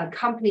of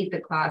accompanied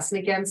the class.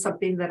 And again,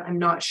 something that I'm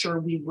not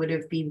sure we would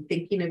have been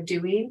thinking of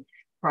doing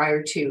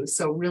prior to.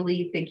 So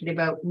really thinking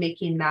about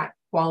making that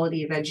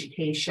quality of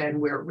education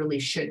where it really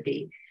should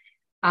be.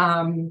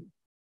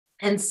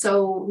 And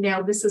so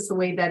now this is the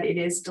way that it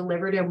is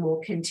delivered and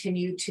will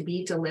continue to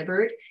be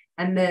delivered.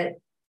 And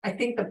I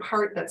think the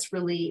part that's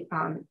really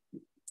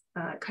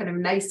kind of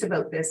nice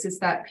about this is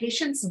that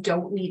patients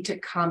don't need to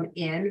come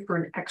in for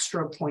an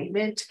extra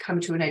appointment to come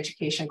to an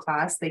education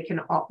class. They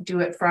can do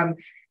it from,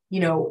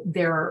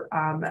 their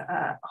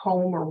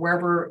home or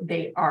wherever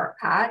they are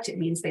at. It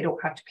means they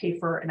don't have to pay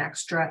for an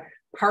extra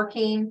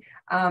parking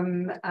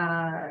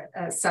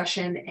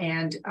session,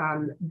 and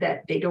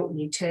that they don't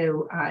need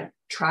to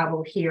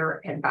travel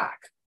here and back.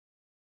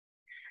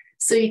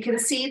 So you can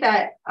see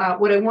that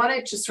what I want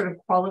to just sort of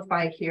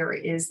qualify here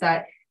is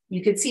that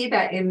you can see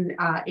that in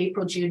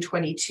April, June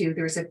 22,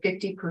 there's a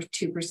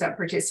 52%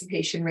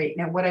 participation rate.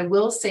 Now, what I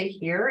will say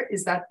here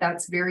is that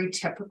that's very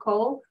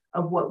typical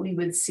of what we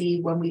would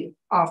see when we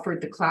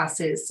offered the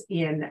classes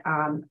in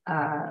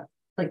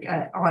like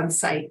an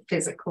on-site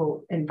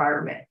physical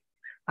environment.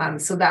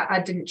 So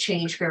that didn't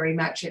change very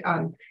much.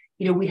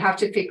 You know, we have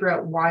to figure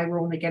out why we're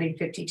only getting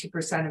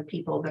 52% of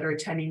people that are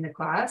attending the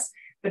class,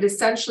 but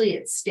essentially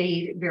it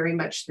stayed very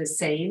much the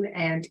same.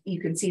 And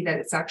you can see that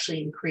it's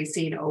actually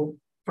increasing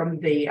from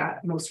the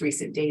most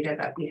recent data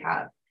that we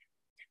have.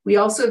 We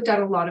also have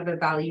done a lot of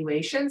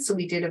evaluation. So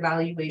we did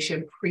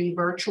evaluation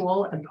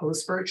pre-virtual and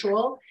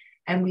post-virtual,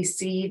 and we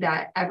see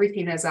that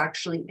everything is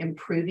actually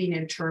improving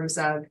in terms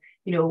of,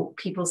 you know,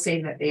 people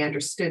saying that they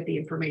understood the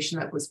information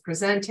that was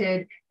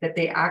presented, that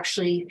they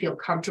actually feel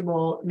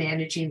comfortable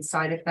managing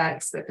side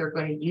effects, that they're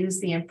going to use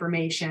the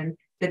information,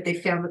 that they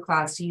found the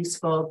class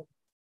useful.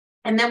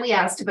 And then we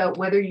asked about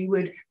whether you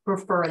would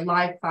prefer a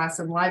live class,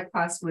 and live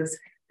class was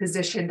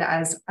positioned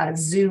as a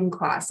Zoom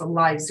class, a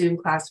live Zoom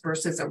class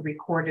versus a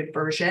recorded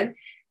version.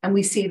 And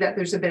we see that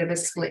there's a bit of a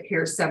split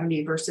here,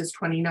 70 versus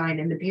 29.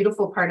 And the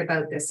beautiful part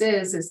about this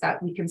is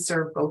that we can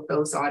serve both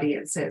those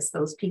audiences,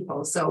 those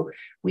people. So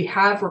we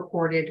have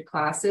recorded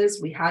classes,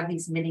 we have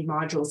these mini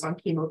modules on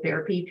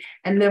chemotherapy,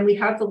 and then we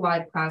have the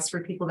live class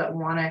for people that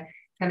want to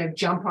kind of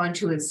jump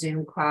onto a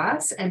Zoom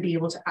class and be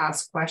able to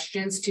ask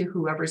questions to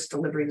whoever's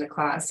delivering the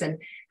class. And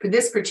for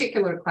this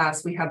particular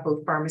class, we have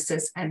both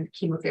pharmacists and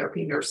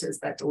chemotherapy nurses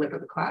that deliver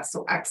the class.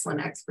 So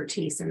excellent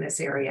expertise in this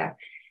area.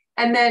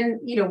 And then,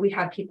 you know, we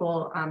have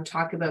people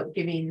talk about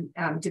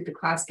did the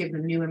class give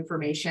them new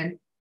information?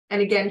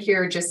 And again,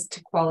 here, just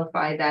to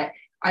qualify that,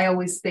 I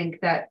always think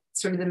that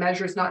sort of the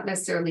measure is not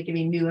necessarily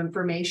giving new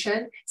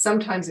information.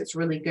 Sometimes it's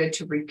really good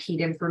to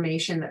repeat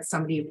information that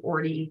somebody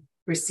already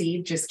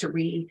received, just to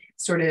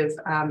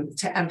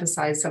to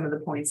emphasize some of the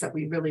points that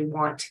we really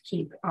want to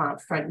keep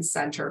front and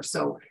center.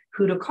 So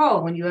who to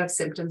call when you have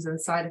symptoms and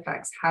side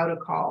effects, how to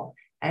call,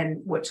 and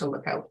what to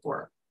look out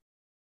for.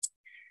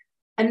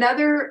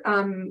 Another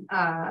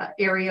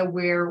area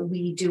where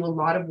we do a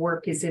lot of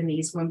work is in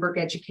these Wimberg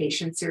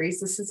Education Series.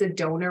 This is a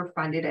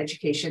donor-funded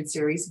education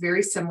series,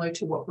 very similar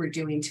to what we're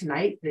doing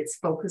tonight. It's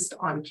focused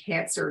on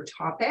cancer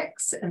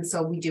topics. And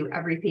so we do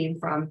everything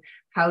from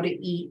how to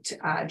eat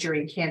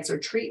during cancer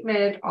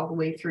treatment, all the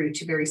way through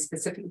to very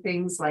specific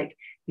things like,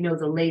 you know,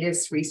 the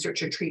latest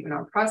research or treatment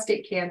on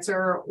prostate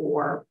cancer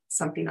or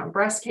something on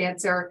breast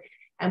cancer.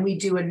 And we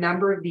do a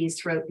number of these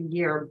throughout the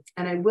year.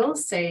 And I will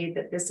say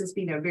that this has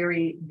been a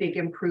very big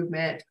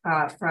improvement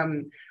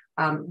from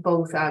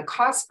both a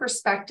cost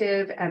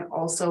perspective and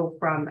also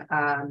from,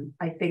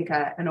 I think,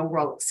 an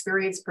overall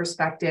experience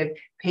perspective.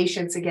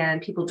 Patients,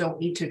 again, people don't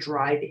need to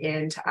drive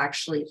in to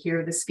actually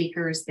hear the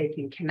speakers. They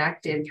can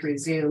connect in through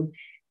Zoom.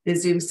 The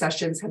Zoom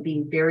sessions have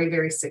been very,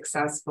 very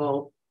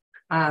successful.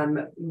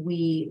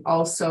 We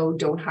also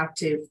don't have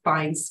to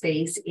find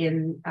space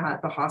in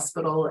the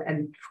hospital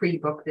and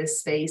pre-book this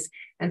space.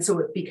 And so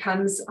it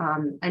becomes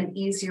an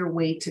easier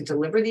way to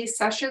deliver these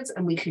sessions,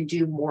 and we can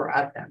do more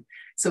of them.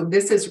 So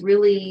this is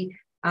really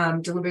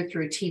delivered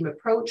through a team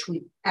approach.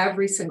 We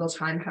every single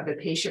time have a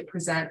patient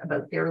present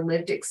about their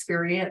lived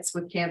experience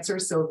with cancer.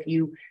 So if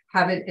you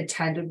haven't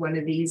attended one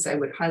of these, I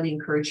would highly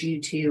encourage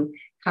you to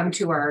come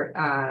to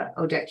our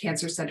Odette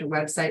Cancer Center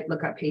website,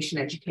 look up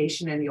patient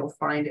education, and you'll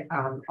find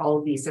all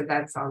of these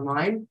events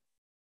online.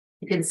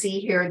 You can see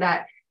here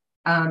that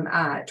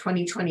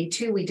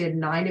 2022, we did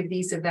 9 of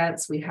these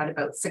events. We had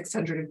about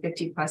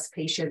 650 plus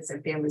patients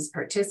and families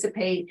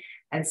participate,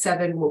 and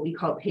 7 what we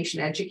call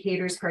patient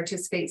educators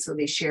participate. So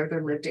they share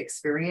their lived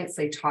experience.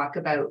 They talk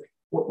about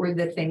what were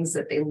the things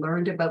that they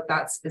learned about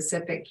that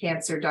specific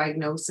cancer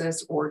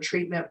diagnosis or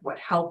treatment, what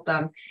helped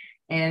them.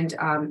 And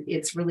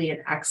it's really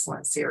an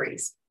excellent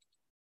series.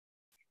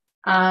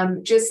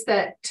 Just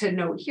that to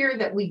note here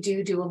that we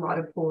do a lot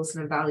of polls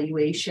and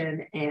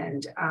evaluation,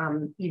 and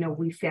you know,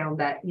 we found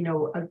that, you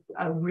know,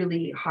 a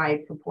really high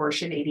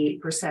proportion,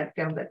 88%,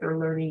 found that their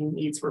learning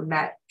needs were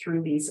met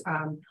through these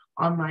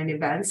online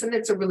events. And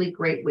it's a really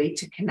great way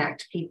to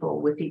connect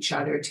people with each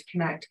other, to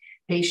connect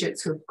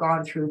patients who have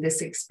gone through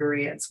this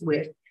experience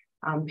with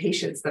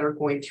patients that are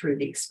going through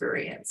the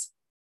experience.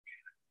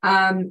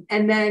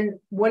 And then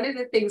one of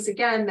the things,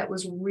 again, that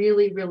was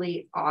really,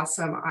 really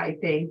awesome, I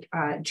think,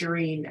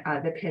 during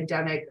the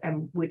pandemic,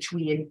 and which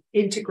we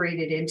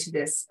integrated into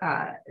this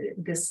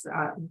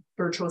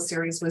virtual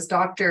series, was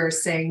Dr.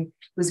 Singh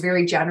was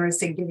very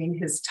generous in giving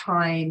his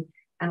time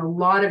and a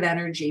lot of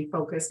energy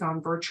focused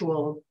on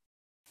virtual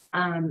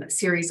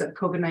series of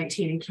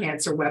COVID-19 and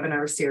cancer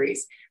webinar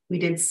series. We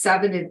did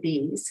 7 of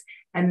these,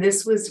 and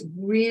this was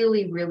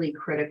really, really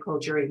critical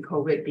during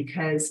COVID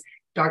because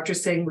Dr.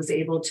 Singh was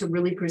able to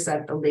really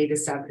present the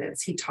latest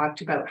evidence. He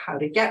talked about how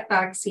to get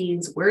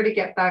vaccines, where to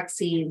get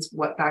vaccines,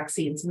 what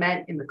vaccines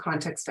meant in the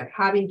context of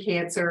having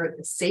cancer,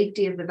 the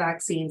safety of the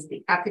vaccines,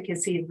 the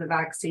efficacy of the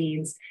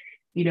vaccines,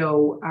 you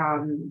know,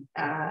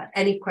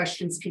 any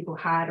questions people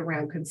had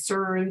around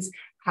concerns,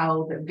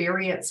 how the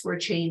variants were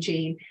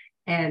changing.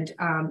 And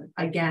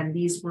again,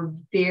 these were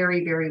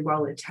very, very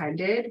well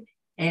attended.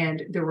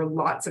 And there were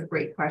lots of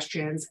great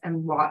questions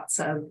and lots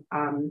of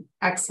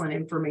excellent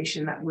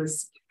information that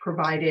was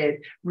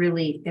provided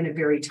really in a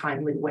very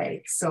timely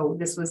way. So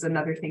this was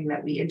another thing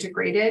that we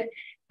integrated.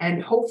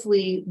 And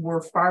hopefully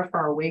we're far,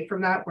 far away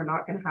from that. We're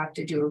not going to have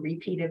to do a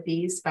repeat of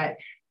these, but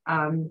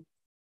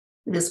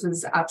this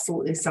was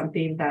absolutely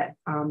something that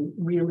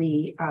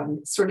really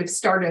sort of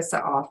started us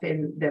off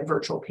in the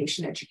virtual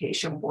patient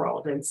education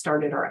world and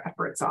started our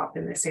efforts off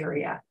in this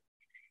area.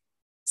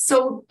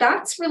 So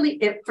that's really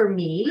it for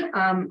me.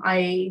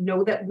 I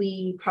know that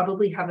we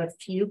probably have a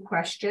few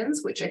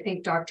questions, which I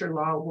think Dr.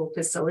 Law will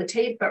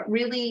facilitate, but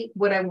really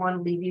what I want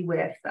to leave you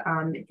with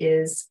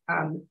is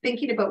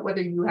thinking about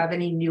whether you have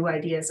any new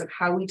ideas of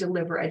how we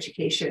deliver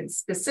education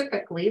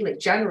specifically, like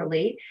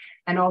generally,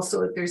 and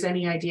also if there's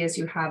any ideas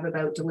you have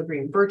about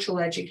delivering virtual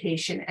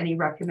education, any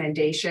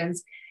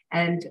recommendations.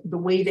 And the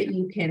way that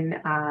you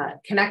can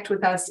connect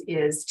with us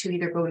is to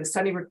either go to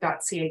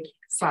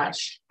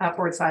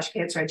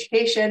sunnybrook.ca//cancer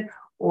education,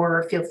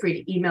 or feel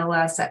free to email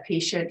us at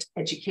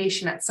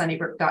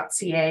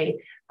patienteducation@sunnybrook.ca.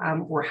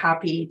 We're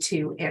happy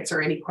to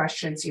answer any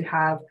questions you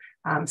have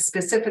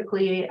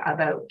specifically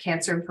about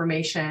cancer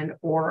information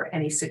or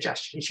any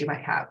suggestions you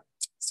might have.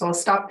 So I'll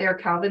stop there,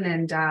 Calvin,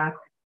 and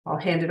I'll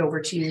hand it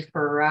over to you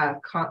for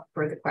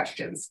the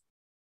questions.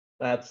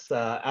 That's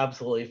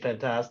absolutely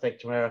fantastic,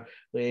 Tamara.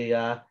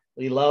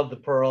 We love the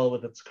Pearl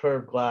with its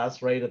curved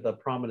glass right at the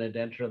prominent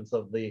entrance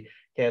of the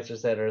Cancer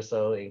Center.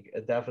 So I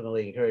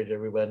definitely encourage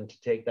everyone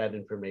to take that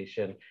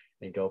information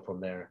and go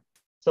from there.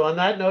 So on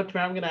that note,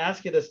 Tamara, I'm going to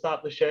ask you to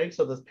stop the sharing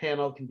so this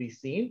panel can be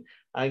seen.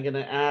 I'm going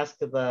to ask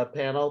the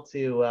panel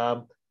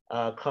to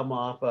come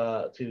off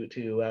a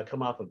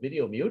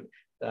video mute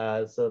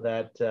so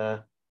that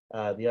the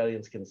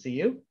audience can see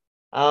you.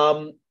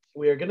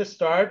 We are going to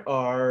start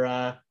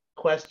our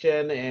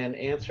question and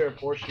answer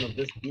portion of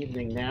this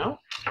evening now.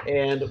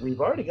 And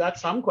we've already got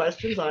some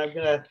questions. I'm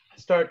going to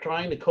start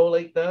trying to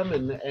collate them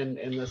and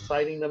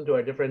assigning them to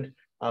our different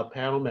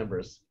panel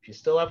members. If you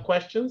still have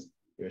questions,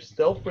 you're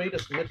still free to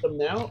submit them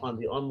now on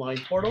the online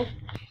portal,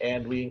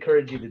 and we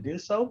encourage you to do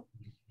so.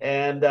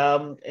 And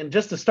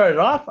just to start it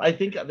off, I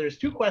think there's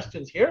two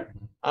questions here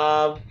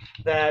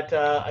that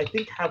I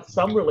think have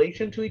some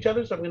relation to each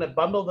other, so I'm going to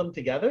bundle them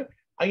together.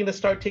 I'm going to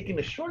start taking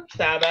a short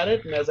stab at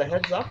it, and as a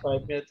heads up,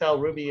 I'm going to tell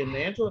Ruby and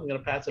Angela, I'm going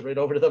to pass it right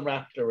over to them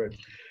afterwards.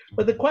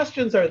 But the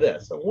questions are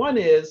this. One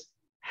is,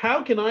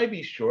 how can I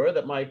be sure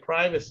that my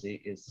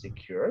privacy is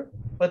secure?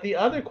 But the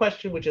other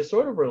question, which is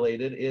sort of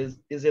related, is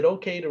it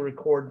okay to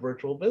record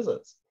virtual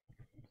visits?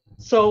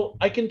 So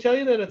I can tell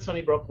you that at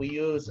Sunnybrook, we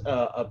use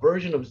a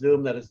version of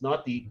Zoom that is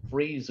not the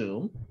free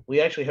Zoom.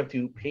 We actually have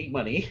to pay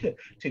money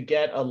to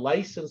get a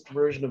licensed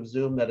version of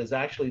Zoom that is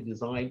actually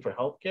designed for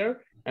healthcare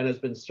and has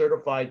been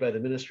certified by the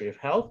Ministry of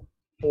Health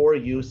for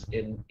use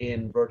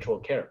in virtual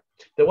care.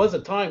 There was a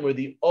time where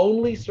the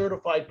only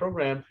certified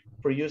program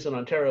for use in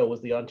Ontario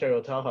was the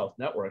Ontario Telehealth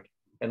Network.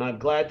 And I'm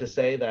glad to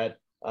say that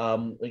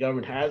the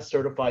government has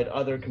certified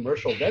other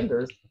commercial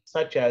vendors,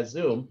 such as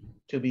Zoom,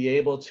 to be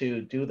able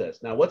to do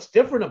this. Now, what's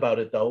different about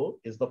it, though,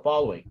 is the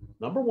following.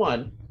 Number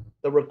one,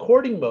 the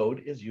recording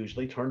mode is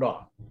usually turned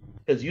off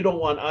because you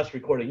don't want us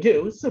recording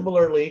you.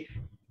 Similarly,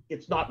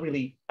 it's not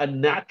really a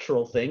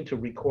natural thing to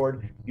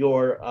record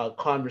your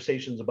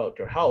conversations about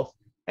your health.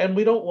 And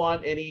we don't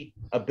want any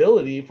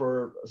ability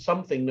for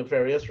something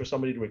nefarious for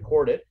somebody to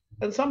record it.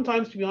 And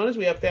sometimes, to be honest,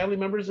 we have family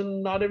members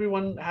and not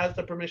everyone has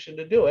the permission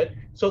to do it.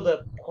 So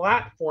the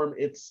platform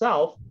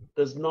itself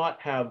does not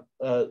have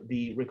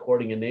the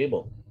recording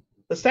enabled.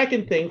 The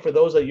second thing, for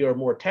those of you who are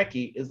more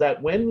techie, is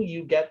that when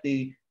you get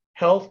the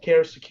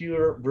healthcare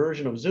secure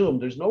version of Zoom,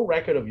 there's no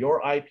record of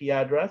your IP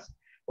address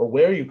or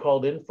where you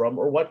called in from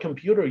or what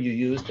computer you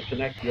used to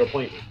connect to your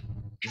appointment.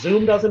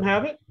 Zoom doesn't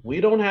have it, we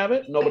don't have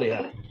it, nobody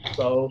has it.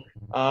 So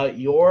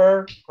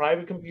your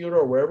private computer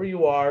or wherever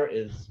you are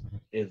is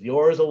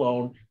yours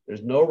alone.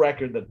 There's no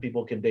record that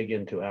people can dig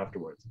into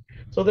afterwards.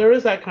 So there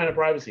is that kind of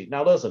privacy.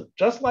 Now listen,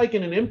 just like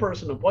in an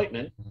in-person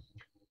appointment,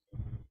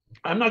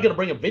 I'm not going to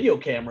bring a video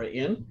camera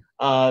in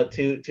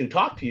to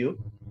talk to you,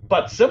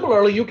 but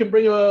similarly, you can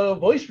bring a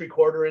voice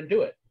recorder and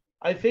do it.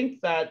 I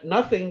think that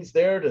nothing's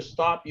there to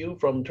stop you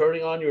from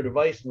turning on your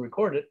device and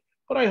record it,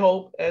 but I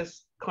hope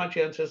as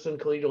conscientious and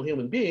collegial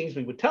human beings,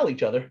 we would tell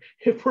each other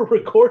if we're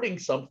recording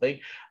something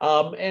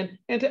and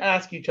to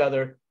ask each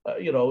other,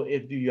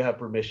 if do you have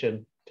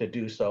permission to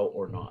do so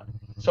or not.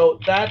 So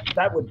that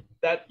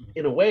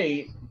in a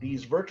way,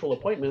 these virtual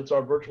appointments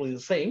are virtually the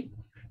same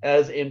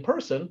as in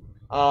person,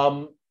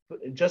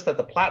 just that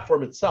the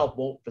platform itself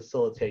won't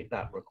facilitate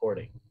that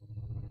recording.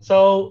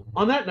 So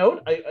on that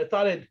note, I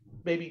thought I'd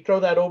maybe throw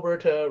that over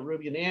to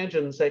Ruby and Ange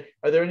and say,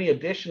 are there any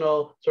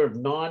additional sort of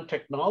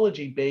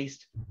non-technology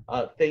based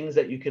things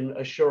that you can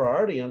assure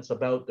our audience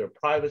about their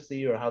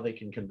privacy or how they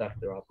can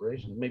conduct their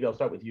operations? Maybe I'll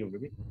start with you,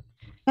 Ruby.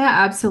 Yeah,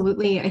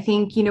 absolutely. I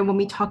think, when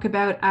we talk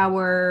about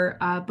our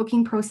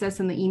booking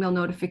process and the email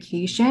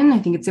notification, I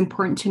think it's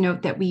important to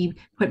note that we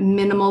put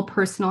minimal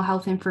personal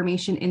health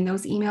information in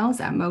those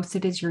emails. At most,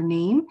 it is your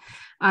name.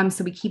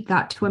 So we keep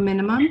that to a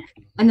minimum.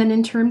 And then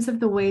in terms of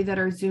the way that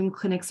our Zoom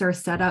clinics are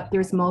set up,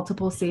 there's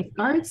multiple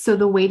safeguards. So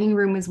the waiting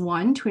room is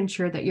one to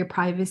ensure that your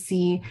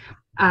privacy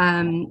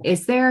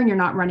is there and you're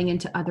not running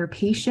into other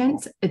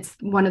patients. It's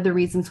one of the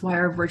reasons why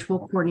our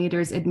virtual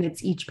coordinators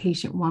admits each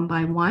patient one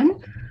by one.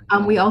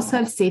 We also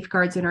have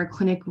safeguards in our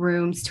clinic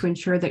rooms to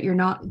ensure that you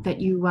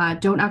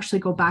don't actually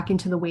go back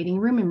into the waiting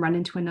room and run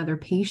into another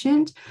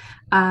patient.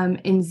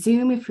 In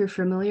Zoom, if you're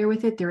familiar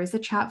with it, there is a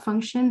chat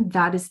function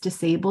that is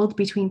disabled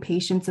between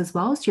patients as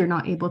well, so you're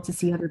not able to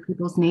see other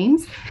people's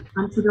names.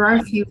 So there are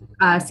a few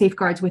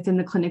safeguards within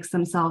the clinics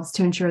themselves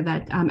to ensure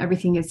that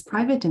everything is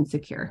private and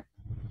secure.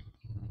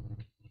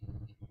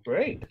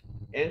 Great.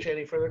 Ange,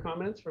 any further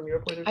comments from your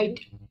point of view?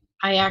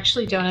 I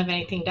actually don't have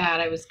anything to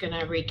add. I was going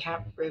to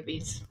recap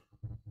Ruby's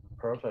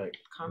Perfect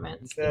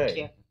comments. Okay. Thank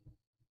you.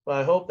 Well,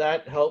 I hope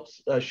that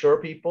helps assure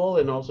people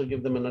and also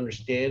give them an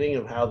understanding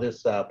of how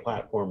this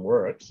platform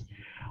works.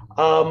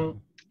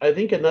 I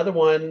think another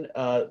one,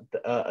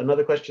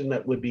 another question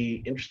that would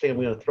be interesting, I'm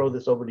going to throw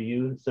this over to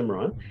you,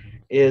 Simron,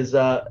 is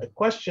a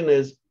question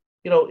is,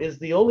 is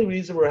the only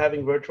reason we're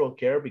having virtual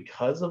care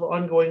because of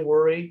ongoing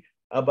worry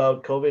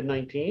about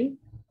COVID-19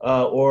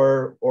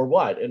 or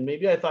what? And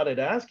maybe I thought I'd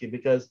ask you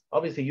because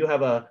obviously you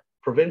have a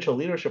provincial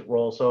leadership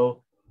role.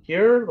 So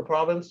here, the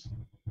province,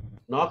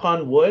 knock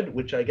on wood,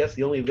 which I guess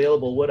the only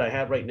available wood I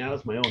have right now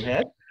is my own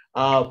head.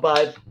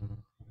 But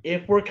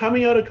if we're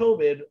coming out of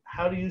COVID,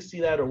 how do you see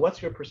that, or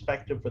what's your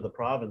perspective for the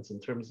province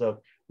in terms of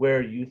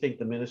where you think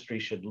the ministry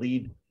should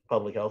lead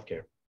public health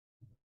care?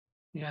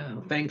 Yeah,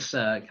 thanks,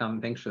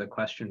 Calvin. Thanks for the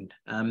question.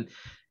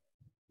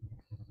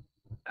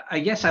 I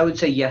guess I would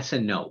say yes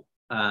and no.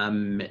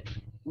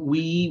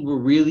 We were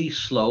really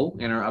slow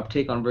in our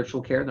uptake on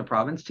virtual care in the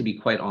province, to be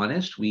quite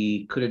honest.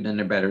 We could have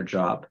done a better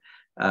job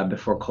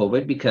before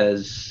COVID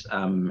because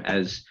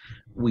as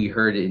we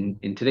heard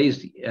in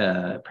today's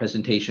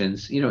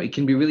presentations, it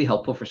can be really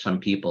helpful for some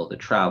people, the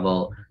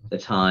travel, the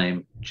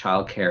time,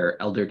 childcare,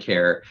 elder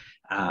care,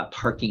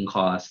 parking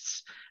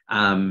costs,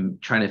 trying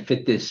to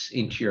fit this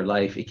into your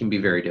life. It can be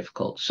very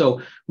difficult.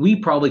 So we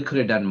probably could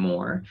have done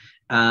more.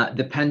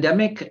 The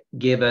pandemic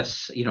gave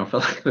us, for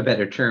lack of a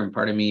better term,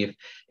 pardon me,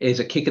 is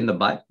a kick in the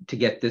butt to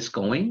get this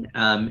going.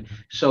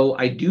 So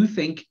I do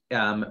think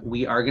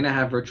we are going to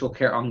have virtual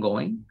care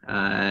ongoing.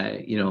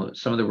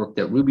 Some of the work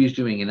that Ruby is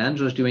doing and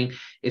Angela's doing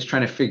is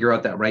trying to figure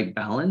out that right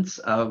balance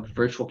of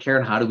virtual care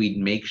and how do we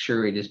make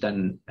sure it is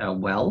done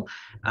well.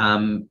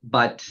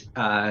 But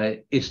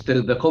it's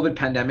the COVID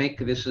pandemic.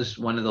 This is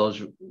one of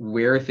those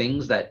rare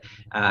things that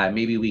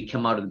maybe we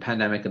come out of the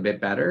pandemic a bit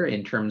better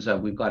in terms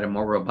of we've got a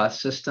more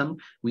robust system.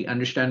 We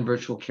understand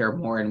virtual care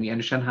more and we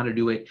understand how to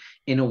do it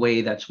in a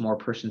way that's more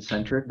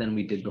person-centered than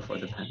we did before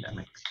the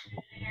pandemic.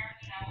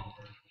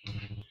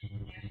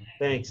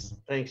 Thanks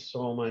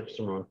so much,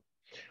 Simron.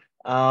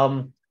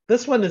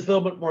 This one is a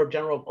little bit more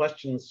general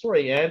question.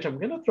 Sorry, Ange, I'm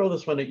going to throw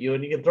this one at you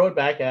and you can throw it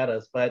back at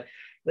us. But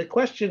the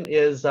question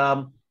is,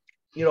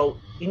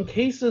 in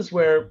cases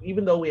where,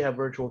 even though we have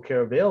virtual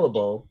care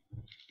available,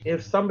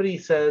 if somebody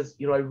says,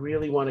 I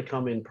really want to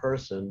come in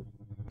person,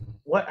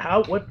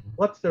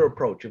 what's their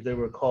approach if they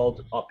were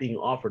called being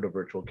offered a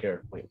virtual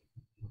care appointment?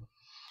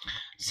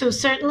 So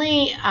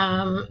certainly,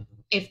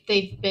 if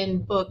they've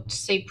been booked,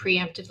 say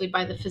preemptively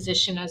by the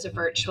physician as a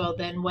virtual,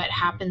 then what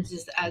happens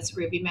is, as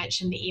Ruby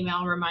mentioned, the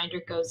email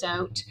reminder goes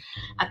out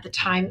at the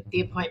time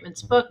the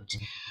appointment's booked.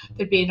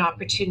 There'd be an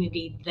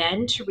opportunity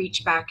then to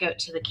reach back out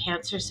to the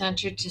cancer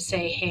center to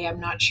say, hey, I'm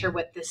not sure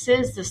what this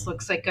is. This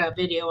looks like a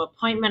video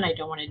appointment. I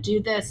don't want to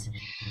do this.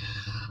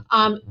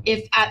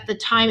 If at the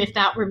time, if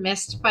that were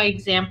missed, by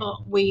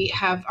example, we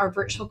have our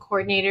virtual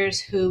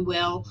coordinators who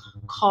will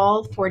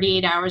call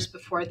 48 hours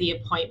before the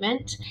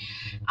appointment.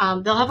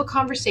 They'll have a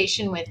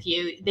conversation with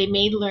you. They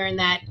may learn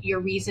that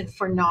your reason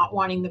for not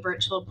wanting the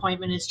virtual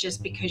appointment is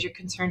just because you're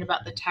concerned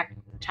about the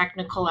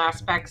technical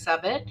aspects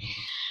of it.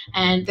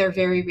 And they're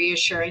very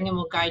reassuring and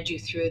will guide you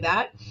through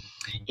that.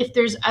 If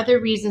there's other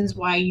reasons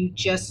why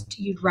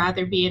you'd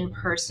rather be in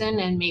person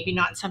and maybe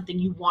not something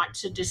you want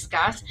to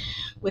discuss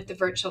with the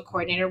virtual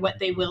coordinator, what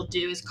they will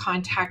do is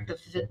contact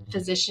the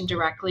physician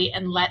directly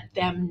and let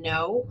them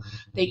know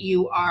that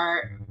you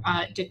are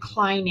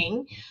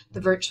declining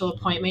the virtual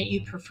appointment.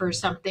 You prefer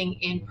something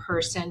in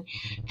person,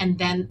 and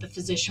then the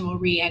physician will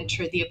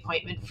re-enter the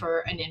appointment for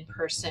an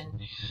in-person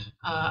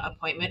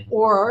appointment,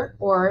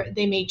 or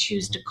they may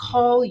choose to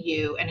call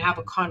you and have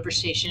a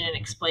conversation and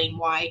explain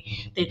why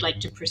they'd like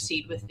to proceed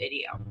with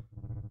video.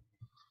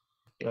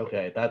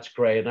 Okay, that's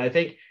great. And I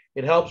think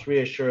it helps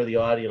reassure the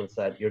audience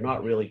that you're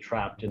not really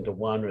trapped into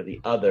one or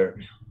the other.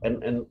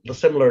 And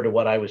similar to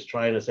what I was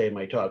trying to say in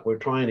my talk, we're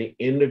trying to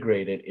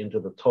integrate it into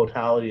the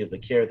totality of the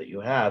care that you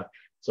have.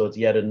 So it's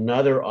yet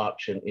another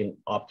option in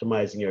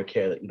optimizing your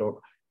care that you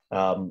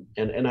don't.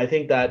 And I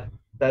think that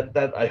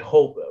I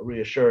hope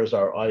reassures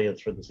our audience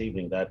for this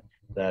evening that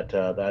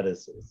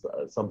is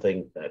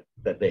something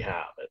that they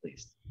have at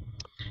least.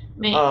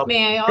 May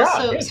I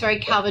also, yeah. sorry,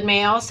 Calvin,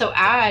 may I also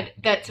add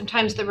that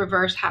sometimes the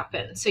reverse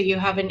happens. So you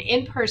have an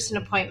in-person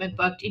appointment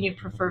booked and you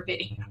prefer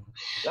video.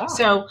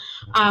 So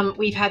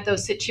we've had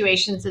those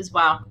situations as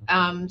well,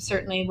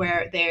 certainly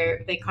where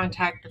they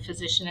contact the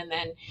physician and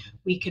then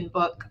we can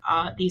book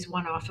these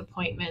one-off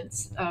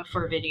appointments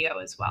for video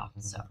as well.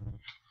 So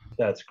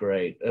that's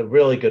great. A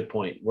really good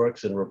point.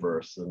 Works in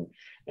reverse.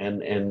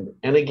 And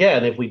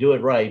again, if we do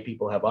it right,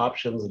 people have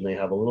options and they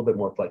have a little bit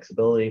more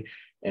flexibility.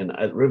 And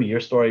Ruby, your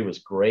story was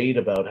great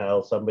about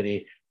how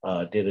somebody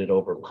did it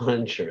over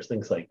lunch or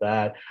things like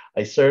that.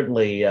 I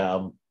certainly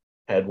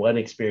had one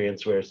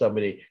experience where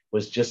somebody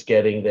was just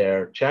getting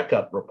their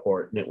checkup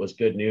report and it was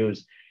good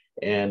news.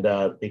 And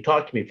they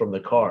talked to me from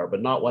the car,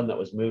 but not one that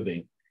was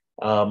moving.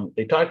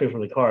 They talked to me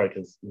from the car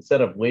because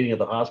instead of waiting at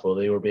the hospital,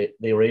 they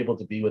were able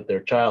to be with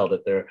their child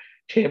at their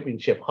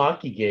championship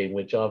hockey game,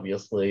 which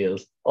obviously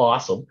is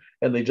awesome.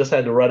 And they just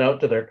had to run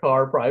out to their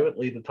car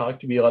privately to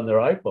talk to me on their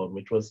iPhone,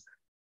 which was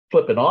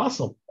flipping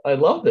awesome. I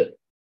loved it.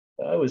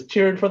 I was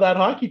cheering for that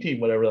hockey team,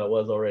 whatever that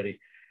was already.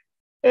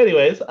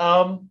 Anyways,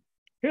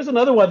 here's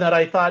another one that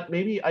I thought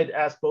maybe I'd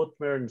ask both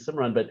Tamara and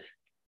Simron, but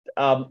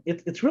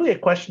it's really a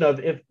question of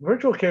if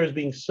virtual care is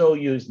being so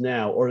used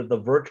now, or the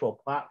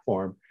virtual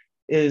platform,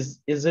 is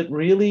it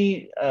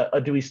really,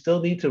 do we still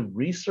need to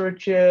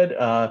research it?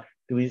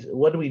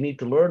 What do we need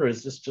to learn, or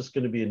is this just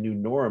going to be a new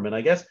norm? And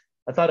I guess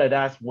I thought I'd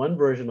ask one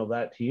version of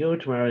that to you,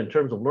 Tamara, in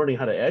terms of learning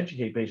how to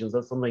educate patients.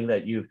 That's something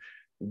that you've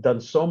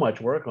done so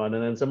much work on,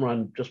 and then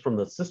Simron, just from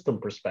the system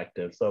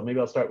perspective. So maybe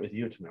I'll start with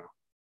you, Tamara.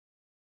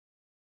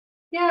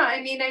 Yeah,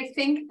 I mean, I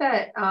think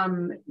that,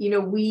 you know,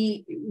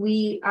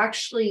 we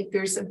actually,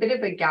 there's a bit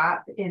of a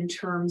gap in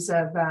terms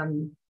of,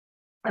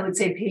 I would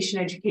say,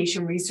 patient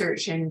education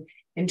research and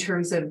in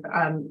terms of,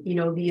 you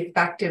know, the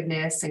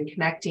effectiveness and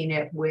connecting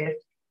it with,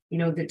 you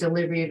know, the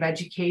delivery of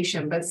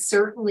education. But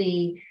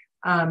certainly,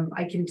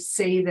 I can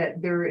say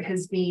that there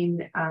has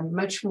been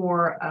much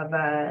more of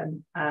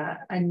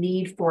a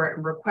need for it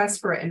and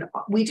request for it. And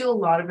we do a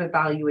lot of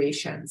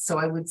evaluations. So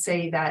I would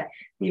say that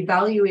the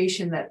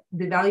evaluation that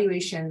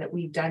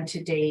we've done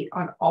to date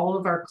on all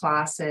of our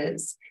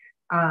classes,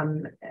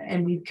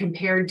 and we've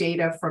compared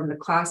data from the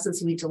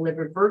classes we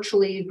delivered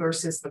virtually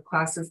versus the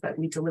classes that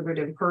we delivered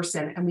in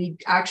person. And we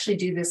actually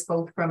do this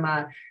both from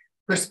a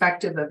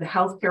perspective of the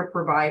healthcare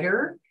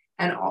provider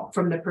and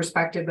from the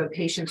perspective of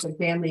patients and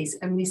families.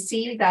 And we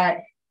see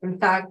that, in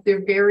fact,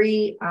 they're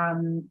very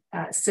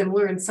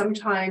similar. And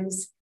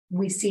sometimes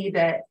we see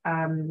that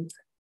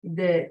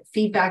the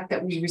feedback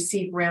that we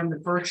receive around the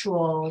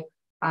virtual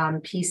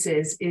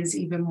pieces is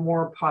even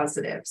more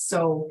positive.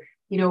 So,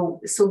 you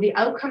know, so the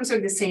outcomes are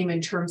the same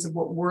in terms of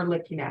what we're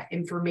looking at.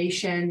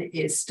 Information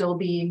is still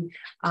being,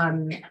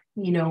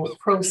 you know,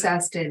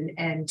 processed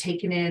and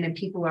taken in, and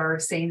people are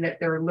saying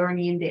that they're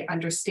learning, they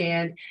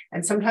understand.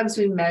 And sometimes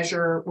when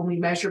we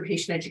measure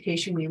patient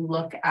education, we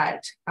look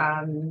at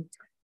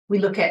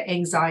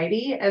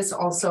anxiety as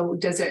also,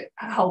 does it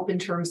help in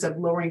terms of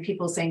lowering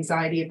people's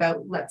anxiety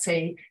about, let's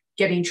say,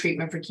 getting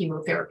treatment for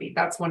chemotherapy.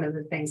 That's one of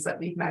the things that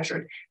we've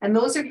measured. And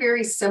those are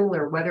very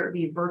similar, whether it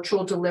be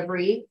virtual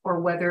delivery or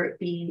whether it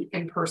be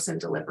in-person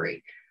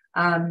delivery.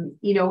 You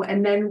know,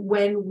 and then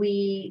when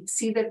we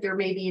see that there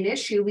may be an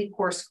issue, we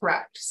course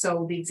correct.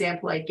 So the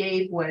example I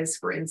gave was,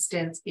 for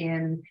instance,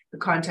 in the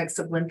context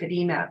of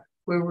lymphedema,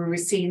 where we were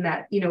seeing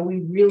that, you know, we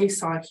really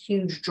saw a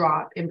huge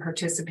drop in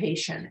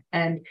participation.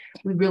 And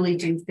we really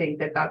do think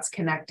that that's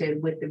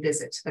connected with the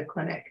visit to the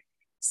clinic.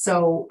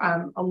 So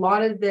a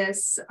lot of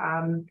this,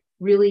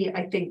 really,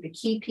 I think the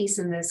key piece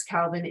in this,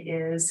 Calvin,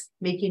 is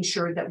making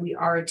sure that we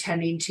are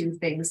attending to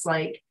things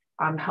like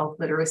health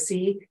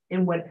literacy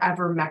in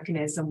whatever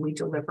mechanism we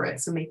deliver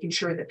it. So making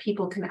sure that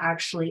people can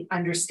actually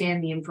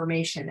understand the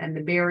information. And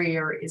the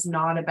barrier is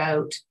not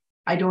about,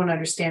 I don't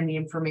understand the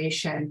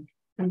information.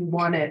 And we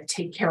want to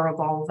take care of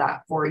all of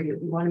that for you.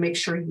 We want to make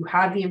sure you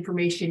have the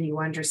information, you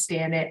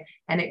understand it,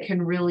 and it can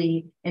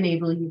really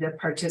enable you to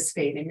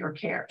participate in your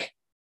care.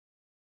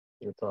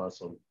 That's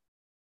awesome.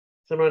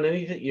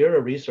 Simron, you're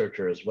a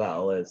researcher as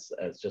well as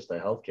just a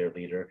healthcare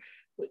leader.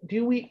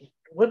 Do we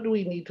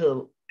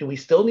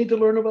still need to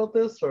learn about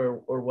this,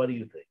 or what do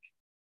you think?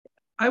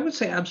 I would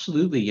say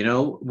absolutely. You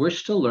know, we're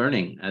still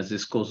learning as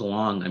this goes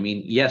along. I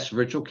mean, yes,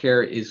 virtual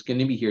care is going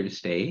to be here to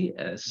stay,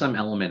 some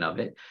element of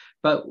it,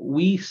 but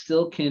we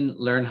still can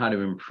learn how to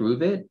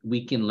improve it.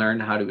 We can learn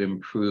how to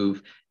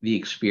improve the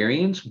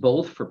experience,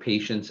 both for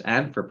patients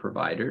and for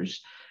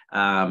providers,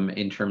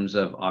 in terms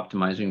of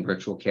optimizing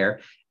virtual care.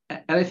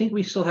 And I think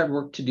we still have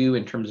work to do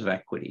in terms of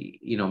equity,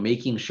 you know,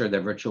 making sure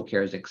that virtual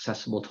care is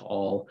accessible to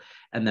all,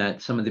 and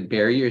that some of the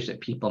barriers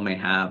that people may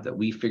have, that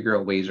we figure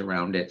out ways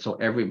around it so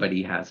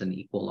everybody has an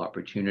equal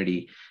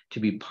opportunity to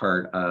be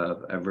part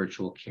of a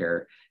virtual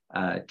care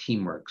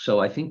teamwork. So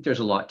I think there's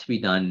a lot to be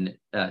done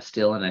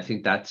still. And I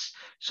think that's,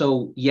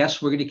 so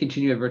yes, we're going to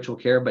continue with virtual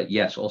care, but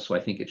yes, also I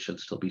think it should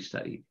still be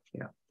studied.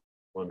 Yeah.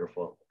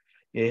 Wonderful.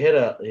 You hit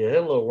a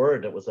little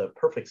word that was a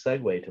perfect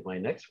segue to my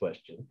next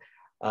question.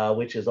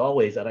 which is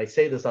always, and I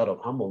say this out of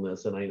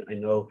humbleness, and I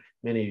know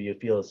many of you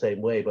feel the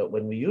same way, but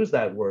when we use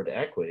that word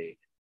equity,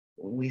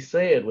 we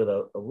say it with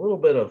a little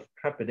bit of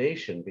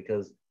trepidation,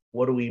 because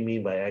what do we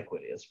mean by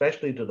equity?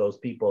 Especially to those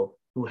people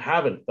who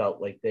haven't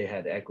felt like they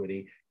had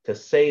equity, to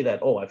say that,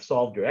 oh, I've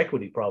solved your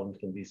equity problems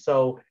can be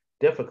so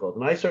difficult.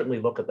 And I certainly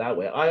look at it that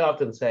way. I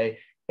often say,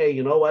 hey,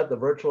 you know what, the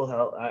virtual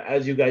health,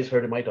 as you guys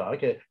heard in my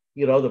talk,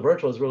 you know, the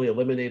virtual has really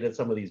eliminated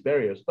some of these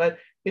barriers, but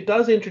it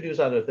does introduce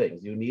other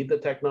things. You need the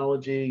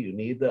technology, you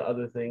need the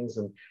other things.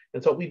 And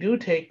so we do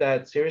take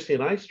that seriously.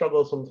 And I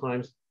struggle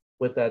sometimes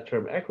with that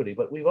term equity,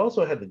 but we've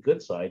also had the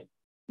good side.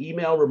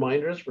 Email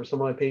reminders for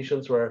some of my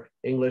patients where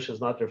English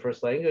is not their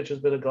first language has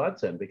been a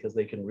godsend, because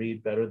they can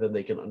read better than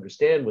they can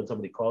understand when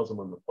somebody calls them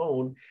on the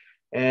phone.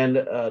 And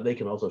they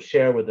can also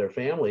share with their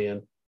family.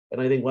 And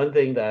I think one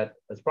thing that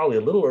is probably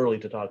a little early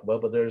to talk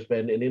about, but there's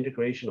been an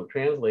integration of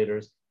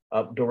translators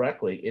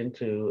directly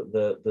into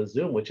the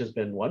Zoom, which has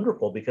been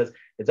wonderful, because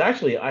it's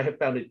actually, I have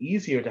found it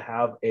easier to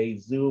have a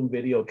Zoom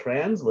video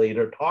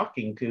translator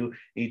talking to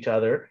each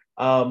other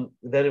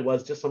than it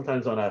was just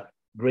sometimes on a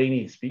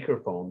grainy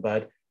speakerphone.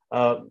 But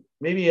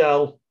maybe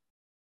I'll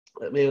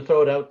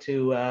throw it out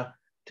to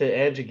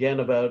Ange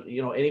again about,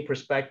 you know, any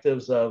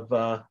perspectives of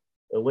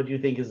what do you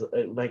think is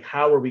like,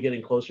 how are we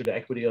getting closer to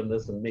equity on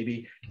this, and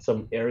maybe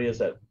some areas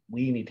that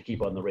we need to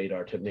keep on the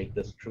radar to make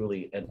this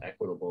truly an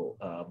equitable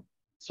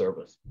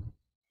service?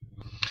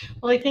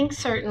 Well, I think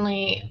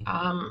certainly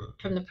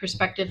from the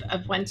perspective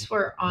of once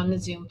we're on the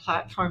Zoom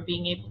platform,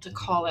 being able to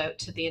call out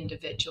to the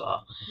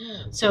individual.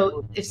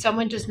 So if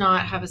someone does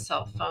not have a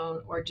cell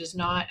phone or does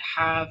not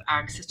have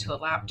access to a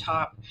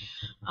laptop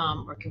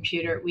or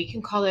computer, we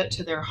can call out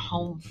to their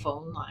home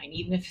phone line,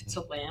 even if it's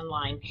a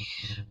landline.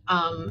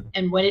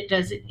 And what it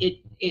does,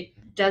 it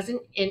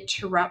doesn't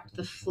interrupt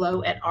the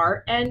flow at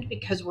our end,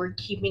 because we're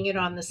keeping it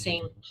on the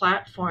same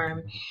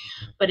platform.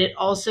 But it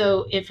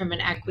also, from an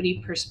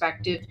equity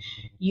perspective,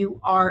 you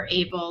are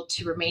able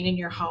to remain in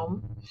your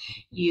home.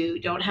 You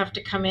don't have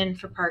to come in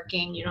for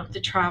parking. You don't have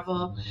to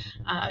travel,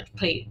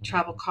 pay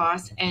travel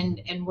costs, and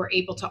we're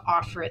able to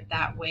offer it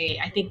that way.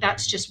 I think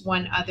that's just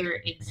one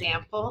other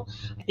example.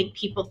 I think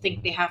people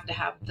think they have to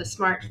have the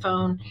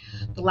smartphone,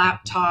 the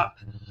laptop,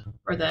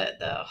 or the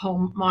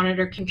home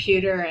monitor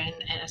computer, and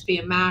it has to be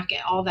a Mac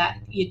and all that.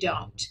 You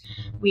don't.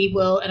 We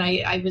will, and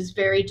I was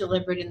very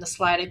deliberate in the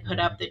slide I put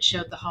up that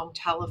showed the home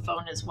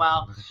telephone as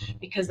well,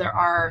 because there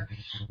are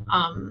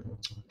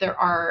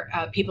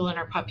people in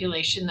our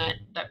population that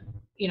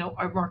you know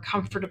are more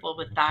comfortable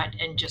with that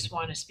and just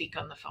want to speak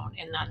on the phone,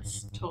 and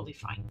that's totally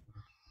fine.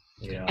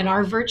 Yeah. And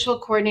our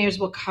virtual coordinators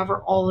will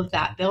cover all of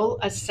that. They'll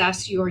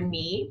assess your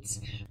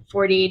needs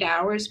 48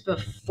 hours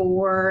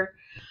before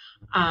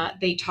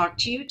they talk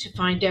to you, to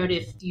find out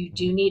if you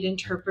do need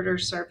interpreter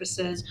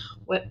services.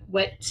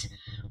 What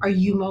are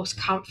you most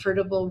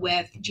comfortable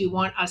with? Do you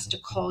want us to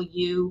call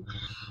you?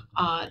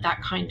 That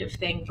kind of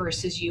thing,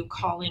 versus you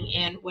calling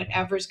in.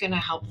 Whatever's going to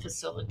help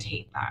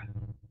facilitate that.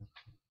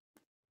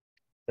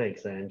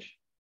 Thanks, Ange.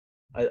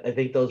 I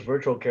think those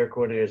virtual care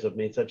coordinators have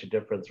made such a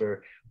difference.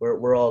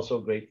 We're all so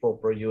grateful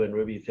for you and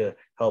Ruby to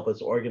help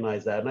us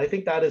organize that. And I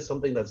think that is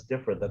something that's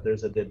different, that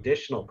there's an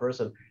additional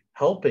person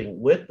helping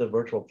with the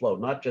virtual flow,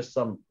 not just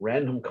some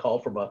random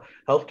call from a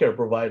healthcare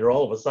provider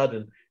all of a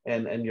sudden,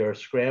 and you're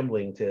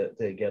scrambling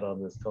to get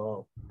on this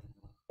call.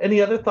 Any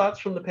other thoughts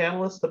from the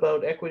panelists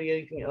about equity?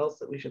 Anything else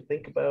that we should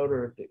think about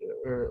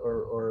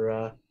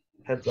or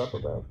heads up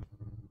about?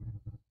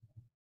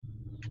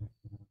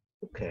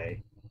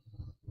 Okay.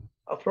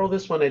 I'll throw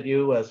this one at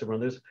you, Simron.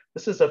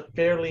 This is a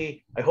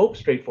fairly, I hope,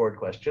 straightforward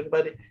question,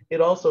 but it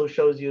also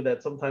shows you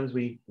that sometimes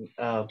we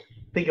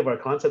think of our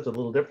concepts a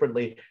little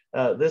differently.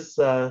 This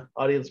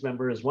audience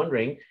member is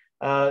wondering,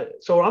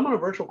 so I'm on a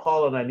virtual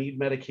call and I need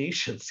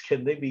medications.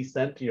 Can they be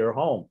sent to your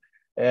home?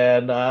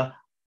 And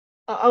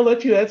I'll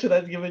let you answer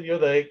that, given you're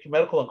the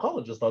medical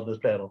oncologist on this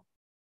panel.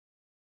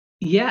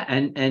 Yeah,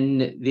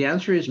 and the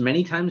answer is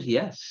many times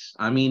yes.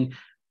 I mean,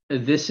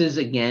 this is,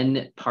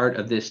 again, part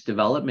of this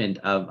development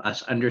of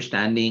us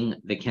understanding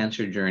the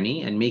cancer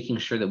journey and making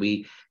sure that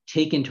we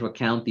take into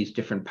account these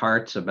different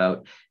parts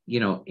about,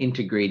 you know,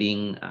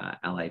 integrating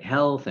allied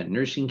health and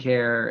nursing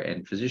care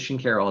and physician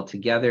care all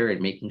together, and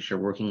making sure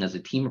working as a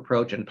team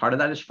approach. And part of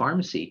that is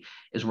pharmacy,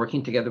 is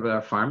working together with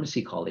our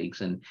pharmacy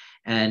colleagues and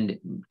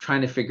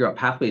trying to figure out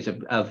pathways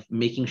of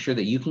making sure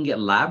that you can get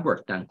lab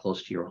work done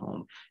close to your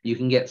home. You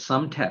can get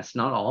some tests,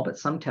 not all, but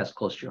some tests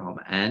close to your home,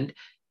 and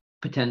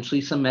potentially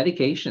some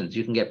medications.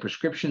 You can get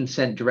prescriptions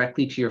sent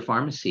directly to your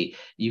pharmacy.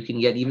 You can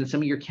get even some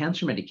of your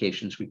cancer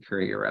medications we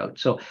courier out.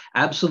 So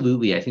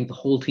absolutely, I think the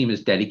whole team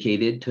is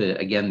dedicated to,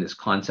 again, this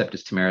concept,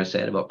 as Tamara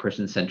said, about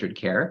person-centered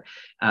care.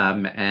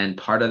 And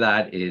part of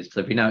that is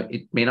delivering. Now,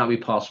 it may not be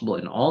possible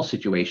in all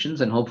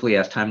situations, and hopefully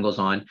as time goes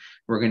on,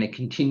 we're going to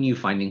continue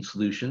finding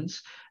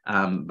solutions.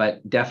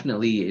 But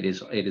definitely it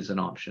is an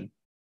option.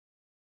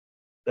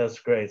 That's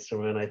great,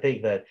 Simron. I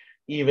think that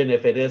even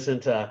if it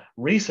isn't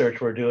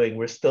research we're doing,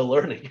 we're still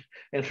learning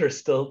and we're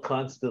still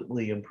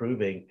constantly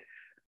improving.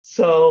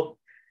 So,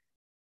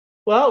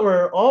 Well,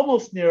 we're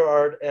almost near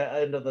our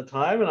end of the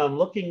time, and I'm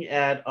looking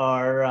at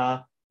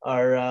our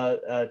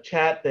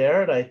chat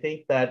there, and I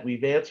think that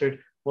we've answered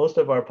most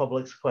of our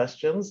public's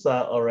questions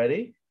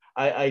already.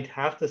 I'd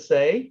have to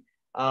say,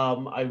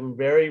 I'm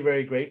very,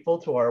 very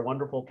grateful to our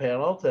wonderful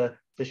panel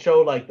to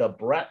show like the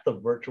breadth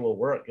of virtual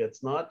work.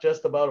 It's not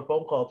just about a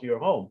phone call to your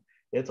home.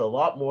 It's a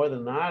lot more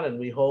than that, and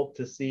we hope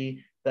to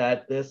see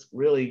that this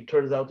really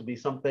turns out to be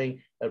something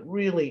that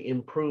really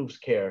improves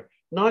care.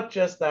 Not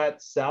just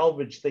that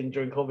salvage thing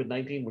during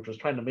COVID-19, which was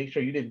trying to make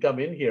sure you didn't come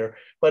in here,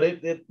 but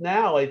it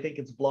now I think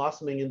it's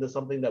blossoming into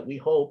something that we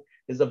hope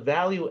is a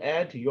value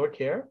add to your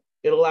care.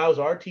 It allows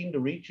our team to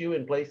reach you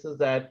in places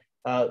that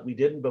we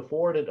didn't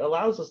before, and it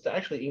allows us to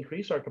actually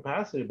increase our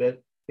capacity a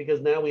bit,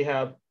 because now we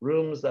have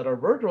rooms that are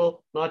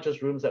virtual, not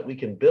just rooms that we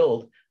can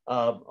build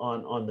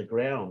on the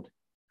ground.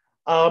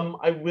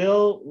 I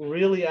will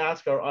really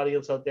ask our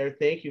audience out there,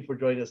 thank you for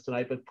joining us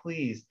tonight, but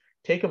please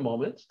take a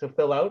moment to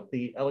fill out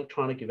the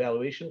electronic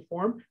evaluation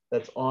form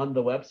that's on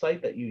the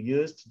website that you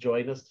used to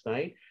join us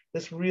tonight.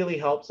 This really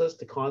helps us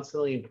to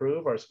constantly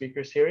improve our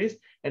speaker series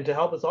and to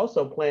help us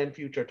also plan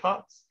future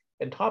talks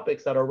and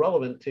topics that are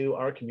relevant to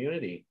our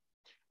community.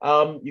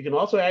 You can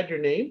also add your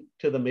name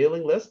to the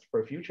mailing list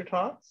for future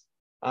talks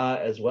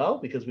as well,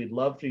 because we'd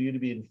love for you to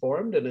be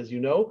informed. And as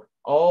you know,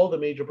 all the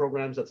major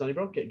programs at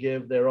Sunnybrook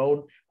give their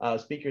own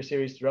speaker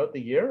series throughout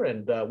the year,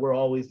 and we're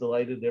always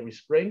delighted every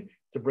spring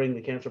to bring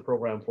the cancer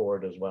program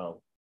forward as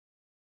well.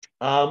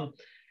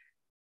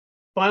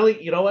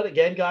 Finally, you know what?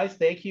 Again, guys,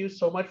 thank you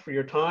so much for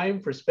your time,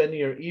 for spending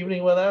your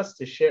evening with us,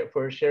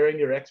 for sharing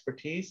your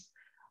expertise.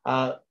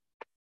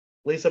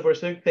 Lisa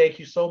Borsuk, thank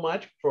you so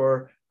much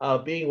for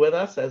being with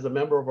us as a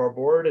member of our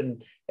board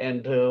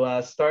and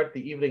to start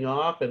the evening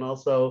off, and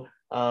also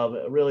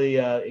really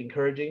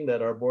encouraging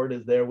that our board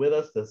is there with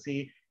us to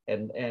see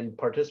and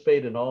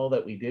participate in all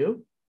that we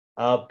do.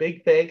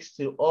 Big thanks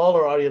to all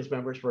our audience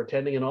members for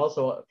attending, and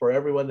also for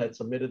everyone that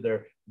submitted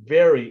their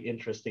very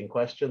interesting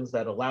questions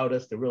that allowed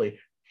us to really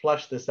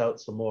flush this out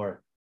some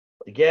more.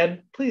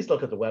 Again, please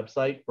look at the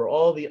website for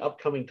all the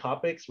upcoming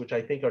topics, which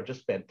I think are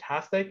just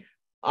fantastic.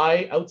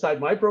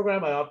 Outside my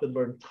program, I often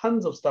learn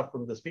tons of stuff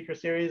from the speaker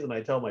series, and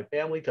I tell my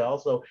family to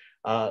also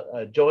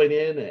join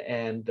in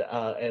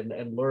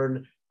and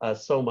learn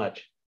so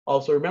much.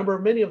 Also, remember,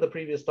 many of the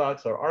previous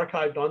talks are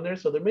archived on there,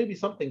 so there may be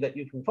something that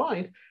you can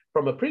find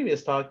from a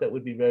previous talk that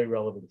would be very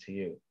relevant to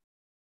you.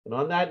 And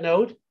on that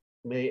note,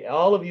 may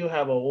all of you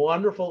have a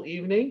wonderful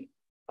evening.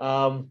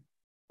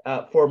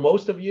 For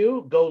most of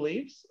you, go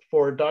Leafs.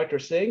 For Dr.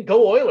 Singh,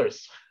 go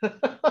Oilers.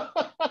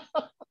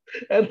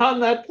 And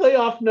on that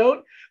playoff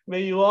note,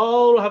 may you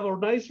all have a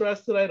nice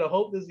rest tonight. I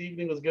hope this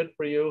evening was good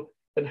for you,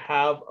 and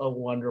have a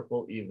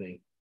wonderful evening.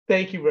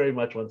 Thank you very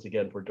much once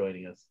again for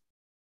joining us.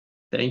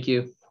 Thank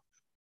you.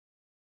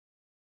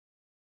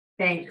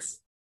 Thanks.